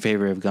if you were in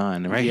favor of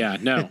Gane, right? Yeah,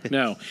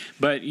 no.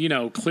 But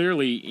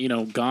clearly,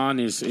 Gane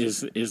is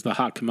the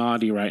hot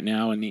commodity right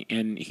now,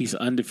 and he's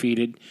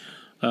undefeated.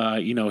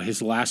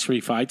 His last 3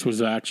 fights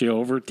was actually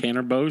over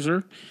Tanner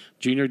Boser,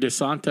 Junior Dos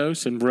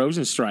Santos, and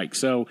Rosenstrike.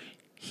 So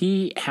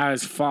he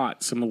has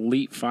fought some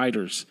elite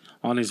fighters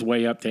on his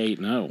way up to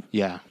 8-0.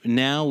 Yeah.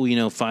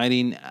 Now,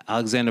 fighting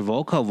Alexander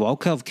Volkov.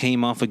 Volkov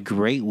came off a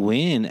great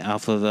win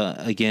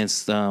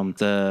against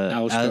the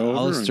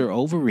Alistair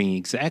Overeem.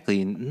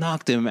 Exactly.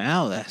 Knocked him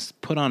out.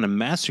 Put on a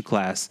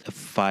masterclass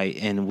fight.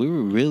 And we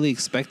were really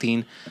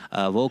expecting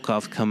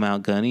Volkov come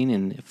out gunning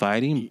and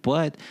fighting.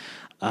 But,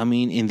 I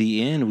mean, in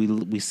the end,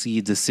 we see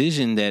a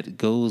decision that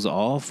goes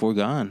all for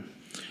Gane.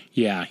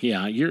 Yeah.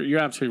 You're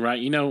absolutely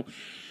right.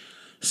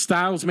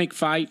 Styles make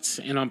fights,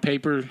 and on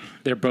paper,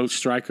 they're both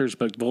strikers,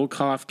 but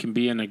Volkov can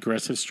be an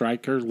aggressive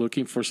striker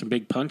looking for some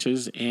big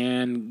punches,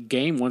 and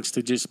Gane wants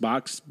to just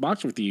box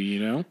with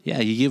you,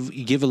 Yeah, you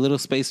give a little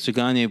space to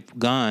Gane.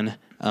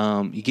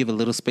 You give a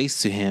little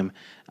space to him.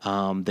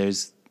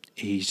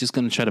 He's just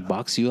going to try to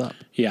box you up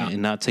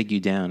and not take you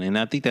down. And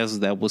I think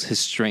that was his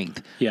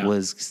strength,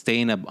 was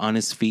staying up on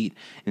his feet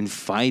and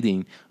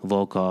fighting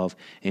Volkov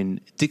and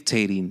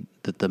dictating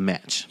the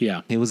match.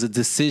 Yeah. It was a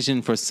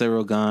decision for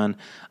Ciryl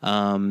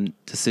Gane.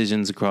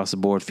 Decisions across the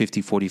board,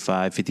 50-45,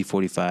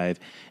 50-45,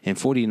 and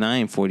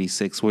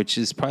 49-46, which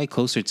is probably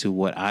closer to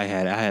what I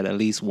had. I had at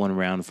least one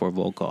round for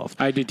Volkov.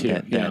 I did too.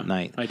 That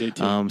night. I did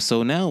too.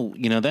 So now,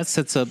 that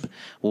sets up,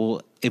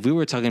 if we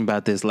were talking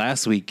about this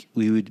last week,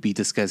 we would be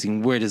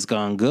discussing where does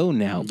Gane go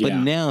now. Yeah.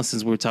 But now,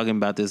 since we're talking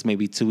about this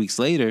maybe 2 weeks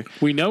later,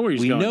 we know where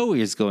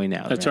he's going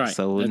now. That's right.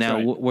 So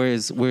now, where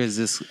is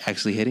this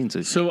actually heading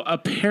to? So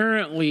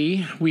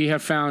apparently, we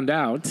have found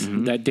out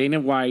that Dana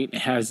White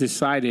has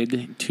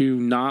decided to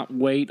not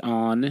wait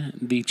on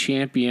the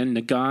champion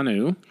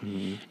Ngannou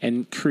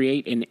and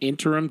create an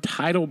interim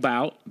title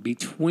bout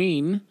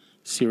between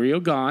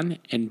Ciryl Gane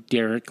and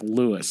Derek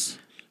Lewis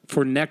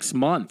for next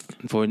month.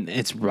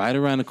 It's right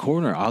around the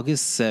corner,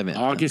 August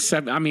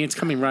 7th. I mean, it's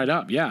coming right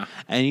up, yeah.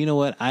 And you know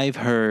what? I've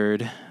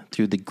heard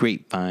through the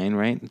grapevine,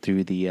 right?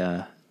 Through the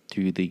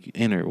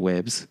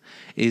interwebs,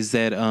 is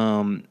that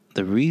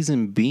the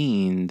reason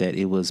being that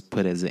it was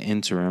put as an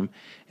interim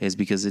is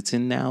because it's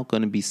now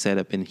going to be set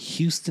up in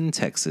Houston,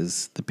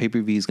 Texas. The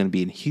pay-per-view is going to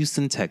be in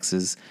Houston,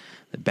 Texas,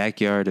 the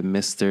backyard of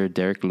Mr.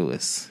 Derek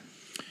Lewis.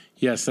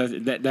 Yes,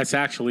 that's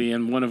actually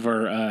in one of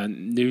our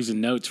news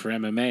and notes for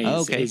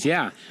MMA.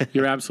 Yeah,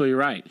 you're absolutely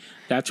right.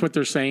 That's what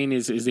they're saying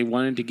is they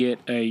wanted to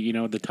get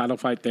the title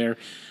fight there.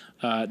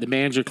 The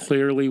manager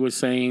clearly was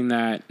saying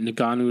that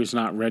Ngannou is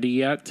not ready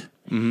yet.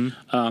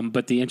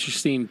 But the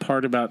interesting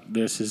part about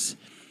this is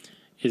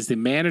the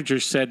manager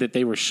said that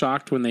they were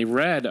shocked when they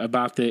read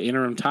about the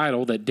interim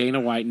title that Dana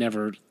White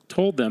never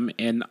told them,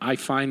 and I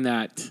find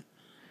that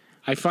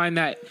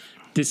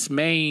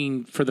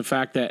dismaying for the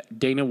fact that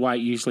Dana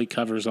White usually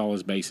covers all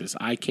his bases.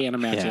 I can't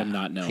imagine him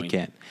not knowing.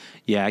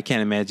 I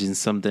can't imagine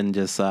something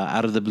just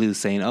out of the blue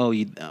saying, "Oh,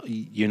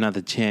 you're not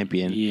the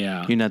champion.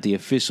 Yeah, you're not the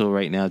official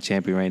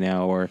champion right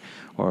now, or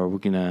we're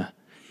gonna."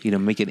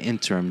 Make an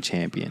interim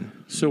champion.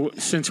 So,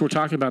 since we're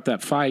talking about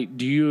that fight,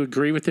 do you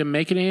agree with them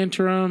making an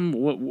interim?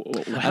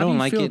 I don't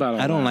like it.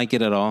 I don't like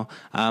it at all.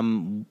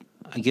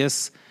 I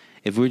guess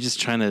if we're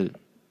just trying to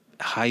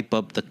hype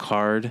up the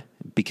card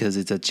because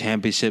it's a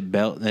championship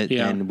belt,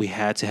 and we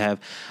had to have.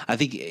 I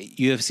think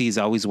UFC has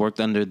always worked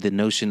under the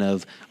notion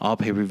of all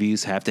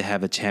pay-per-views have to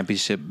have a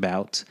championship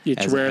bout.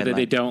 It's rare that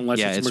they don't, unless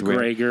it's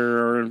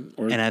McGregor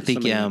or and I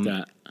think like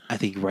that. I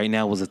think right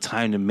now was a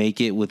time to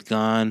make it with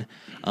Gane.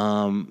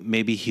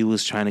 Maybe he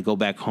was trying to go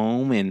back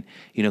home, and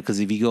because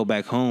if you go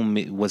back home,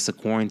 what's the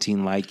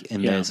quarantine like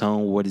in his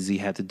home? What does he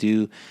have to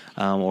do?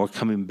 Or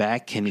coming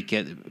back, can he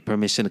get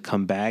permission to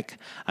come back?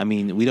 I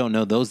mean, we don't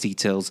know those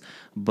details,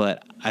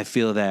 but I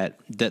feel that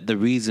the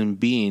reason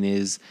being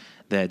is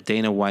that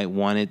Dana White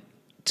wanted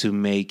to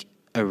make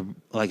a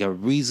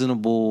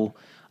reasonable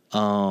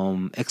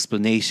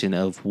explanation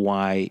of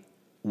why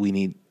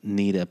we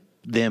need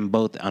them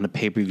both on a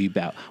pay-per-view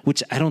bout,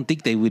 which I don't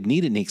think they would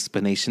need an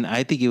explanation.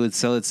 I think it would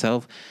sell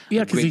itself.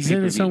 Yeah, because he's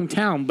in his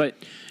hometown. But,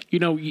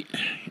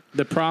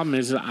 the problem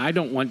is I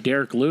don't want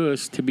Derek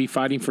Lewis to be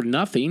fighting for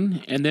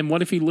nothing. And then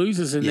what if he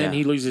loses and then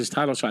he loses his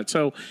title shot?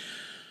 So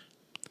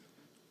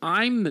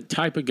I'm the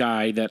type of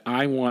guy that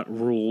I want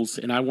rules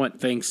and I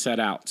want things set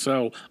out.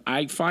 So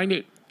I find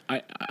it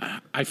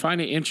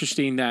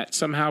interesting that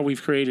somehow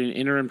we've created an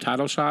interim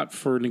title shot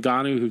for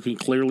Ngannou, who can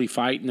clearly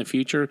fight in the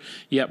future,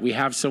 yet we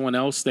have someone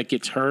else that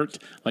gets hurt,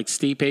 like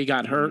Stipe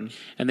got hurt,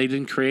 and they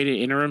didn't create an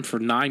interim for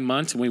 9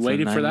 months, and we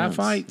waited for that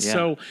fight. Yeah.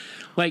 So,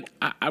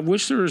 I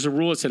wish there was a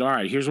rule that said, all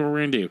right, here's what we're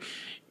going to do.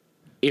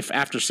 If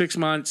after 6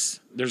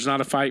 months there's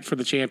not a fight for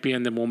the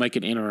champion, then we'll make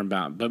an interim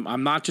bout. But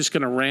I'm not just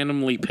going to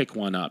randomly pick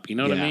one up. You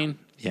know what I mean?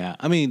 Yeah,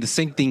 I mean, the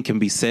same thing can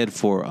be said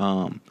for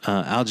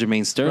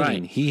Aljamain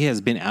Sterling. Right. He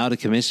has been out of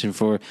commission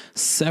for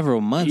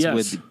several months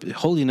with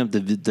holding up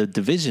the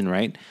division,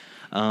 right?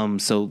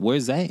 So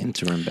where's that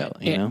interim belt,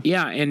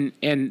 Yeah,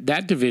 and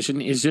that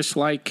division is just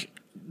like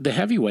the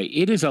heavyweight.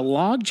 It is a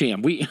logjam.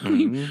 I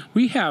mean,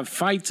 we have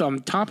fights on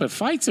top of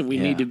fights that we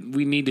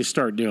need to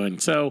start doing.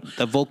 So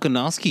the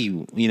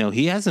Volkanovski,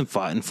 he hasn't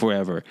fought in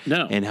forever.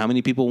 No. And how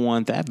many people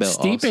want that belt?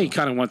 Stipe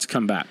kind of wants to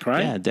come back,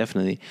 right? Yeah,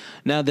 definitely.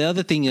 Now the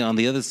other thing on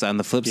the other side, on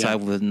the flip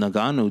side with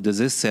Ngannou, does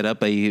this set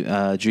up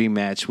a dream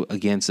match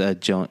against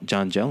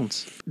John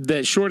Jones?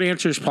 The short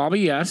answer is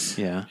probably yes.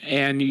 Yeah.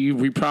 And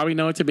we probably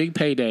know it's a big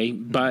payday,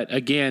 but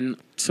again,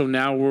 so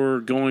now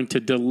we're going to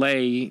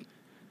delay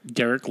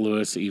Derek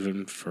Lewis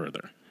even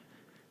further.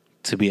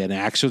 To be an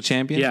actual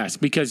champion? Yes,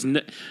 because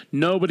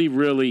nobody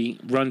really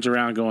runs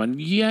around going,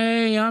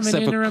 yay, I'm an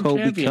interim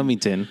champion. Except for Kobe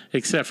Covington.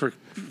 Except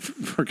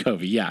for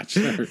Kobe, yeah,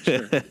 sure.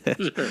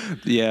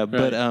 Yeah,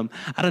 but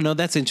I don't know,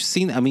 that's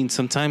interesting. I mean,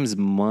 sometimes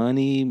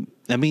money...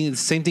 I mean, the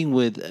same thing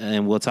with,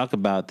 and we'll talk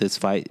about this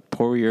fight,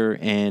 Poirier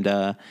and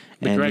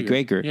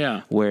McGregor.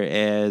 Yeah.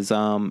 Whereas,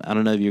 I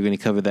don't know if you're going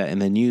to cover that in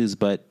the news,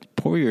 but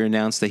Poirier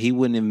announced that he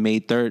wouldn't have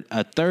made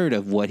a third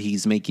of what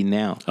he's making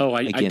now. Oh,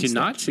 I did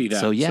not see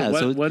that. So, yeah.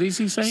 So what is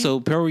he saying? So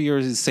Poirier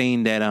is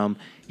saying that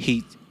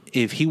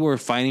if he were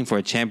fighting for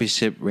a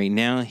championship right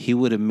now, he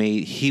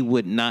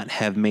would not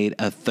have made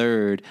a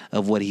third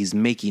of what he's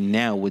making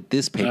now with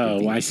this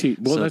pay-per-view. Oh, I see.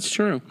 Well, that's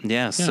true.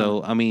 Yeah.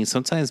 So, I mean,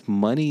 sometimes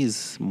money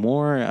is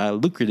more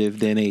lucrative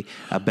than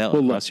a belt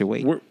across your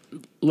weight.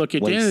 Look,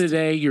 at the end of the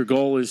day, your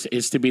goal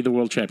is to be the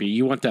world champion.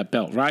 You want that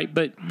belt, right?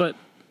 But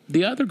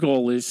the other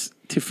goal is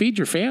to feed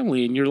your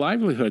family and your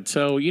livelihood.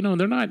 So,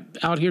 they're not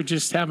out here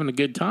just having a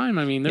good time.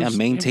 I mean,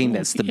 maintain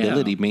that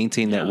stability,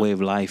 maintain that way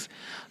of life.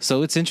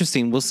 So it's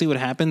interesting. We'll see what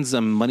happens.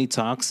 Money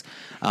talks.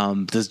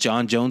 Does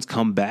John Jones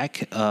come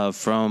back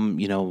from,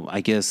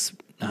 I guess,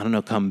 I don't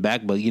know, come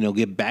back, but,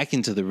 get back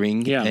into the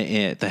ring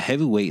at the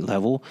heavyweight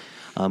level?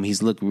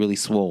 He's looked really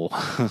swole.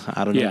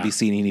 I don't know if you've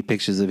seen any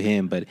pictures of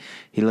him, but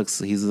he looks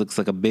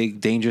like a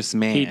big, dangerous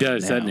man. He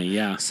does, doesn't he?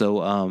 Yeah.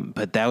 So,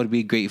 but that would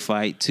be a great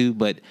fight too.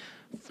 But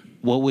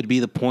what would be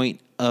the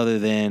point other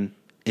than,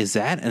 is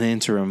that an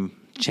interim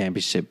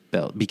championship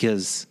belt?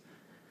 Because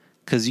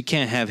you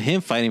can't have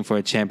him fighting for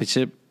a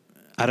championship.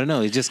 I don't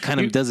know. It just kind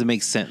of doesn't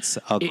make sense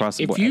across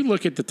the board. If you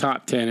look at the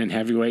top 10 in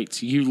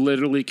heavyweights, you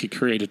literally could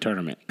create a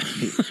tournament.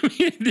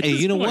 Hey,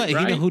 you know what?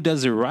 Right? You know who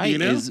does it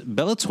right is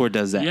Bellator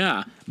does that.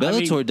 Yeah.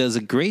 Bellator does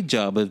a great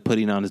job of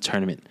putting on a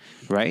tournament,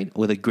 right?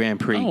 With a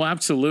Grand Prix. Oh,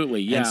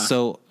 absolutely. Yeah. And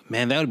so,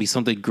 man, that would be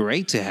something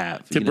great to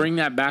have. To bring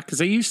that back, because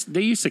they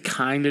used to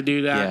kind of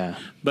do that. Yeah.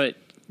 But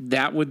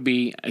that would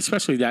be,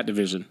 especially that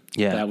division.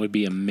 Yeah. That would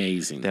be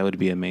amazing. That would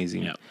be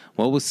amazing. Yep.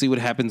 Well, we'll see what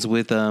happens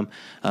with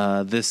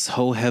this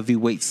whole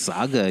heavyweight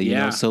saga. You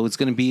know? So it's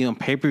going to be on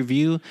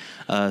pay-per-view.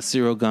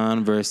 Cyril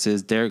Gane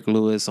versus Derek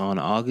Lewis on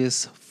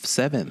August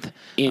 7th.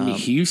 In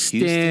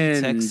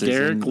Houston, Texas.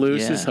 Derek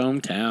Lewis's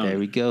hometown. There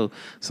we go.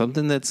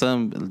 Something that's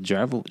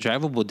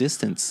drivable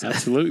distance.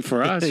 Absolutely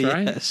for us,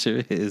 right? Yeah,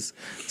 sure is.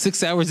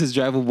 6 hours is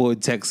drivable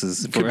in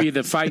Texas. Could be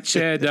the Fight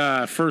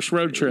Shed first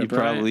road trip,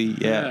 probably,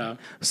 right? Yeah.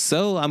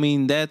 So, I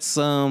mean, that's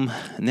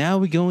now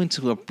we go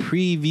into a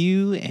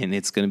preview, and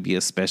it's going to be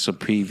a special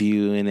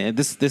preview. And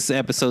this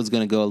episode is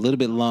going to go a little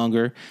bit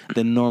longer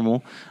than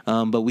normal,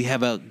 but we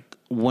have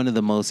one of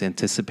the most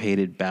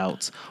anticipated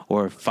bouts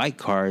or fight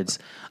cards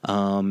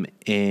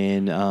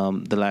in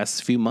the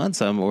last few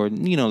months, or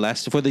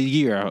last for the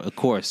year, of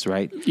course,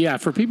 right? Yeah.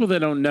 For people that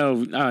don't know,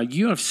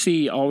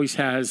 UFC always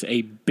has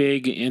a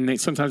big, and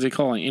sometimes they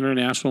call it an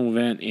international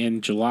event in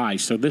July.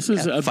 So this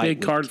is a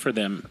big card for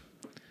them.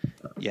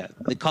 Yeah,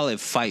 they call it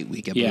Fight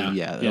Week, I believe.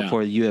 Yeah,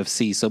 for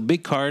UFC. So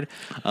big card.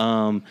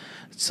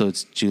 So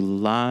it's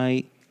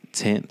July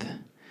 10th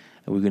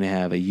And we're going to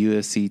have a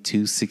UFC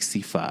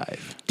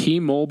 265.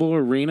 T-Mobile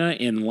Arena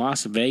in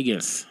Las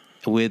Vegas.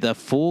 With a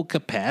full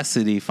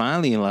capacity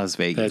finally in Las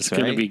Vegas. That's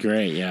going to be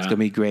great, yeah. It's going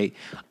to be great.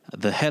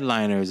 The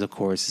headliners, of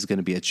course, is going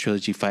to be a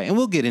trilogy fight. And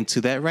we'll get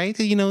into that, right?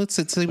 You know, it's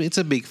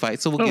a big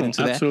fight, so we'll get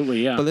into that.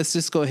 Absolutely, yeah. But let's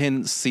just go ahead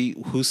and see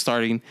who's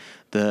starting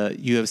the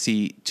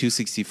UFC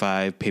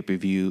 265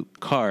 pay-per-view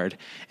card.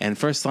 And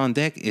first on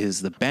deck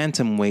is the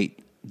bantamweight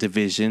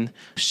division,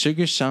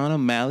 Sugar Sean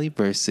O'Malley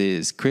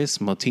versus Chris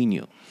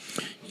Moutinho.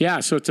 Yeah,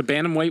 so it's a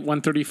bantamweight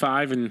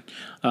 135, and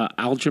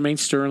Aljamain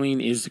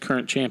Sterling is the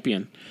current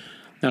champion.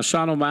 Now,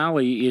 Sean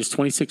O'Malley is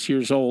 26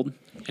 years old,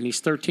 and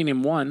he's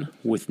 13-1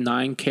 with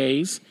 9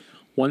 Ks,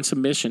 1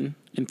 submission,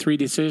 and 3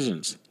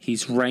 decisions.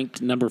 He's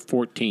ranked number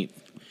 14th.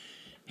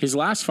 His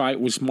last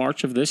fight was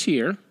March of this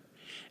year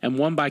and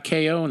won by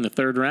KO in the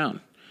 3rd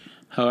round.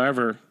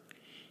 However,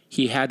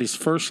 he had his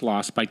first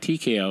loss by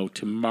TKO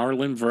to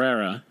Marlon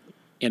Vera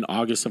in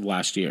August of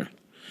last year.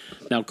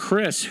 Now,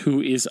 Chris,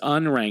 who is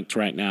unranked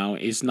right now,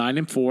 is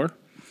 9-4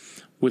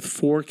 with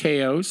 4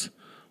 KOs,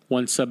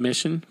 1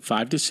 submission,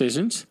 5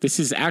 decisions. This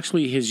is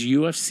actually his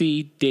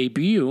UFC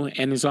debut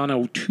and is on a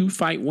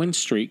 2-fight win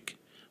streak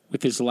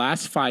with his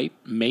last fight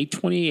May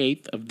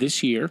 28th of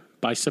this year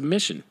by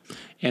submission.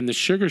 And the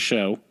Sugar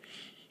Show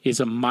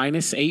is a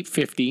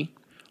 -850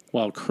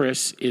 while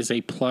Chris is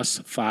a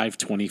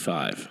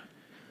 +525.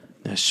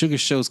 Now, Sugar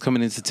Show's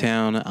coming into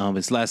town.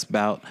 His last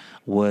bout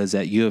was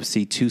at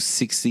UFC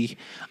 260,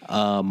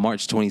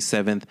 March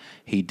 27th.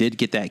 He did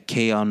get that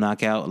KO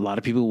knockout. A lot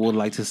of people would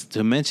like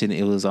to mention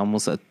it was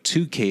almost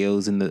 2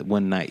 KOs in the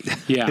one night.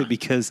 Yeah.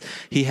 Because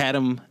he had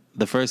him,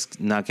 the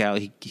first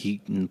knockout, he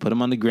put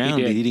him on the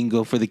ground. He didn't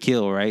go for the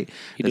kill, right?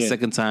 The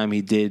second time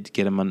he did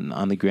get him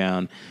on the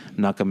ground,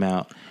 knock him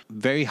out.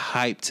 Very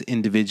hyped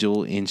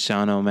individual in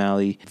Sean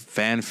O'Malley.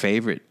 Fan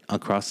favorite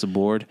across the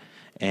board.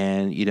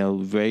 And,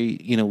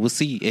 we'll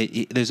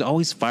see. There's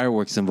always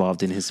fireworks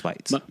involved in his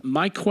fights.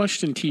 My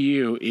question to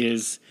you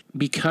is,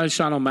 because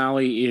Sean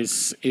O'Malley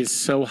is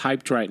so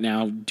hyped right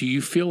now, do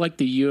you feel like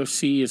the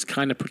UFC is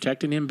kind of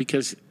protecting him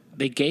because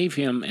they gave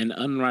him an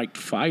unranked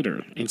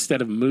fighter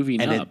instead of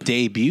moving up? And a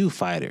debut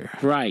fighter.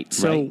 Right.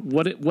 So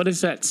what does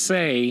that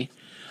say?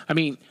 I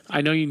mean, I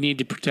know you need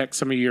to protect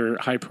some of your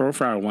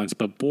high-profile ones,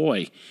 but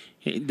boy,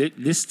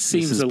 this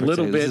seems a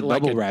little bit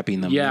like bubble wrapping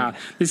them. Yeah,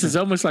 this is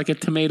almost like a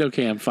tomato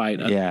can fight.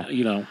 Yeah,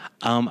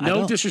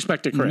 no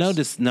disrespect to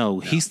Chris.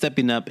 He's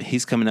stepping up.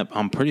 He's coming up.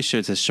 I'm pretty sure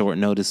it's a short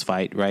notice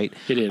fight, right?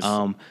 It is.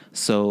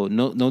 So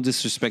no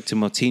disrespect to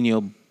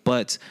Moutinho,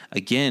 but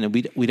again,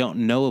 we don't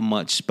know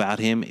much about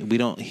him.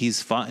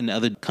 He's fought in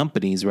other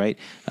companies, right?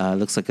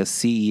 Looks like a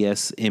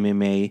CES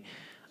MMA,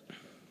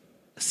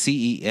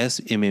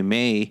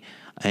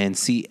 and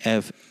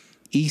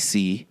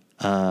CFEC.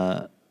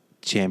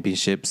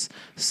 Championships.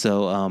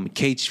 So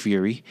Cage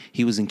Fury,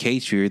 he was in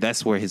Cage Fury.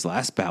 That's where his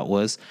last bout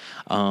was.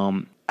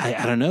 I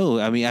don't know.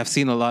 I mean, I've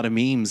seen a lot of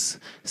memes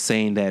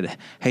saying that,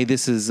 hey,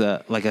 this is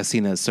like I've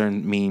seen a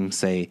certain meme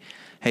say,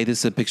 hey, this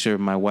is a picture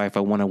of my wife. I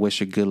want to wish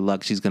her good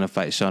luck. She's going to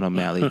fight Sean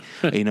O'Malley.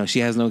 She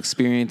has no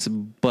experience,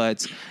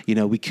 but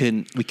we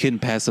couldn't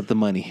pass up the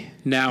money.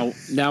 Now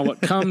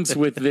what comes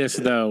with this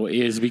though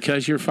is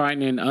because you're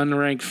fighting an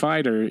unranked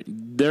fighter,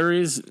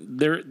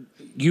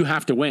 you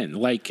have to win.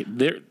 Like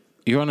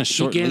you're on a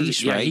short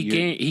leash, right?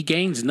 He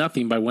gains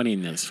nothing by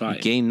winning this fight.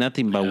 You gain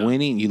nothing by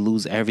winning. You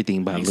lose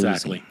everything by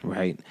losing,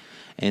 right?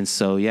 And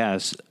so,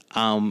 is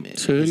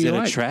it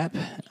a trap?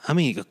 I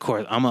mean, of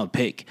course, I'm gonna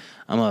pick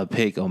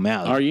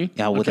O'Malley. Are you?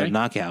 Yeah, with a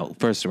knockout,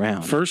 first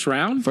round. First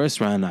round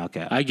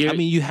knockout. I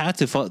mean, you have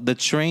to follow the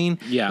train.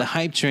 Yeah. The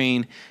hype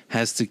train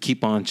has to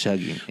keep on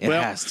chugging. It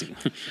has to.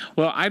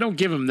 Well, I don't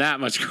give him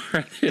that much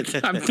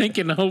credit. I'm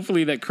thinking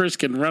hopefully that Chris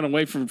can run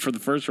away for the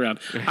first round.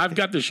 I've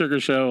got the Sugar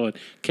Show and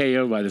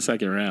KO by the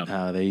second round.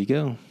 There you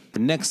go.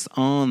 Next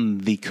on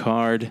the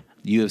card,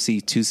 UFC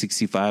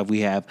 265,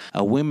 we have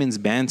a women's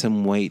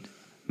bantamweight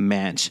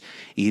match,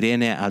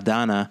 Irene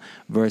Aldana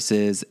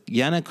versus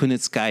Yana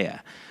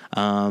Kunitskaya.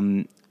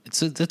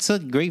 That's a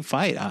great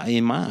fight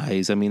in my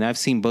eyes. I mean, I've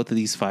seen both of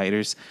these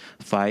fighters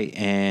fight,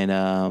 and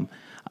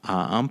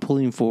I'm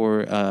pulling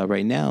for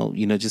right now.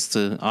 Just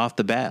off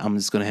the bat, I'm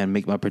just going to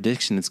make my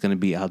prediction. It's going to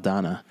be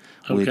Aldana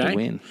with the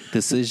win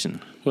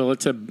decision. Well,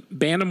 it's a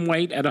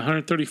bantamweight at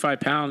 135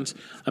 pounds.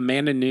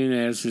 Amanda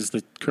Nunes is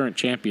the current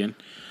champion.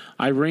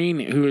 Irene,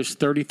 who is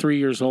 33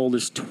 years old,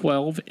 is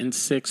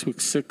 12-6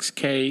 with 6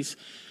 Ks,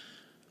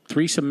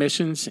 3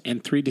 submissions,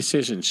 and 3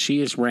 decisions. She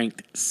is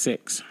ranked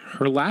 6.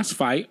 Her last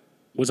fight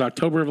was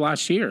October of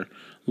last year,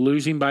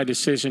 losing by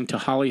decision to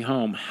Holly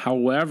Holm.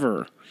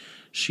 However,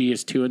 she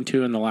is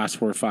 2-2 in the last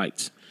 4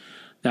 fights.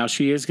 Now,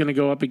 she is going to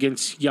go up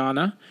against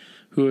Yana,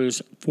 who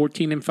is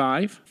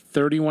 14-5,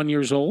 31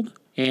 years old,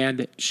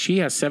 and she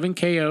has 7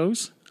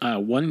 KOs,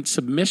 1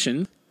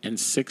 submission, and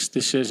 6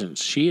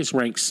 decisions. She is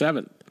ranked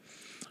 7th.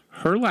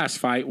 Her last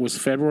fight was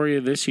February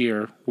of this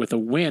year with a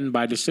win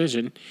by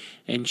decision,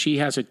 and she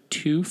has a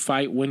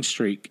 2-fight win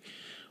streak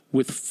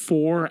with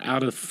 4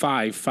 out of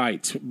 5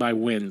 fights by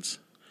wins.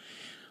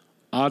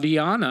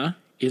 Adiana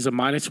is a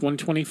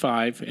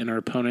 -125, and her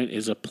opponent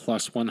is a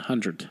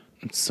 +100.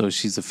 So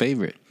she's a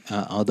favorite.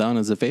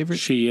 Aldana's a favorite?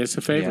 She is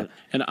a favorite.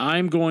 Yeah. And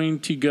I'm going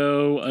to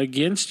go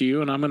against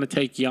you, and I'm going to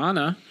take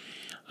Yana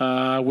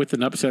with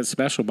an upset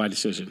special by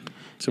decision.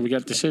 So we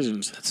got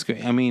decisions. That's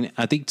great. I mean,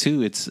 I think,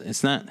 too,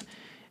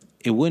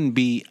 it wouldn't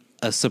be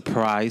a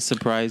surprise,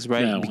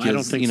 right? No, because, I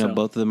don't think so.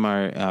 Both of them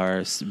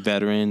are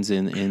veterans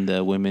in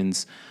the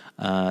women's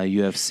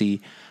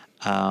UFC.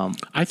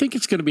 I think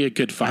it's going to be a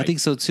good fight. I think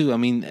so too. I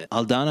mean,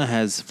 Aldana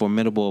has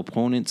formidable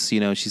opponents.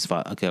 She's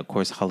fought. Of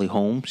course, Holly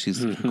Holm.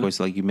 She's of course,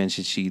 like you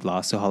mentioned, she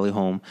lost to Holly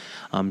Holm.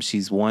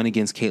 She's won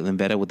against Caitlin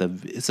Vetta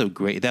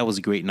that was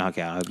a great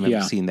knockout. I've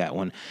never seen that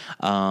one.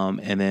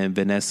 And then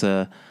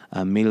Vanessa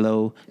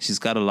Milo. She's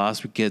got a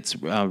loss against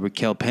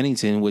Raquel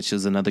Pennington, which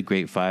is another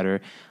great fighter.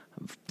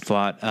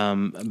 Fought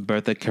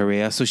Bertha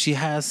Correa. So she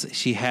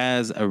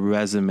has a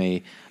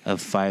resume of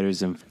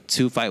fighters and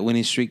 2-fight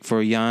winning streak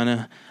for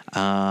Yana.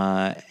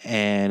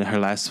 And her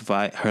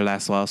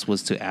last loss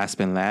was to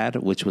Aspen Ladd,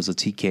 which was a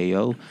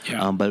TKO.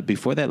 Yeah. But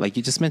before that, like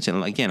you just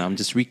mentioned, again, I'm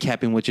just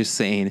recapping what you're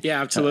saying.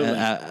 Yeah, absolutely.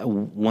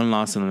 One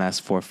loss in the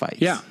last 4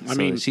 fights. Yeah, I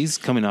mean, she's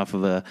coming off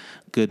of a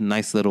good,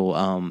 nice little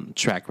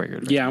track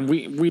record. Yeah, and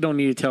we don't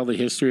need to tell the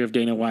history of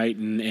Dana White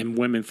and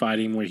women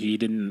fighting where he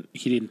didn't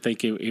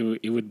think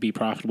it would be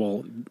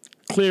profitable.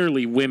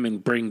 Clearly, women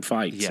bring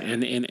fights,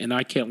 and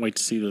I can't wait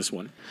to see this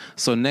one.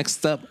 So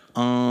next up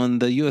on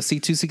the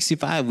UFC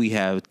 265, we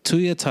have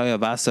Tuia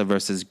Tuivasa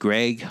versus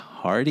Greg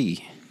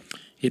Hardy.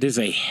 It is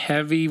a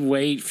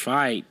heavyweight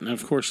fight. And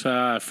of course,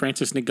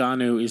 Francis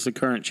Ngannou is the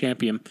current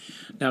champion.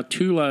 Now,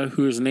 Tula,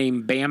 who is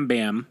named Bam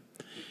Bam,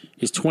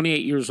 is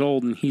 28 years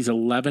old, and he's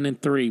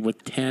 11-3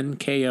 with 10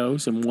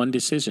 KOs and 1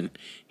 decision.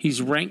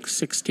 He's ranked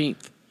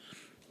 16th.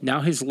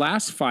 Now, his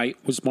last fight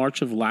was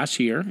March of last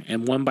year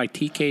and won by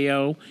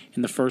TKO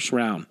in the first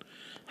round.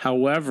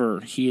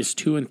 However, he is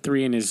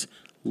 2-3 in his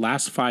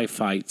last 5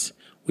 fights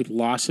with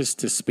losses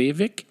to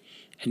Spivak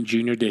and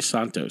Junior Dos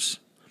Santos.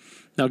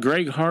 Now,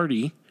 Greg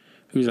Hardy,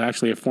 who's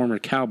actually a former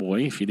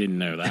cowboy, if you didn't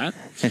know that,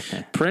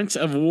 Prince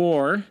of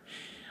War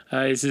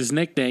is his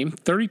nickname,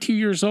 32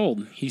 years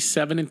old. He's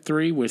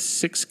 7-3 with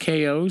 6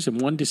 KOs and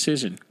 1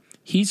 decision.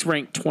 He's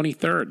ranked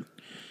 23rd.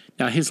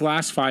 Now, his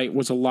last fight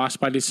was a loss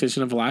by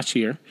decision of last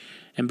year,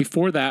 and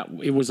before that,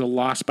 it was a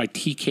loss by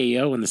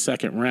TKO in the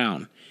second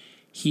round.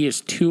 He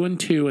is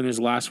 2-2 in his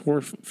last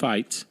 4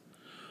 fights,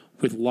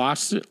 with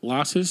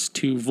losses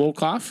to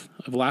Volkov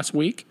of last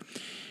week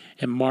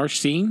and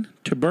Marcin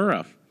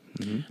Tybura.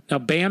 Mm-hmm. Now,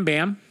 Bam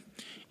Bam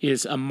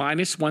is a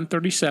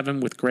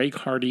 -137 with Greg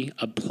Hardy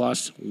a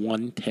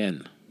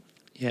 +110.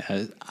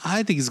 Yeah,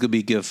 I think it's going to be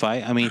a good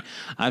fight. I mean,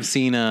 I've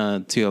seen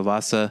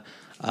Tuivasa.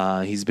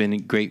 He's been a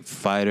great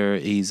fighter.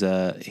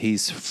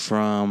 He's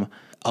from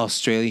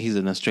Australia. He's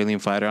an Australian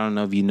fighter. I don't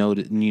know if you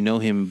know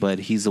him, but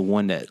he's the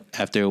one that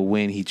after a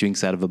win he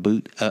drinks out of a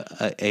boot,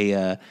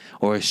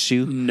 or a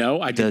shoe.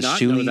 No, I did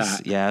not know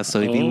that. Yeah,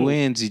 so if he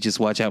wins, you just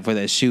watch out for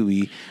that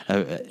shoeey.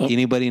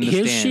 Anybody in the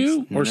his stands?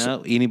 Shoe or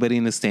anybody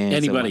in the stands?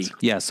 Anybody?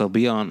 Yeah, so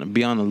be on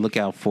the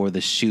lookout for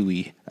the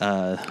shoey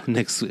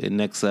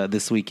next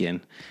this weekend.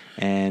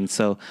 And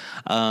so,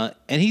 and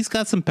he's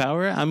got some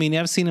power. I mean,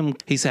 I've seen him.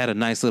 He's had a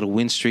nice little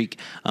win streak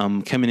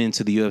coming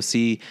into the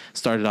UFC.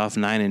 Started off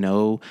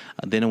 9-0,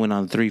 then it went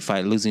on a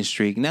 3-fight losing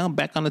streak. Now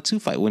back on a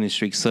 2-fight winning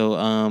streak. So,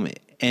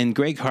 and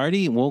Greg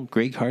Hardy. Well,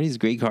 Greg Hardy's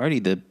Greg Hardy,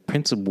 the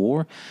Prince of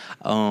War.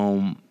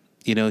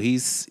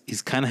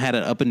 He's kind of had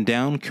an up and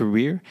down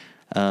career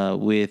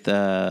with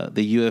the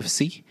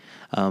UFC.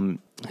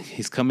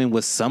 He's coming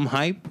with some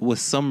hype, with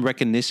some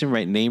recognition,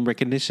 right? Name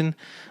recognition,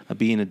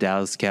 being a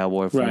Dallas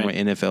Cowboy, former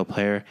NFL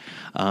player.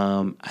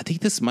 I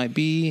think this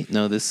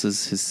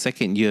is his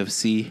second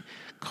UFC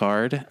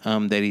card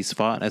that he's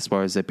fought as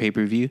far as a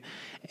pay-per-view.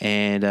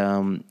 And,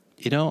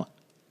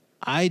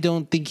 I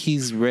don't think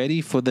he's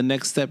ready for the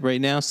next step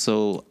right now,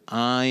 so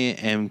I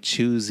am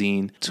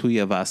choosing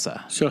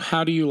Tuivasa. So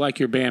how do you like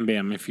your Bam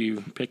Bam if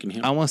you picking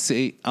him? I want to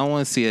see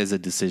it as a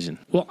decision.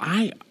 Well,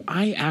 I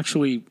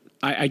actually...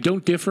 I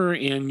don't differ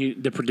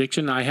in the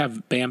prediction. I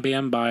have Bam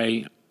Bam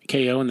by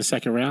KO in the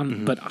second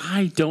round, but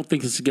I don't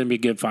think this is going to be a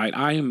good fight.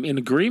 I am in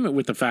agreement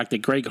with the fact that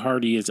Greg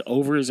Hardy is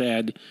over his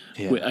head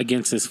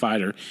against this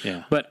fighter.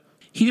 Yeah. But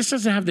he just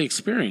doesn't have the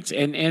experience.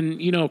 And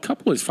a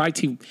couple of his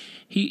fights,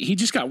 he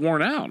just got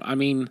worn out. I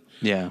mean,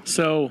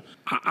 so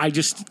I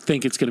just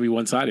think it's going to be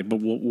one-sided, but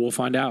we'll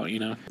find out,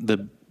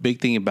 The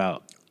big thing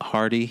about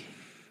Hardy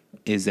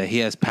is that he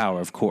has power,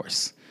 of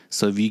course.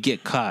 So if you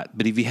get caught,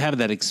 but if you have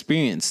that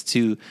experience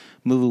to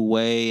move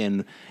away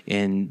and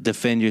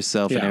defend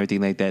yourself and everything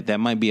like that, that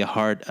might be a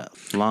hard,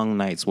 long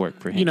night's work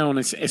for him. And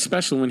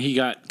especially when he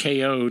got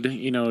KO'd,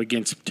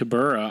 against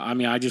Tybura. I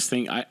mean, I just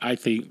think I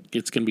think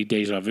it's going to be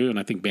deja vu, and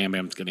I think Bam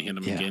Bam's going to hit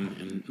him again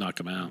and knock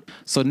him out.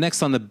 So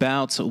next on the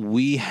bout,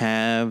 we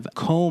have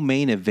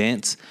co-main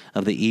event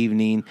of the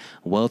evening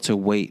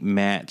welterweight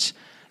match: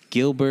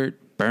 Gilbert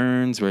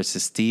Burns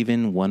versus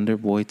Stephen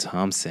Wonderboy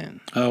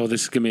Thompson. Oh,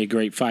 this is going to be a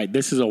great fight.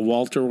 This is a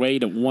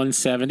welterweight at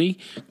 170.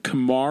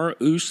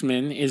 Kamaru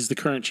Usman is the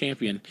current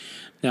champion.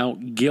 Now,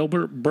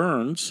 Gilbert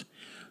Burns,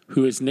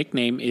 who his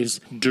nickname is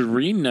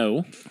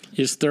Dorino,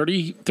 is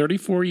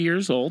 34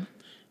 years old.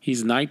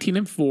 He's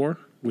 19-4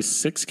 with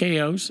 6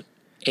 KOs,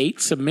 8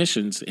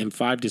 submissions, and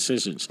 5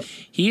 decisions.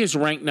 He is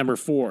ranked number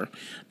 4.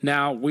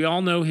 Now, we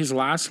all know his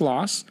last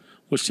loss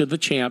was to the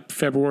champ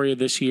February of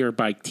this year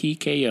by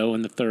TKO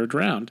in the 3rd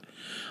round.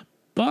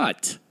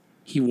 But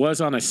he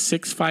was on a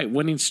 6-fight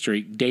winning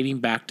streak dating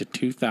back to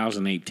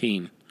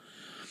 2018.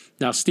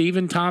 Now,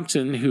 Stephen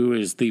Thompson, who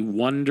is the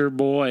Wonder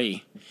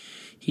Boy,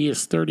 he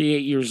is 38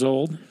 years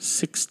old,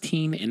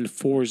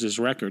 16-4 is his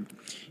record.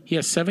 He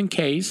has 7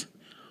 Ks,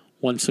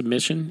 1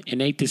 submission,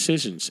 and 8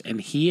 decisions,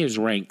 and he is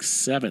ranked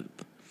 7th.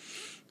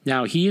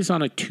 Now, he is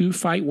on a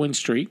 2-fight win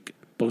streak,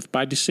 both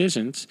by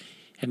decisions,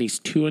 and he's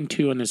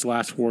 2-2 in his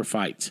last 4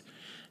 fights.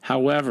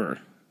 However,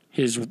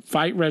 his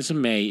fight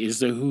resume is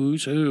the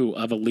who's who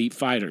of elite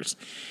fighters.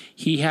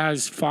 He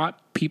has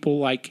fought people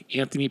like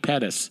Anthony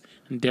Pettis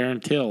and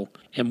Darren Till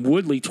and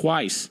Woodley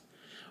twice,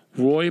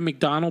 Roy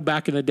McDonald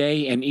back in the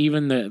day, and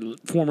even the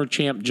former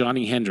champ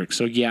Johnny Hendricks.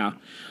 So, yeah,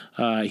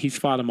 he's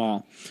fought them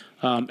all.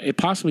 It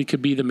possibly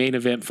could be the main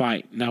event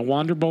fight. Now,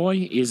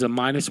 Wonderboy is a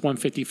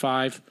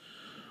 -155,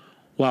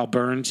 while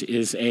Burns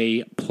is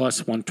a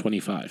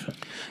 +125.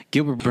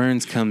 Gilbert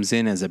Burns comes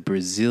in as a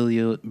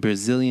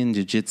Brazilian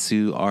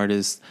jiu-jitsu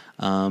artist,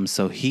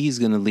 so he's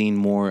going to lean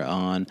more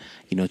on,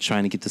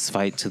 trying to get this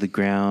fight to the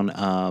ground,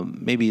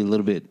 maybe a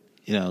little bit,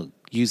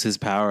 use his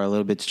power a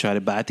little bit to try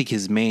to, but I think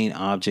his main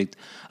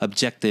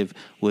objective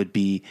would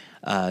be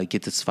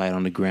get this fight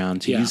on the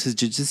ground to use his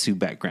jiu-jitsu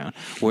background.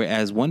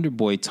 Whereas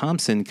Wonderboy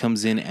Thompson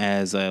comes in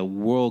as a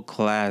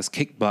world-class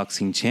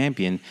kickboxing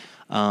champion.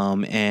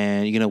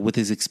 And, with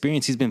his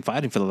experience, he's been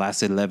fighting for the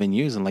last 11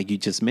 years. And like you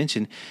just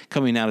mentioned,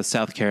 coming out of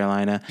South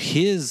Carolina,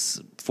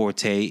 his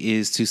forte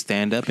is to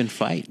stand up and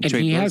fight. And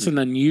he has an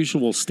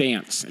unusual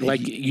stance.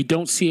 Like, you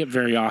don't see it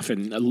very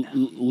often.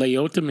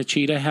 Lyoto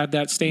Machida had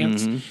that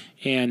stance,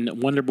 and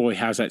Wonderboy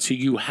has that. So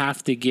you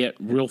have to get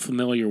real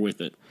familiar with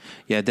it.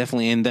 Yeah,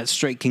 definitely. And that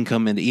strike can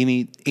come in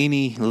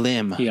any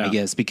limb, I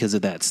guess, because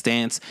of that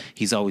stance.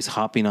 He's always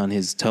hopping on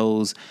his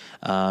toes,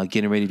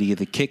 getting ready to get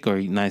the kick or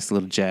a nice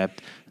little jab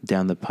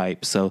down the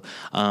pipe. So,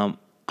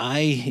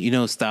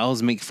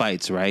 styles make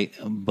fights, right?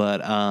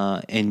 But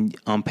and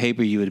on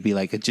paper, you would be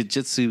like a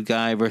jiu-jitsu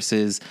guy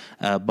versus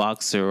a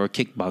boxer or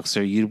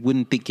kickboxer. You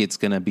wouldn't think it's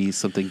going to be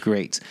something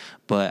great.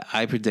 But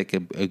I predict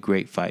a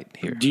great fight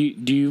here. Do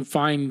you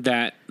find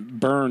that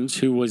Burns,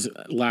 who was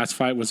last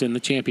fight was in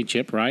the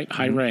championship, right,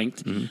 high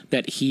ranked,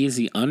 that he is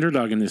the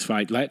underdog in this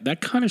fight?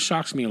 That kind of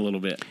shocks me a little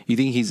bit. You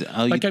think he's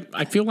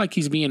I feel like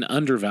he's being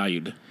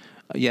undervalued.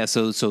 Yeah,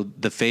 so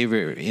the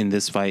favorite in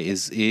this fight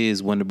is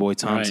Wonderboy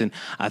Thompson.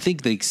 Right. I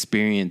think the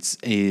experience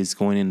is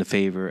going in the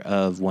favor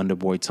of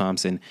Wonderboy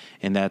Thompson,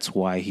 and that's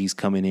why he's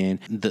coming in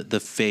the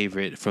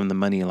favorite from the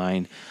money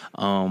line.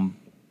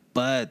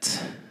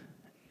 But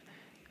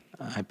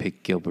I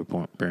picked Gilbert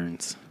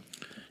Burns.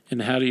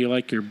 And how do you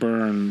like your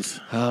Burns?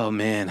 Oh,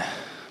 man.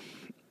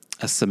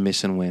 A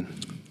submission win.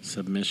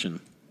 Submission.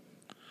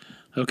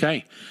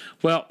 Okay.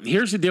 Well,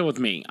 here's the deal with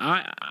me.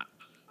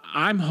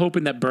 I'm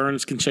hoping that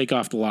Burns can shake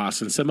off the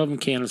loss, and some of them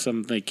can and some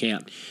of them they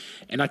can't.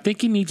 And I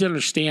think he needs to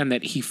understand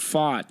that he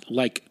fought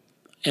like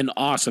an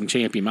awesome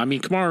champion. I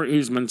mean, Kamaru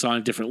Usman's on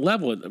a different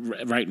level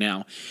right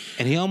now.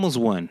 And he almost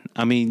won.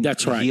 I mean,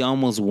 that's right. He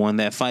almost won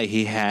that fight.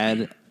 He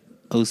had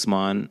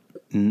Usman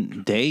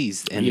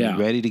dazed and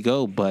ready to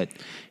go, but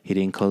he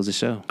didn't close the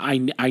show. I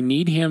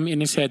need him in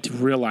his head to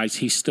realize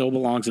he still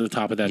belongs at the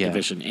top of that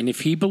division. And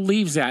if he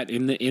believes that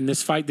in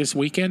this fight this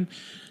weekend,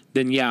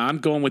 then I'm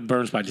going with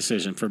Burns by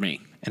decision for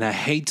me. And I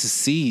hate to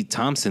see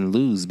Thompson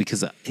lose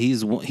because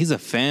he's a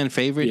fan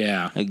favorite.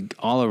 Yeah,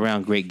 all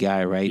around great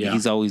guy, right? Yeah.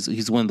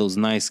 He's one of those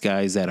nice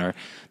guys that are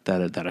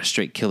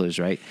straight killers,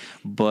 right?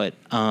 But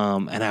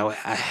and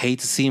I hate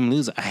to see him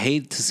lose. I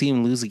hate to see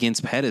him lose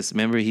against Pettis.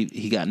 Remember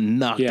he got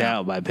knocked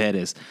out by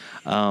Pettis.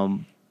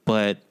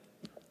 But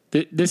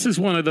this is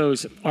one of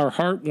those. Our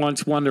heart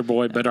wants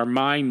Wonderboy, but our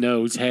mind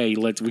knows, hey,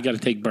 we got to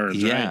take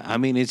Burns. Yeah, right? I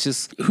mean, it's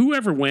just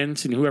whoever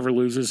wins and whoever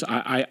loses.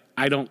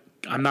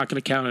 I'm not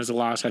going to count it as a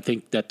loss. I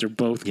think that they're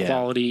both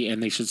quality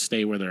and they should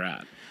stay where they're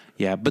at.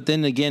 Yeah, but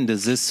then again,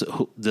 does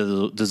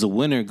a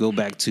winner go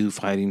back to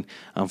fighting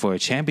for a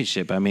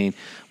championship? I mean,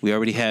 we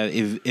already have.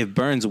 If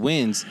Burns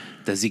wins,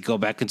 does he go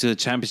back into the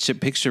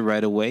championship picture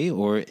right away,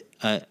 or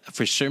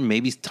for sure,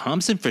 maybe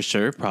Thompson for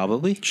sure,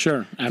 probably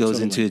absolutely.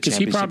 Goes into a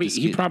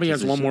championship. He probably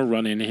has one more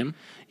run in him.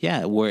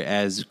 Yeah,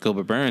 whereas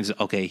Gilbert Burns,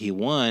 okay, he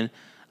won.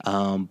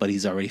 but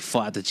he's already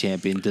fought the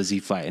champion. Does he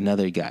fight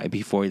another guy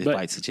before he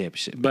fights the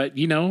championship? But,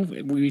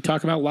 we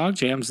talk about log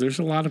jams. There's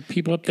a lot of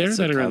people up there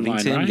that are in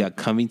line, right? We got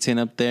Covington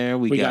up there.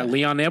 We got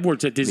Leon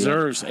Edwards that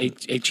deserves a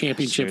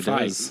championship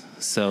fight. Does.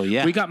 So,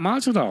 yeah. We got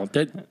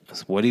Masvidal.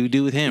 What do you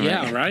do with him,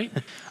 right? right?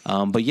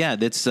 But, yeah,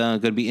 that's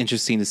going to be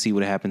interesting to see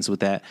what happens with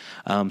that.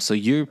 So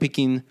you're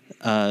picking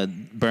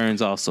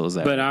Burns also, is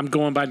that But I'm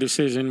going by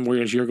decision,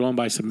 whereas you're going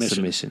by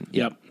submission.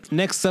 Yep.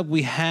 Next up,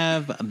 we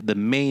have the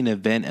main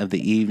event of the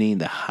evening,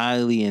 the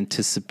highly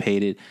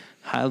anticipated,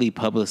 highly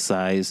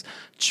publicized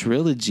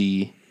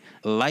trilogy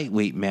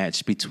lightweight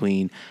match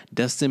between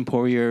Dustin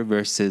Poirier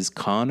versus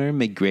Conor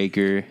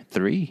McGregor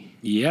 3.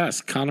 Yes,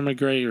 Conor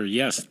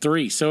McGregor,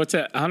 3. So it's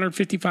at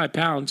 155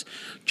 pounds.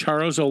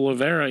 Charles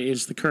Oliveira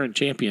is the current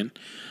champion.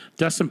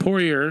 Dustin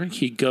Poirier,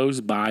 he goes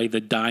by the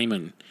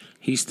Diamond.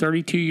 He's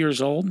 32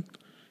 years old.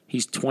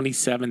 He's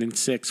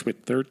 27-6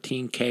 with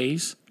 13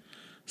 Ks.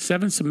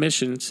 7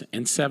 submissions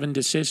and 7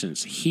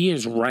 decisions. He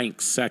is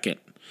ranked second.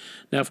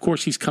 Now, of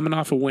course, he's coming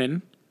off a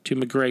win to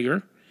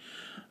McGregor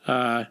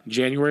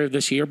January of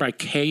this year by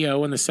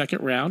KO in the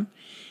second round.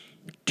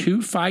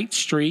 2-fight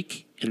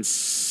streak and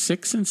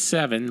 6 and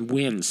 7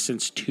 wins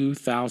since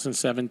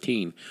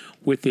 2017,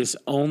 with his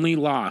only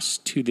loss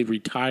to the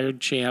retired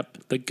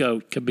champ, the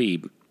GOAT,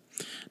 Khabib.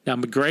 Now,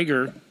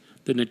 McGregor,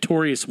 the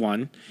notorious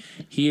one,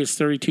 he is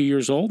 32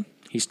 years old.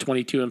 He's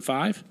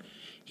 22-5.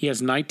 He has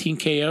 19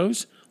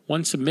 KOs.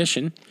 1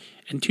 submission,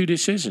 and 2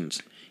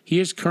 decisions. He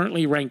is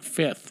currently ranked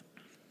 5th.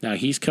 Now,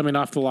 he's coming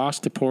off the loss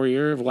to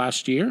Poirier of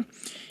last year.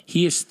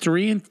 He is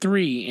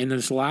 3-3 in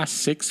his last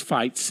 6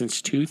 fights since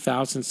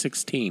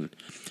 2016.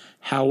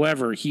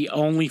 However, he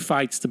only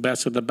fights the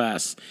best of the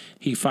best.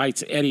 He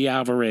fights Eddie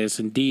Alvarez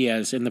and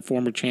Diaz and the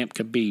former champ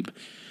Khabib.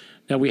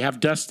 Now, we have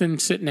Dustin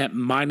sitting at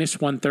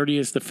 -130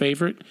 as the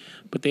favorite,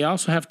 but they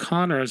also have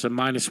Conor as a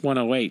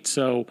 -108.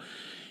 So,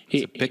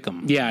 it's a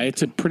pick'em. Yeah,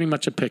 it's pretty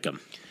much a pick'em.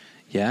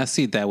 Yeah, I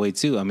see it that way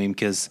too. I mean,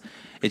 because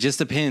it just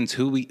depends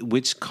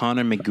which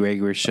Conor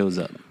McGregor shows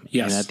up.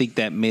 Yes, and I think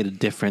that made a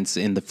difference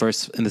in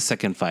the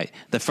second fight.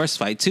 The first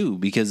fight too,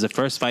 because the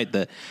first fight,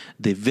 the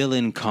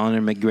villain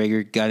Conor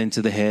McGregor got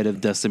into the head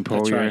of Dustin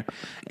Poirier, that's right.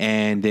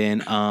 And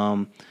then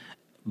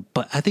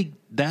but I think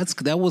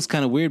that was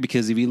kind of weird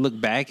because if you look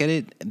back at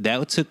it,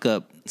 that took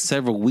up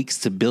several weeks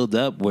to build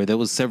up, where there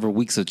was several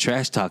weeks of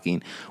trash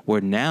talking, where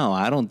now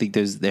I don't think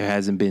there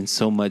hasn't been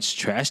so much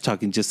trash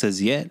talking just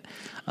as yet.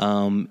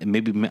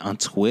 Maybe on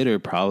Twitter,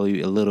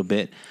 probably a little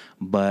bit,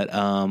 but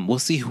we'll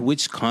see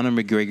which Conor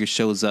McGregor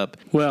shows up.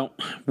 Well,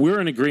 we're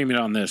in agreement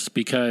on this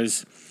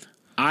because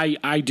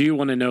I do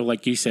want to know,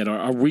 like you said,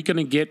 are we going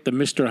to get the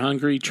Mr.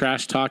 Hungry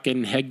trash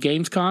talking head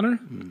games Conor,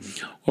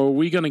 or are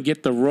we going to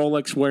get the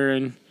Rolex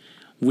wearing,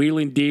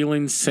 wheeling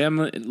dealing,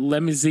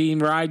 limousine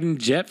riding,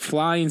 jet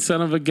flying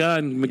son of a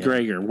gun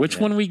McGregor? Which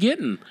one are we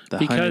getting? The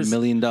 $100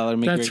 million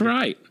McGregor. That's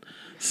right.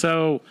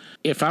 So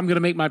if I'm going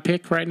to make my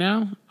pick right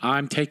now,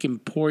 I'm taking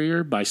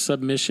Poirier by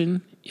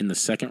submission in the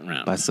second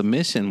round. By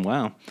submission,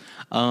 wow.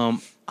 I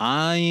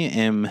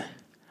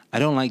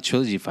don't like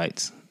trilogy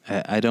fights.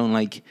 I don't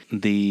like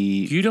the...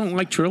 You don't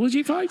like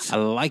trilogy fights? I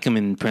like them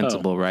in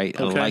principle, right?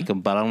 Okay. I like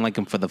them, but I don't like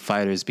them for the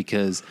fighters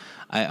because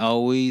I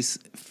always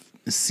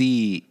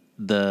see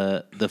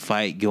the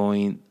fight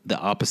going the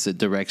opposite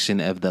direction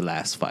of the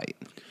last fight.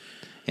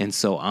 And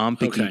so I'm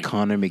picking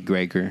Conor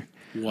McGregor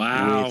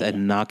with a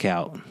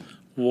knockout.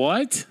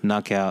 What?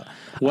 Knockout.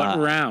 What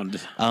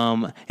round?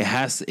 It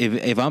has.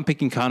 If I'm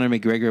picking Conor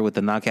McGregor with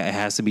the knockout, it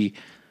has to be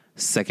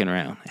second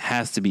round. It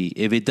has to be.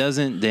 If it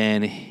doesn't,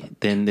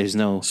 then there's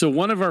no. So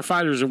one of our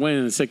fighters are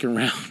winning the second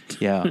round.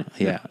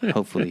 Yeah.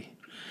 Hopefully.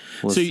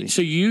 We'll see.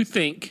 So you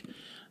think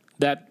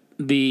that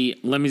the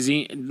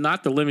limousine,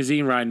 not the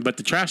limousine riding, but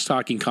the trash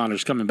talking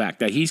Conor's coming back,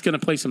 that he's going to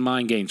play some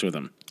mind games with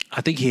him?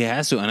 I think he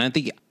has to, and I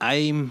think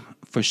I'm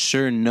for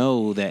sure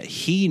know that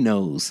he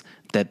knows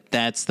that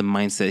that's the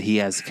mindset he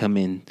has to come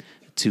in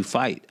to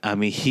fight. I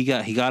mean, he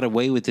got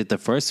away with it the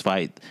first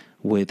fight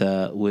with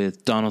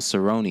Donald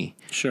Cerrone.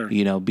 Sure.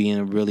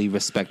 Being really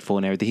respectful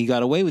and everything. He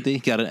got away with it. He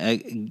got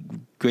a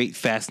great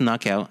fast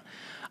knockout.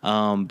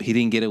 He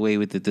didn't get away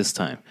with it this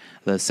time.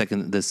 The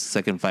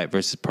second fight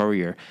versus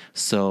Poirier.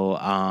 So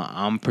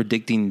I'm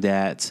predicting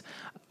that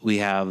we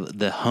have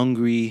the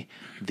hungry,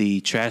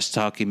 the trash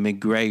talking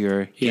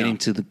McGregor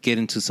get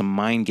into some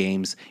mind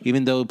games.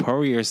 Even though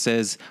Poirier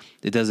says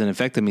it doesn't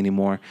affect him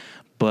anymore,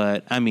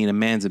 but I mean, a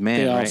man's a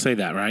man. They all right? say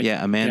that, right?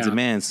 Yeah, a man's a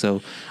man.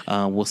 So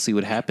we'll see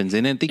what happens.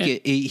 And I think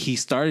he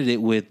started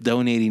it with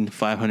donating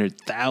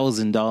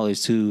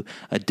 $500,000 to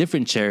a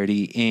different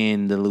charity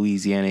in the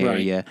Louisiana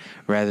area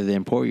rather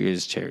than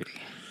Poirier's charity.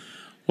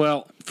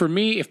 Well, for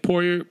me, if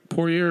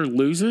Poirier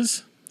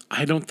loses,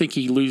 I don't think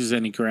he loses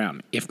any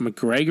ground. If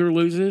McGregor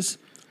loses,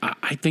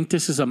 I think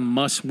this is a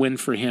must-win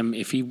for him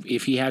if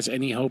he has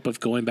any hope of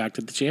going back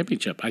to the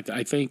championship.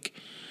 I think,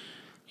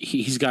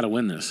 he's got to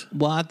win this.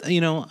 Well,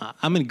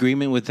 I'm in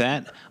agreement with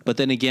that. But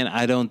then again,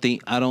 I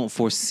don't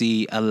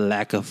foresee a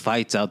lack of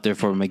fights out there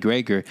for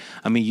McGregor.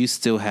 I mean, you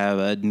still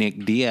have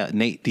Nate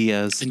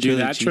Diaz and do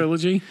that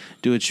trilogy.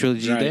 Do a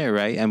trilogy there,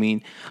 right? I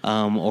mean,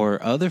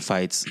 or other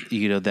fights,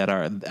 that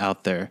are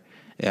out there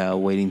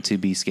waiting to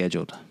be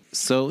scheduled.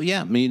 So,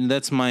 yeah, I mean,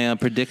 that's my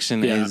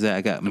prediction is that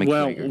I got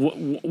McGregor.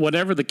 Well,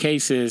 whatever the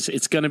case is,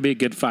 it's going to be a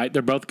good fight.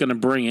 They're both going to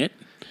bring it.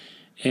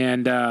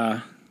 And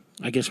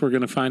I guess we're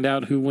going to find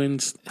out who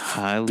wins.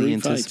 Highly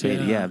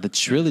anticipated. Yeah, the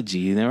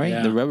trilogy, right?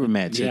 Yeah. The rubber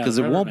match. Because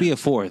there won't be a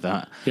fourth.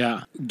 Huh?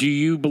 Yeah. Do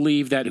you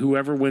believe that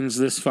whoever wins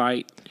this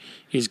fight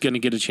is going to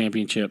get a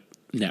championship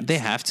next? They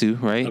have to,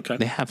 right? Okay.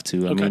 They have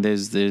to. I mean,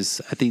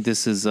 there's. I think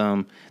this is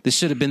this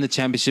should have been the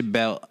championship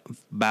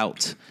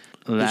bout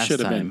last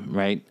time,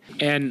 right?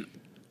 And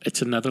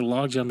it's another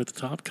logjam at the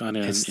top, kind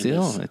of. It's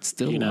still a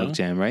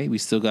logjam, right? We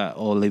still got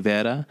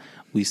Oliveira.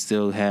 We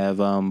still have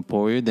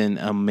Poirier.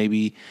 Then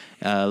maybe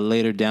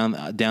later down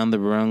the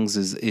rungs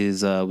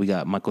is we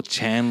got Michael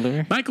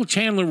Chandler. Michael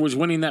Chandler was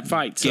winning that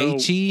fight.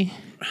 Gaethje.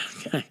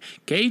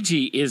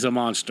 Gaethje is a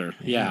monster.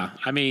 Yeah.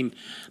 I mean,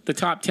 the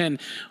top 10.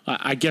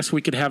 I guess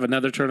we could have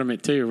another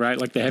tournament too, right?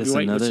 Like the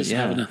heavyweight. Let's just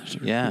have another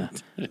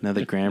tournament.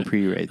 Another Grand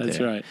Prix right there.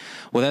 That's right.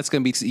 Well, that's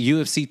going to be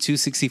UFC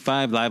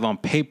 265 live on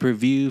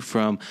pay-per-view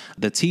from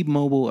the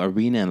T-Mobile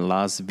Arena in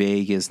Las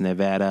Vegas,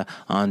 Nevada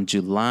on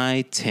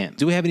July 10th.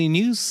 Do we have any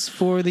news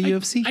for the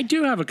UFC? I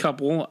do have a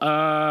couple.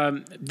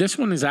 This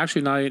one is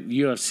actually not at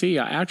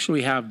UFC. I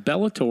actually have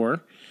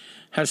Bellator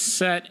has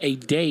set a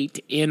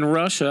date in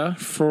Russia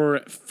for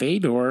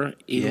Fedor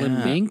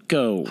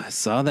Emelianenko. I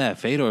saw that.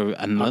 Fedor,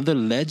 another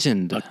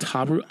legend.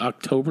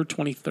 October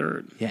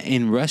 23rd. Yeah,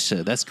 in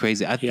Russia. That's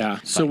crazy.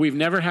 So we've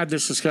never had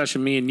this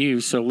discussion, me and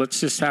you, so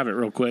let's just have it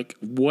real quick.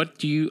 Where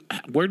do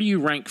you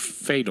rank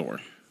Fedor?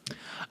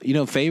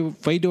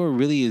 Fedor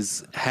really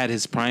had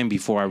his prime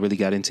before I really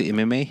got into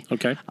MMA.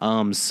 Okay.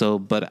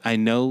 But I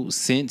know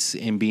since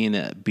in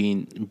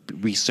being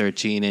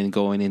researching and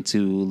going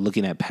into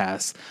looking at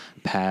past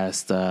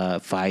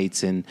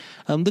fights and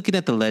looking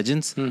at the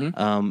legends,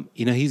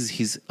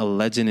 he's a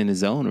legend in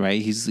his own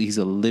right. He's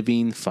a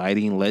living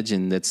fighting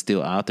legend that's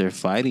still out there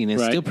fighting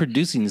and still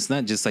producing. It's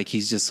not just like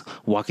he's just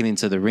walking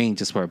into the ring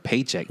just for a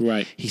paycheck.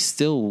 Right. He's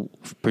still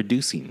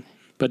producing.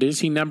 But is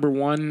he number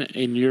one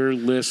in your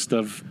list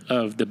of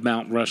the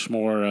Mount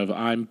Rushmore of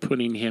I'm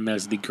putting him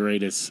as the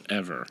greatest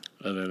ever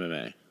of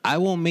MMA? I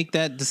won't make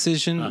that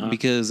decision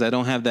because I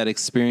don't have that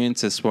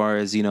experience as far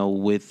as,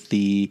 with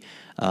the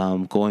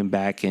going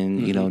back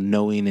and,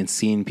 knowing and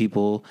seeing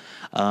people.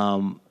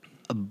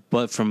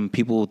 But from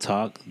people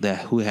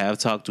who have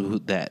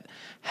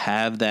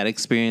that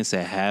experience,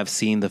 that have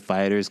seen the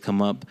fighters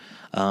come up,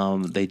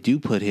 they do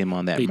put him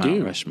on that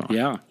Mount Rushmore.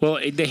 Yeah. Well,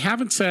 they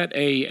haven't set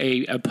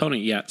a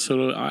opponent yet,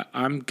 so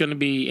I'm going to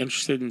be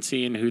interested in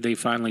seeing who they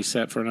finally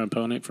set for an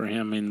opponent for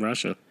him in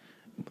Russia.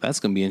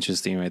 That's going to be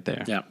interesting right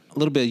there. Yeah. A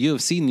little bit of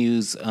UFC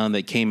news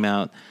that came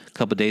out a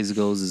couple of days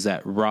ago is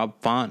that Rob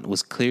Font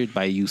was cleared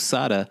by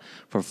USADA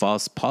for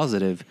false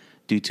positive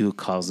due to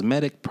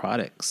cosmetic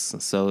products.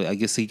 So I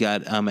guess he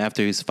got,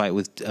 after his fight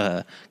with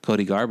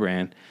Cody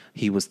Garbrandt,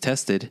 he was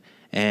tested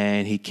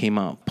and he came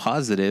out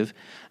positive,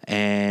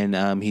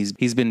 and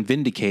he's been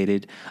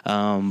vindicated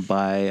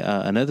by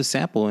another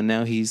sample, and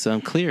now he's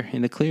in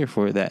the clear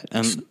for that.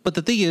 But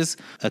the thing is,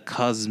 a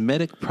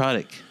cosmetic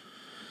product.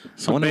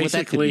 So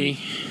basically,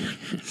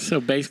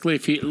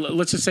 if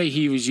let's just say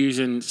he was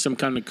using some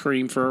kind of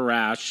cream for a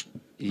rash,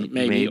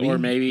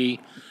 maybe.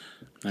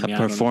 A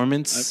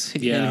performance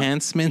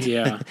enhancement,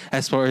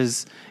 as far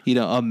as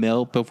a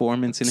male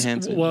performance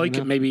enhancement. Well, it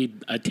could maybe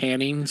a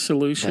tanning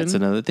solution. That's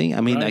another thing.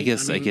 I mean, right? I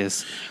guess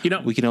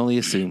we can only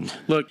assume.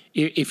 Look,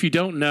 if you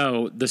don't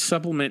know, the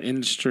supplement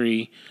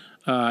industry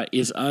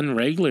is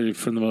unregulated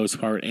for the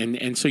most part,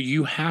 and so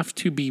you have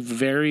to be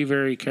very,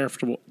 very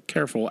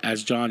careful,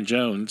 as John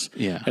Jones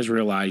has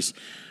realized,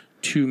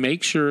 to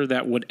make sure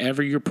that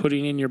whatever you're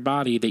putting in your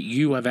body, that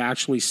you have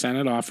actually sent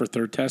it off for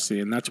third testing.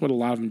 And that's what a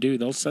lot of them do.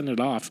 They'll send it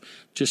off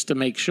just to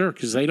make sure,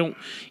 because they don't,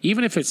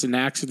 even if it's an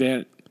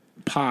accident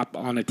pop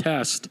on a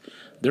test,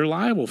 they're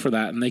liable for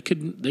that. And they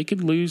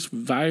could lose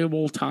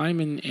valuable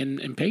time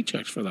and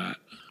paychecks for that.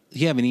 Do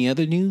you have any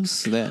other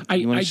news that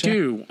you want to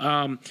share?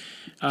 I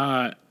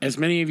do. As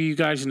many of you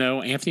guys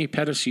know, Anthony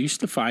Pettis used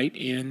to fight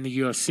in the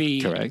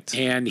UFC. Correct.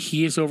 And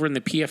he is over in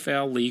the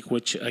PFL League,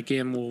 which,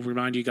 again, will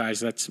remind you guys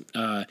that's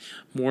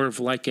more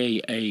of like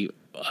a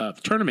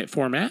tournament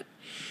format.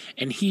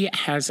 And he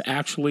has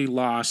actually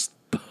lost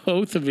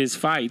both of his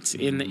fights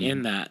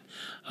in that.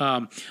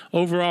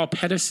 Overall,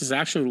 Pettis has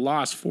actually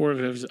lost 4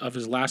 of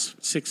his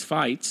last 6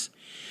 fights.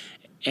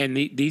 And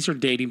these are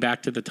dating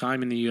back to the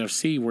time in the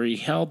UFC where he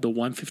held the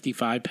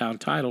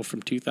 155-pound title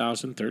from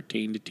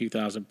 2013 to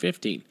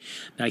 2015.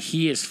 Now,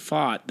 he has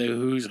fought the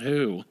who's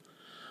who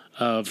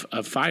of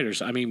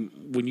fighters. I mean,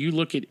 when you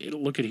look at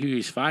who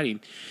he's fighting,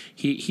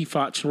 he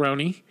fought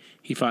Cerrone,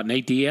 he fought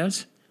Nate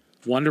Diaz,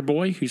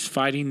 Wonderboy, who's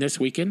fighting this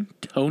weekend,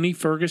 Tony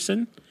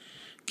Ferguson,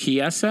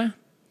 Chiesa,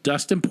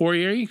 Dustin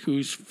Poirier,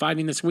 who's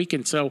fighting this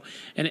weekend. So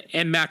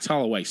and Max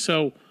Holloway.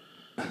 So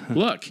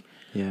look,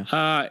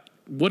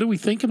 what do we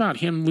think about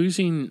him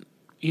losing?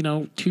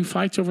 2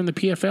 fights over in the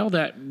PFL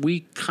that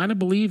we kind of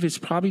believe is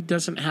probably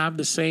doesn't have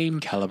the same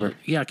caliber.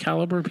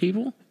 Caliber of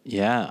people.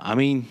 Yeah, I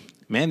mean,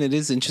 man, it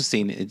is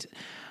interesting.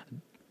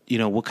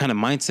 What kind of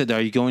mindset are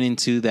you going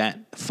into that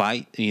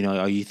fight?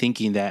 Are you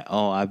thinking that,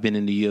 I've been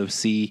in the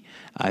UFC,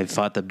 I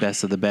fought the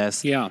best of the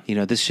best. Yeah.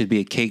 This should be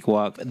a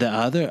cakewalk. The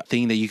other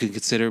thing that you could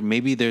consider,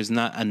 maybe there's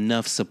not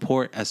enough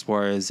support as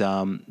far as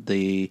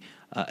the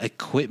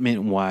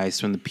equipment-wise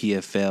from the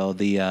PFL,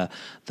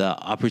 the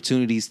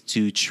opportunities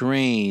to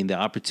train, the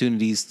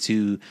opportunities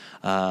to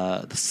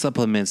the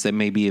supplements that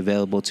may be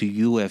available to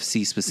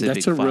UFC specific.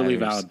 That's a fighters. really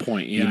valid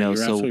point. Yeah, you're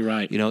absolutely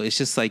right. It's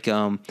just like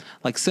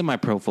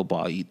semi-pro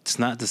football. It's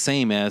not the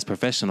same as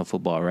professional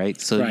football, right?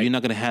 So you're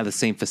not going to have the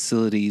same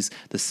facilities,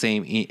 the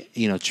same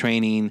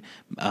training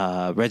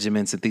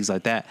regiments and things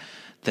like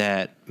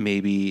that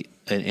maybe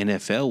an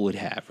NFL would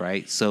have,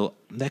 right? So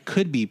that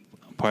could be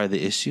part of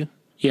the issue.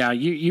 Yeah,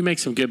 you make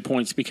some good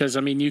points because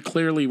you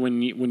clearly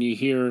when you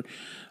hear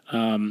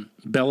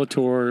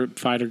Bellator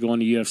fighter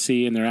going to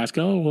UFC and they're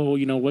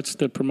asking, what's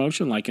the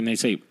promotion like? And they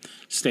say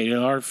state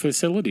of the art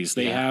facilities.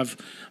 They have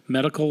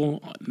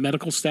medical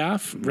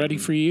staff ready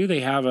for you. They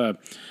have a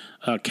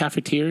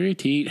cafeteria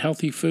to eat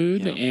healthy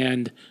food,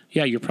 and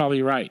you're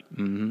probably right.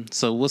 Mm-hmm.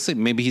 So we'll see.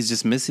 Maybe he's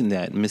just missing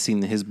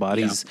his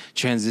body's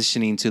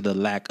transitioning to the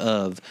lack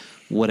of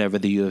whatever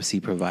the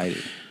UFC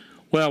provided.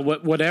 Well,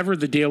 whatever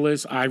the deal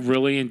is, I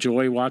really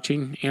enjoy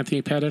watching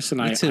Anthony Pettis,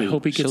 and I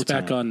hope he gets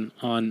back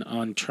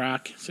on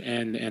track,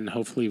 and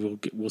hopefully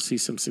we'll see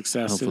some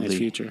success in his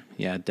future.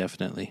 Yeah,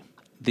 definitely.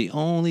 The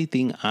only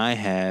thing I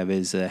have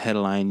is a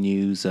headline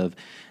news of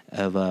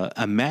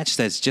a match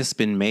that's just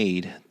been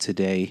made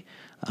today.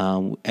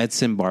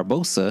 Edson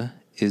Barbosa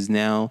is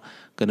now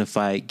going to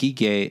fight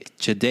Gige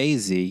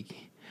Chidezi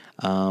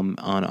on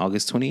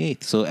August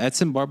 28th. So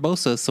Edson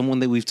Barbosa, someone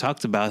that we've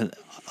talked about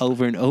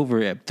over and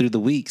over through the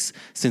weeks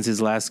since his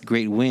last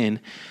great win.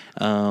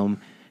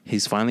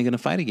 He's finally going to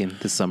fight again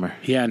this summer.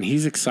 Yeah, and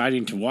he's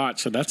exciting to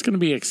watch. So that's going to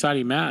be an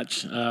exciting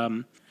match.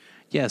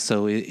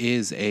 So it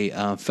is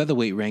a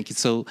featherweight ranking.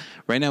 So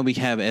right now we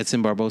have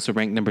Edson Barbosa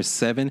ranked number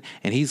 7,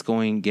 and he's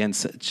going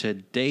against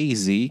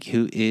Chidezi,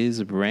 who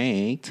is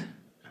ranked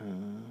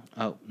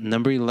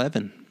number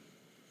 11.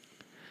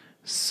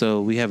 So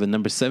we have a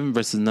number 7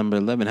 versus number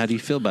 11. How do you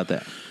feel about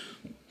that?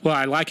 Well,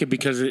 I like it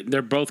because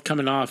they're both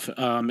coming off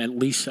at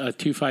least a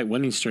 2-fight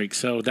winning streak.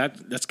 So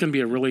that's going to be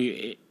a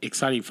really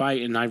exciting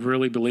fight. And I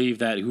really believe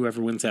that whoever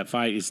wins that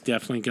fight is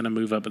definitely going to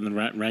move up in the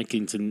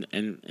rankings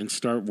and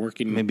start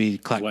working. Maybe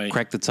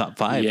crack the top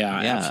 5. Yeah,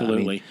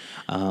 absolutely.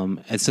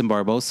 Edson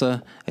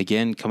Barbosa,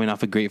 again, coming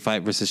off a great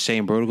fight versus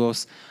Shane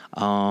Burgos.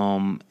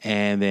 And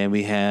then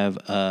we have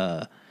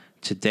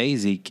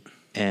Chidezi.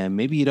 And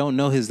maybe you don't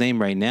know his name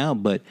right now,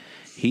 but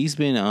he's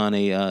been on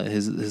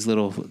his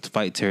little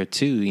fight tear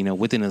too.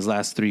 Within his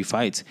last 3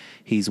 fights,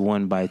 he's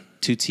won by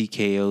 2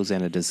 TKOs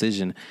and a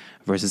decision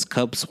versus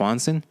Cub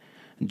Swanson,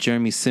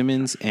 Jeremy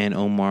Simmons, and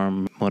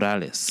Omar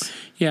Morales.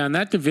 Yeah, in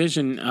that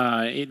division,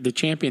 the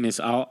champion is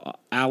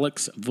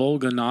Alex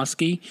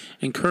Volkanovski,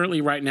 and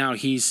currently right now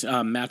he's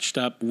matched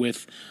up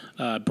with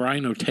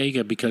Brian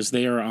Ortega because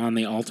they are on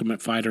the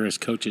Ultimate Fighter as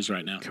coaches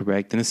right now.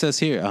 Correct, and it says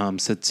here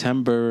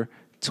September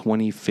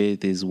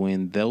 25th is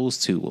when those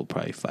two will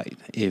probably fight,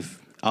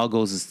 if all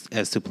goes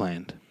as to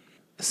planned.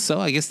 So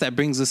I guess that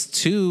brings us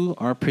to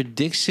our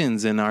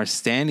predictions and our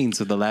standings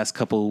of the last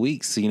couple of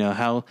weeks.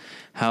 How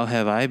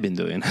have I been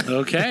doing?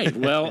 Okay,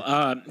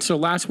 well, so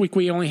last week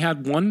we only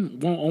had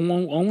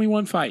only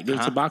one fight. It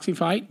was a boxing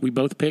fight. We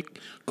both picked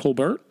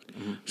Colbert.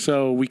 Mm-hmm.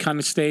 So we kind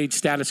of stayed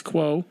status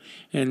quo,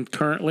 and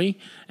currently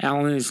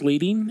Alan is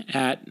leading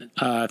at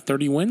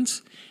 30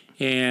 wins,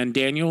 and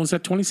Daniel is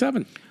at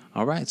 27.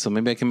 All right, so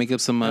maybe I can make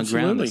up some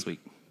ground this week.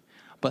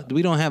 But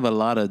we don't have a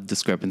lot of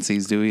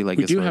discrepancies, do we?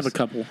 We do have a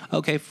couple.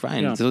 Okay,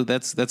 fine. Yeah. So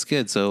that's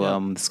good. So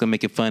it's going to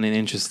make it fun and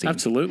interesting.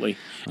 Absolutely.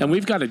 And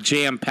we've got a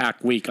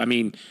jam-packed week. I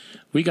mean,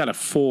 we got a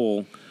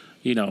full,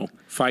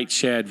 Fight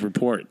Shed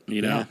report,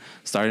 Yeah.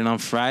 Starting on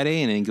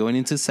Friday and then going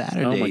into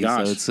Saturday. Oh, my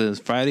gosh. So it's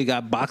Friday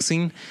got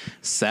boxing.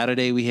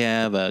 Saturday we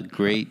have a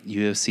great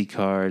UFC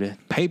card,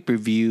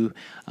 pay-per-view.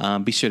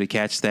 Be sure to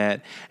catch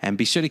that. And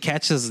be sure to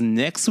catch us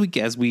next week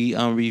as we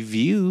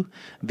review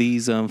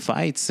these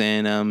fights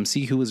and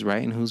see who was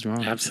right and who's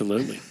wrong.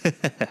 Absolutely.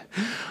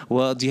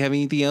 Well, do you have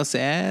anything else to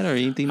add or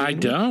anything? I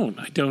don't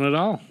at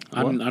all.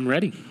 I'm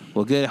ready.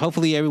 Well, good.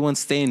 Hopefully everyone's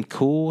staying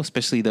cool,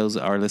 especially those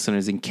our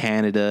listeners in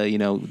Canada.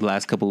 The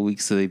last couple of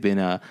weeks, so they've been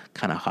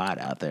kind of hot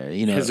out there.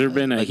 Has there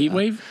been a heat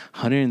wave?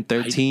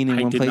 113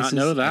 in one place. I did not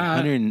know that.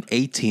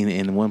 118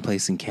 in one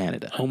place in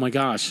Canada. Oh, my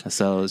gosh.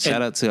 So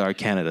shout out to our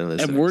Canada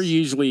listeners. And we're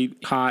usually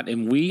hot,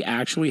 and we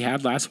actually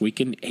had last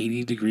weekend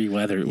 80-degree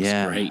weather. It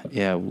was great.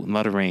 Yeah, a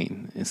lot of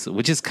rain,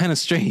 which is kind of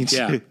strange.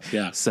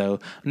 Yeah. So,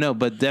 no,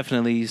 but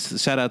definitely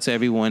shout out to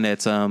everyone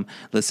that's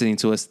listening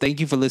to us. Thank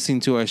you for listening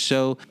to our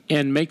show.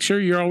 And make sure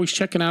you're always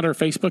checking out our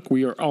Facebook.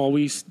 We are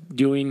always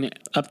doing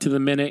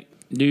up-to-the-minute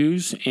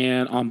news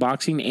and on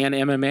boxing and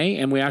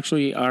MMA, and we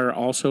actually are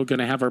also going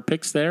to have our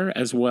picks there,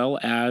 as well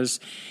as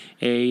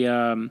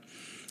a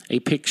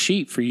pick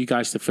sheet for you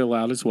guys to fill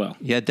out as well.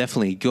 Yeah,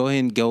 definitely. Go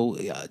ahead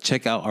and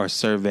check out our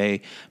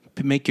survey.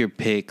 Make your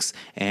picks,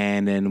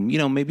 and then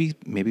maybe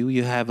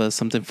you have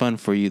something fun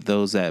for you,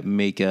 those that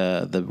make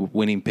the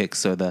winning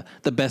picks or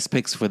the best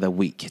picks for the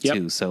week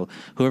too. So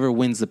whoever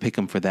wins the pick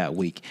 'em for that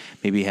week,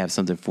 maybe you have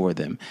something for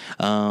them.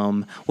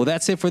 Well,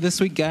 that's it for this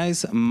week,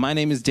 guys. My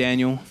name is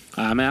Daniel.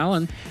 I'm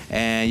Alan,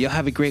 and y'all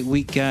have a great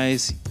week,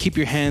 guys. Keep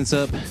your hands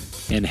up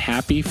and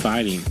happy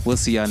fighting. We'll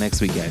see y'all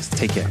next week, guys.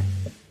 Take care.